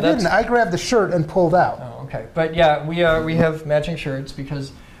 But yeah, I that's. didn't. I grabbed the shirt and pulled out. Oh, okay. But yeah, we have matching shirts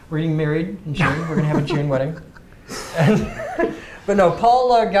because we're getting married in June. We're gonna have a June wedding. And but no, Paul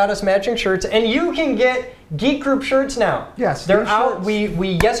got us matching shirts, and you can get Geek Group shirts now. Yes, they're these out. shirts. We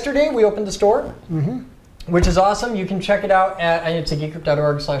yesterday we opened the store. Which is awesome. You can check it out at it's a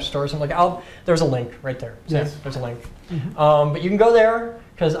geekgroup.org/store. So there's a link right there. See? Yes. There's a link. But you can go there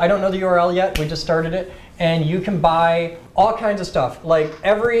because I don't know the URL yet. We just started it, and you can buy all kinds of stuff. Like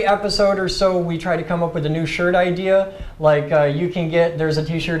every episode or so, we try to come up with a new shirt idea. Like you can get there's a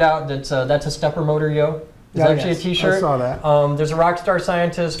T-shirt out that's a stepper motor yo. It's Yeah, actually yes, a T-shirt. I saw that. There's a Rockstar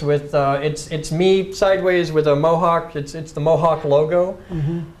Scientist with it's me sideways with a mohawk. It's the Mohawk logo.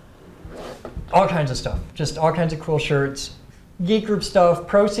 All kinds of stuff, just all kinds of cool shirts. Geek Group stuff,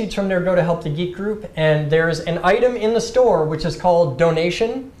 proceeds from there go to help the Geek Group, and there's an item in the store which is called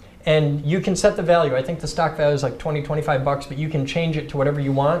donation, and you can set the value. I think the stock value is like $20-25, but you can change it to whatever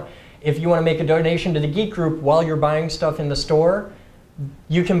you want. If you want to make a donation to the Geek Group while you're buying stuff in the store,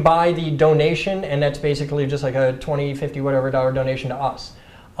 you can buy the donation, and that's basically just like a $20, $50, whatever dollar donation to us.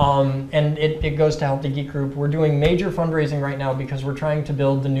 And it goes to help the Geek Group. We're doing major fundraising right now because we're trying to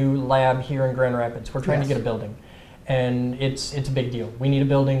build the new lab here in Grand Rapids. We're trying to Yes. get a building. And it's a big deal. We need a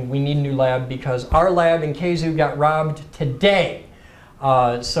building. We need a new lab because our lab in Kazoo got robbed today.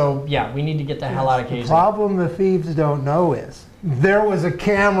 So yeah, we need to get the hell out of The Kazoo. problem the thieves don't know is there was a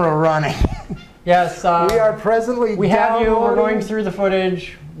camera running. Yes. We are presently We have you. We're downloading going through the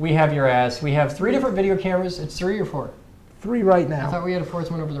footage. We have your ass. We have 3 different video cameras. It's 3 or 4. 3 right I now. thought we had a 4th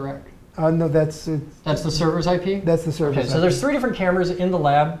one over the rack. No, that's That's the server's IP? that's the service. Okay, so there's 3 different cameras in the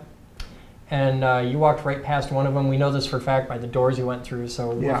lab, and you walked right past one of them. We know this for a fact by the doors you went through, so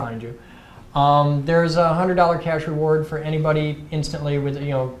we'll Yeah. find you. There's a $100 cash reward for anybody instantly with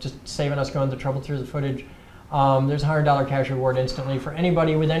just saving us going to trouble through the footage. There's a $100 cash reward instantly for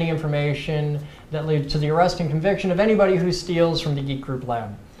anybody with any information that leads to the arrest and conviction of anybody who steals from the Geek Group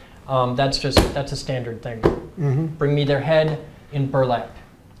lab. That's a standard thing. Bring me their head in burlap,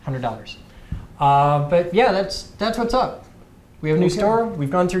 $100. But yeah, that's what's up. We have a new Okay. store. We've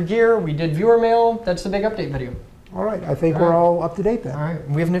gone through gear. We did viewer mail. That's the big update video. All right, I think All we're right. all up to date then. All right,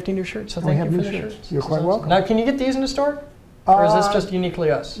 we have nifty new shirts. So We thank have you for new the shirts. shirts. You're This quite is awesome. welcome. Now, can you get these in the store, or is this just uniquely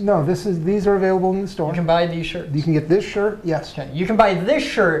us? No, these are available in the store. You can buy these shirts. You can get this shirt, yes. Okay, you can buy this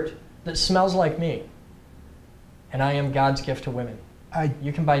shirt that smells like me, and I am God's gift to women.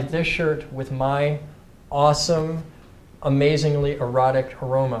 You can buy this shirt with my awesome, amazingly erotic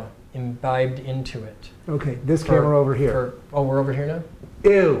aroma imbibed into it. Okay, this camera over here. Oh, we're over here now?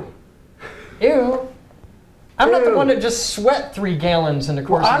 Ew. Ew. I'm not the Ew. one that just sweat 3 gallons in the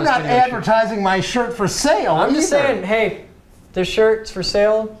course Well, of I'm this not video shoot. advertising my shirt for sale. I'm just either. saying, hey, this shirt's for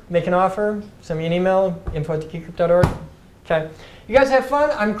sale. Make an offer. Send me an email, info@thegeekgroup.org. Okay. You guys have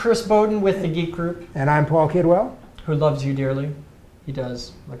fun. I'm Chris Bowden with the Geek Group, And I'm Paul Kidwell. who loves you dearly. He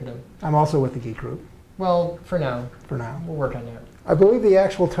does. Look at him. I'm also with the Geek Group Well, for now. for now. We'll work on that. I believe the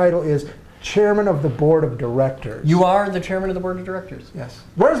actual title is Chairman of the Board of Directors. You are the chairman of the board of directors. Yes.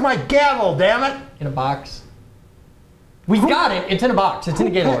 Where's my gavel, damn it? In a box. We've got it. It's in a box. It's in a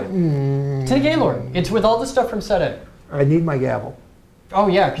Gaylord. It's in a Gaylord. It's with all the stuff from Set A. I need my gavel. Oh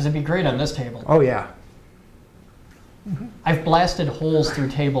yeah, because it'd be great on this table. Oh yeah. I've blasted holes through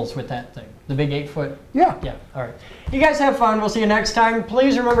tables with that thing. The big 8-foot. Yeah. Yeah, all right. You guys have fun. We'll see you next time.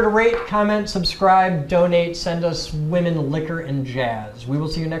 Please remember to rate, comment, subscribe, donate, send us women, liquor, and jazz. We will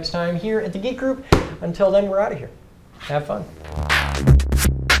see you next time here at the Geek Group. Until then, we're out of here. Have fun.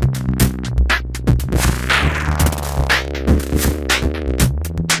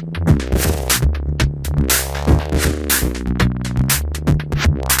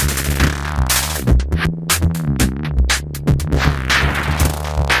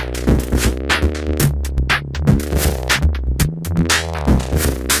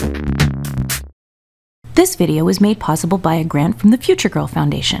 This video was made possible by a grant from the Future Girl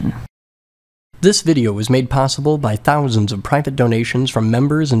Foundation. This video was made possible by thousands of private donations from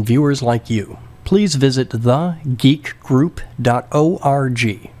members and viewers like you. Please visit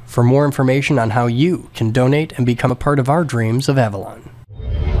thegeekgroup.org for more information on how you can donate and become a part of our dreams of Avalon.